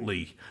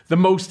remotely the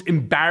most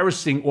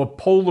embarrassing or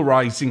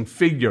polarizing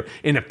figure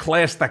in a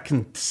class that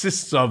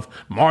consists of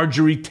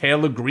Marjorie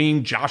Taylor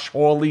Greene, Josh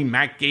Hawley,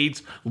 Matt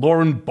Gaetz,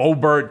 Lauren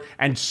Boebert,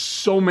 and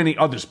so many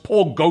others.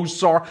 Paul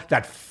Gosar,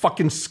 that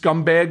fucking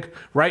scumbag,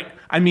 right?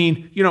 I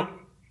mean,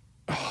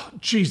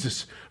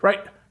 Jesus,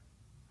 right?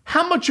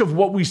 How much of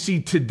what we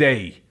see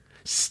today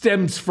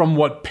stems from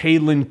what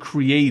Palin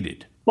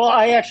created? Well,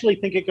 I actually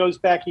think it goes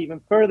back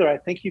even further. I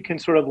think you can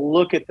sort of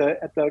look at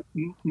the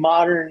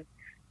modern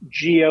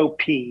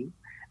GOP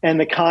and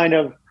the kind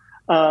of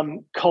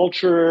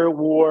culture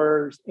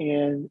wars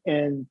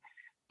and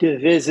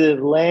divisive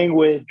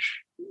language.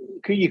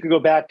 You could go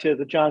back to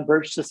the John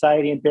Birch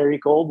Society and Barry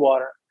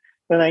Goldwater,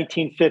 the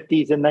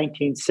 1950s and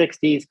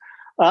 1960s.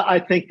 I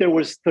think there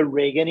was the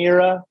Reagan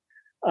era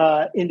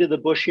into the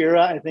Bush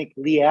era. I think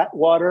Lee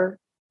Atwater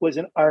was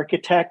an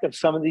architect of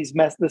some of this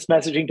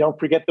messaging. Don't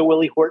forget the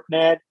Willie Horton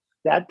ad.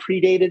 That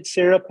predated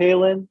Sarah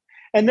Palin.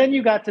 And then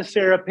you got to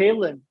Sarah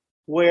Palin,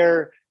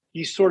 where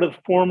you sort of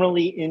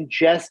formally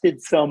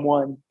ingested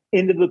someone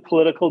into the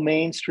political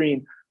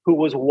mainstream who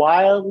was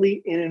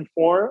wildly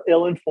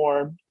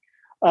ill-informed,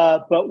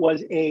 but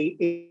was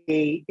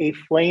a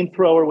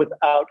flamethrower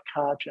without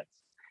conscience.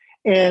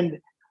 And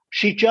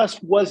she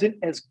just wasn't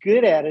as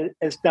good at it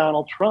as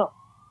Donald Trump.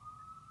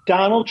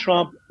 Donald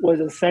Trump was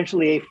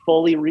essentially a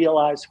fully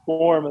realized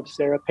form of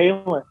Sarah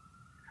Palin.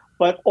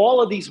 But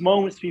all of these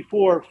moments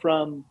before,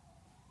 from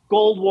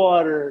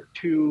Goldwater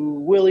to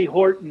Willie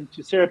Horton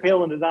to Sarah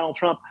Palin to Donald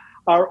Trump,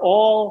 are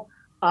all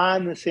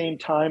on the same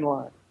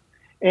timeline.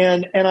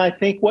 And I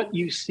think what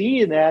you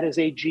see in that is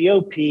a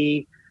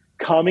GOP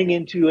coming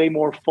into a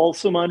more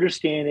fulsome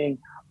understanding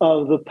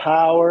of the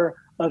power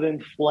of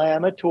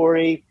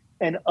inflammatory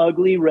and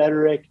ugly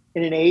rhetoric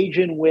in an age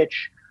in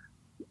which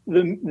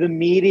the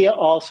media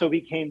also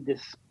became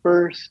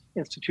dispersed,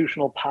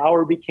 institutional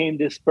power became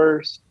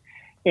dispersed,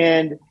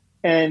 and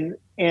you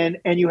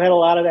had a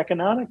lot of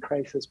economic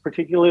crisis,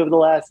 particularly over the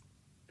last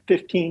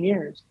 15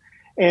 years,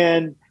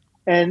 and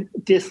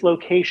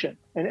dislocation.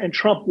 And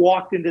Trump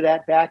walked into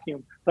that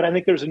vacuum. But I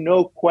think there's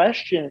no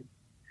question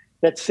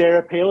that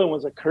Sarah Palin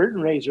was a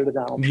curtain raiser to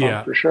Donald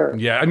Trump, for sure.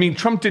 Yeah, I mean,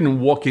 Trump didn't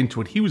walk into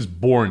it. He was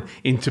born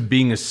into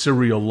being a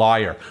serial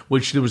liar,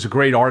 which there was a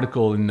great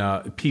article in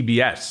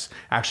PBS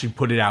actually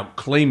put it out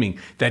claiming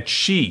that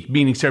she,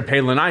 meaning Sarah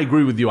Palin, I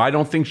agree with you. I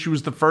don't think she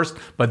was the first,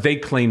 but they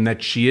claim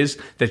that she is,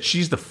 that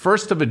she's the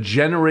first of a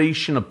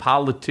generation of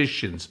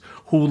politicians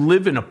who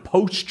live in a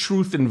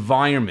post-truth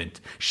environment.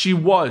 She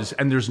was,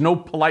 and there's no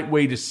polite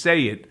way to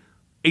say it,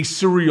 a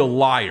serial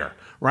liar,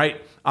 right?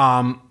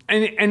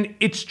 And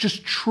it's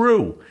just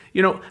true.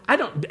 You know,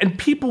 and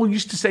people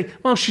used to say,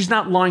 well, she's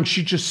not lying,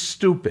 she's just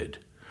stupid,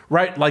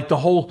 right? Like the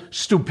whole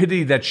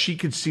stupidity that she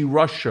could see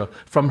Russia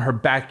from her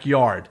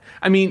backyard.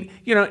 I mean,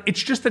 you know,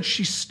 it's just that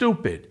she's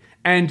stupid.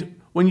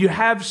 And when you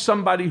have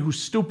somebody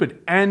who's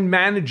stupid and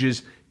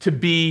manages to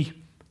be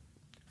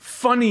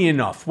funny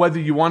enough, whether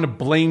you want to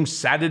blame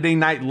Saturday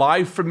Night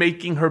Live for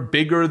making her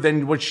bigger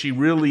than what she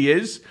really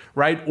is,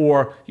 right?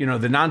 Or, you know,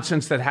 the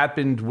nonsense that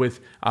happened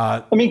with...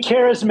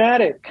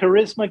 charismatic.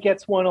 Charisma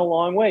gets one a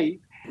long way.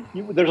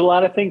 There's a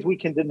lot of things we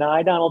can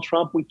deny Donald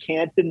Trump. We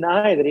can't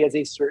deny that he has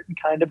a certain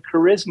kind of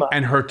charisma.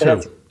 And her too.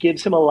 That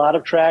gives him a lot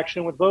of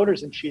traction with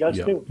voters, and she does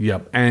too.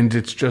 Yep. And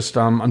it's just,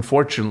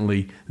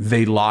 unfortunately,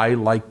 they lie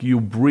like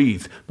you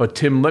breathe. But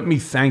Tim, let me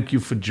thank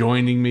you for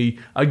joining me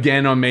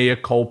again on Mea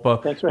Culpa.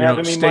 Thanks for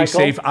having me, Stay Michael.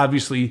 safe.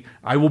 Obviously,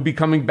 I will be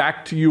coming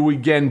back to you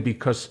again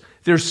because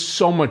there's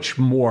so much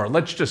more.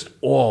 Let's just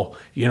all,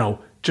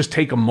 just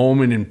take a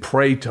moment and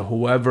pray to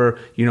whoever,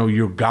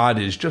 your God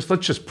is.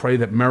 Let's just pray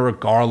that Merrick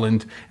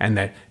Garland and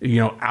that,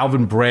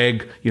 Alvin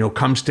Bragg,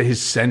 comes to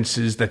his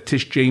senses, that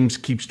Tish James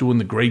keeps doing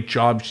the great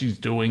job she's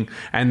doing,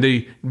 and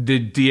the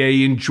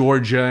DA in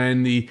Georgia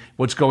and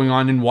what's going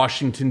on in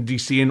Washington,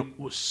 D.C., and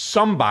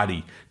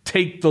somebody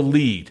take the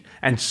lead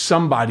and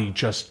somebody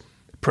just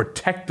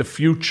protect the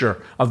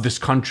future of this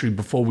country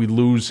before we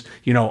lose,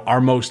 our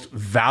most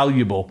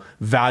valuable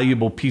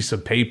piece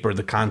of paper,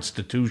 the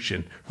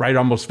Constitution, right?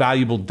 Our most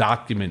valuable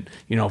document,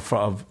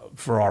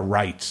 for our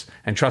rights.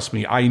 And trust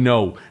me, I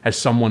know, as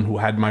someone who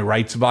had my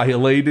rights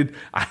violated,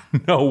 I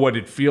know what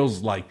it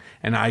feels like.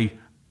 And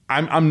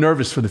I'm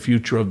nervous for the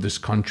future of this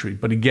country.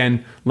 But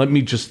again, let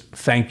me just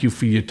thank you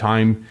for your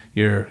time,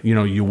 your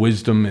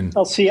wisdom, and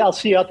I'll see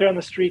you out there on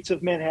the streets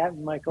of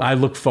Manhattan, Michael. I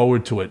look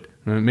forward to it.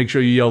 Make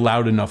sure you yell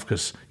loud enough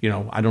because,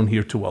 I don't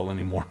hear too well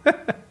anymore.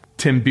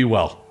 Tim, be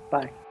well.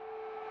 Bye.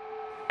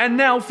 And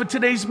now for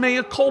today's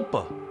Mea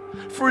Culpa.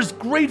 For as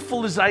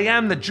grateful as I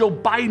am that Joe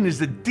Biden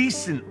is a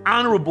decent,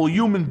 honorable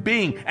human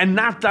being and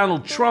not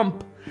Donald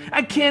Trump,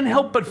 I can't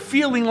help but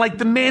feeling like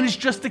the man is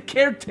just a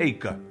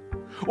caretaker.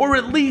 Or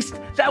at least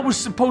that was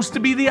supposed to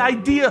be the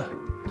idea.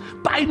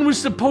 Biden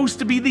was supposed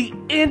to be the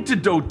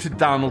antidote to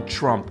Donald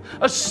Trump,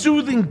 a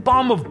soothing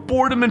balm of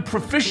boredom and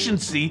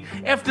proficiency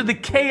after the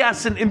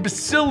chaos and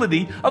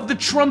imbecility of the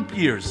Trump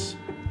years.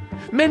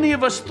 Many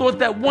of us thought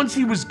that once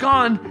he was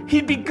gone,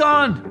 he'd be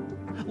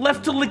gone,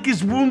 left to lick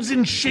his wounds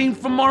in shame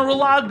from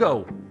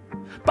Mar-a-Lago.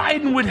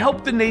 Biden would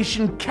help the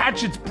nation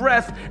catch its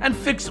breath and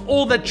fix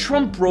all that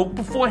Trump broke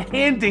before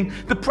handing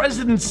the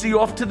presidency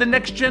off to the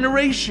next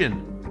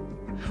generation.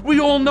 We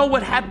all know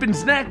what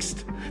happens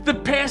next. The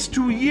past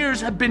 2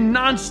 years have been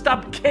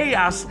nonstop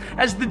chaos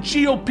as the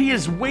GOP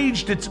has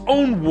waged its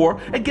own war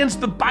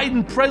against the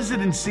Biden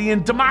presidency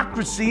and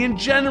democracy in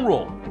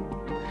general.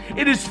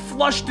 It has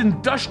flushed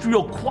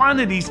industrial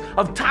quantities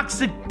of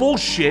toxic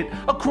bullshit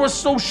across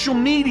social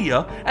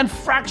media and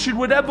fractured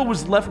whatever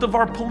was left of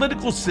our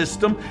political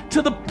system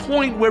to the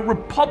point where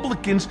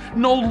Republicans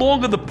no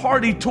longer the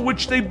party to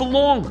which they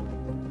belong.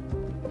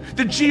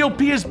 The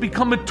GOP has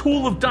become a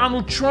tool of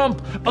Donald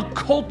Trump, a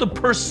cult of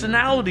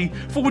personality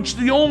for which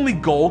the only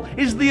goal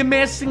is the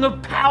amassing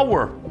of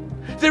power.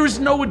 There is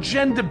no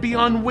agenda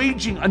beyond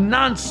waging a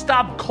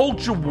non-stop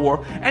culture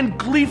war and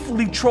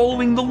gleefully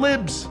trolling the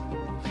libs.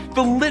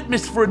 The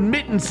litmus for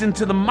admittance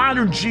into the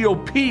modern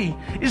GOP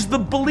is the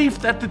belief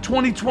that the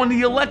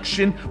 2020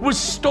 election was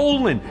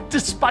stolen,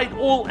 despite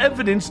all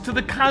evidence to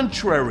the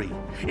contrary.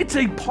 It's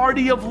a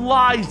party of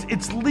lies,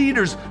 its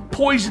leaders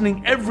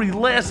poisoning every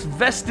last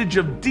vestige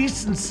of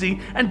decency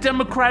and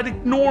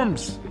democratic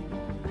norms.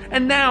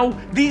 And now,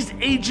 these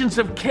agents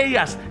of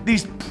chaos,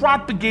 these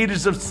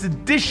propagators of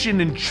sedition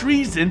and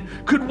treason,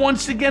 could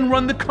once again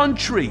run the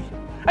country.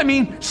 I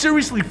mean,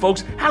 seriously,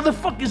 folks, how the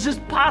fuck is this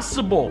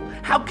possible?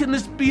 How can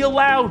this be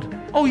allowed?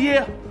 Oh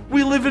yeah,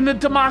 we live in a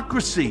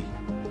democracy.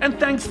 And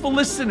thanks for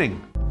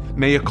listening.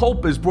 Mea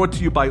Culpa is brought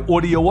to you by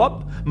Audio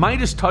Up,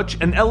 Midas Touch,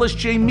 and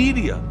LSJ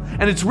Media,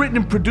 and it's written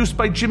and produced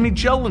by Jimmy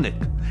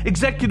Jelinek.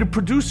 Executive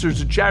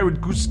producers are Jared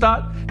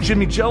Gustat,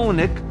 Jimmy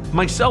Jelinek,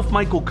 myself,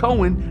 Michael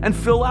Cohen, and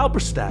Phil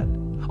Alberstadt.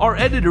 Our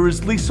editor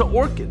is Lisa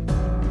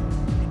Orkin.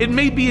 It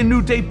may be a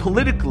new day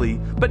politically,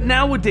 but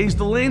nowadays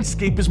the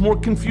landscape is more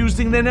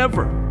confusing than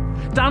ever.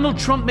 Donald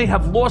Trump may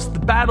have lost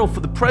the battle for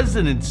the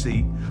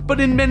presidency,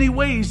 but in many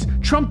ways,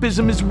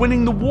 Trumpism is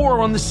winning the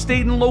war on the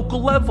state and local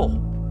level.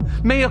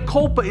 Mea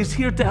Culpa is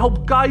here to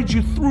help guide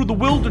you through the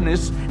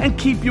wilderness and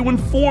keep you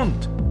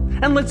informed.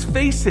 And let's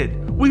face it,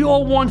 we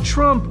all want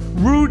Trump,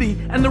 Rudy,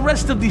 and the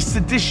rest of these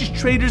seditious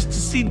traitors to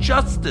see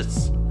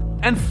justice.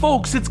 And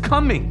folks, it's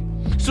coming.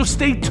 So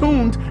stay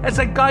tuned as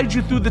I guide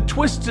you through the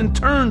twists and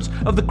turns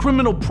of the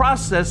criminal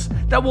process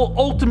that will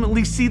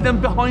ultimately see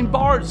them behind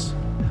bars.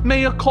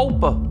 Mea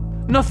Culpa,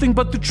 nothing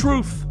but the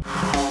truth.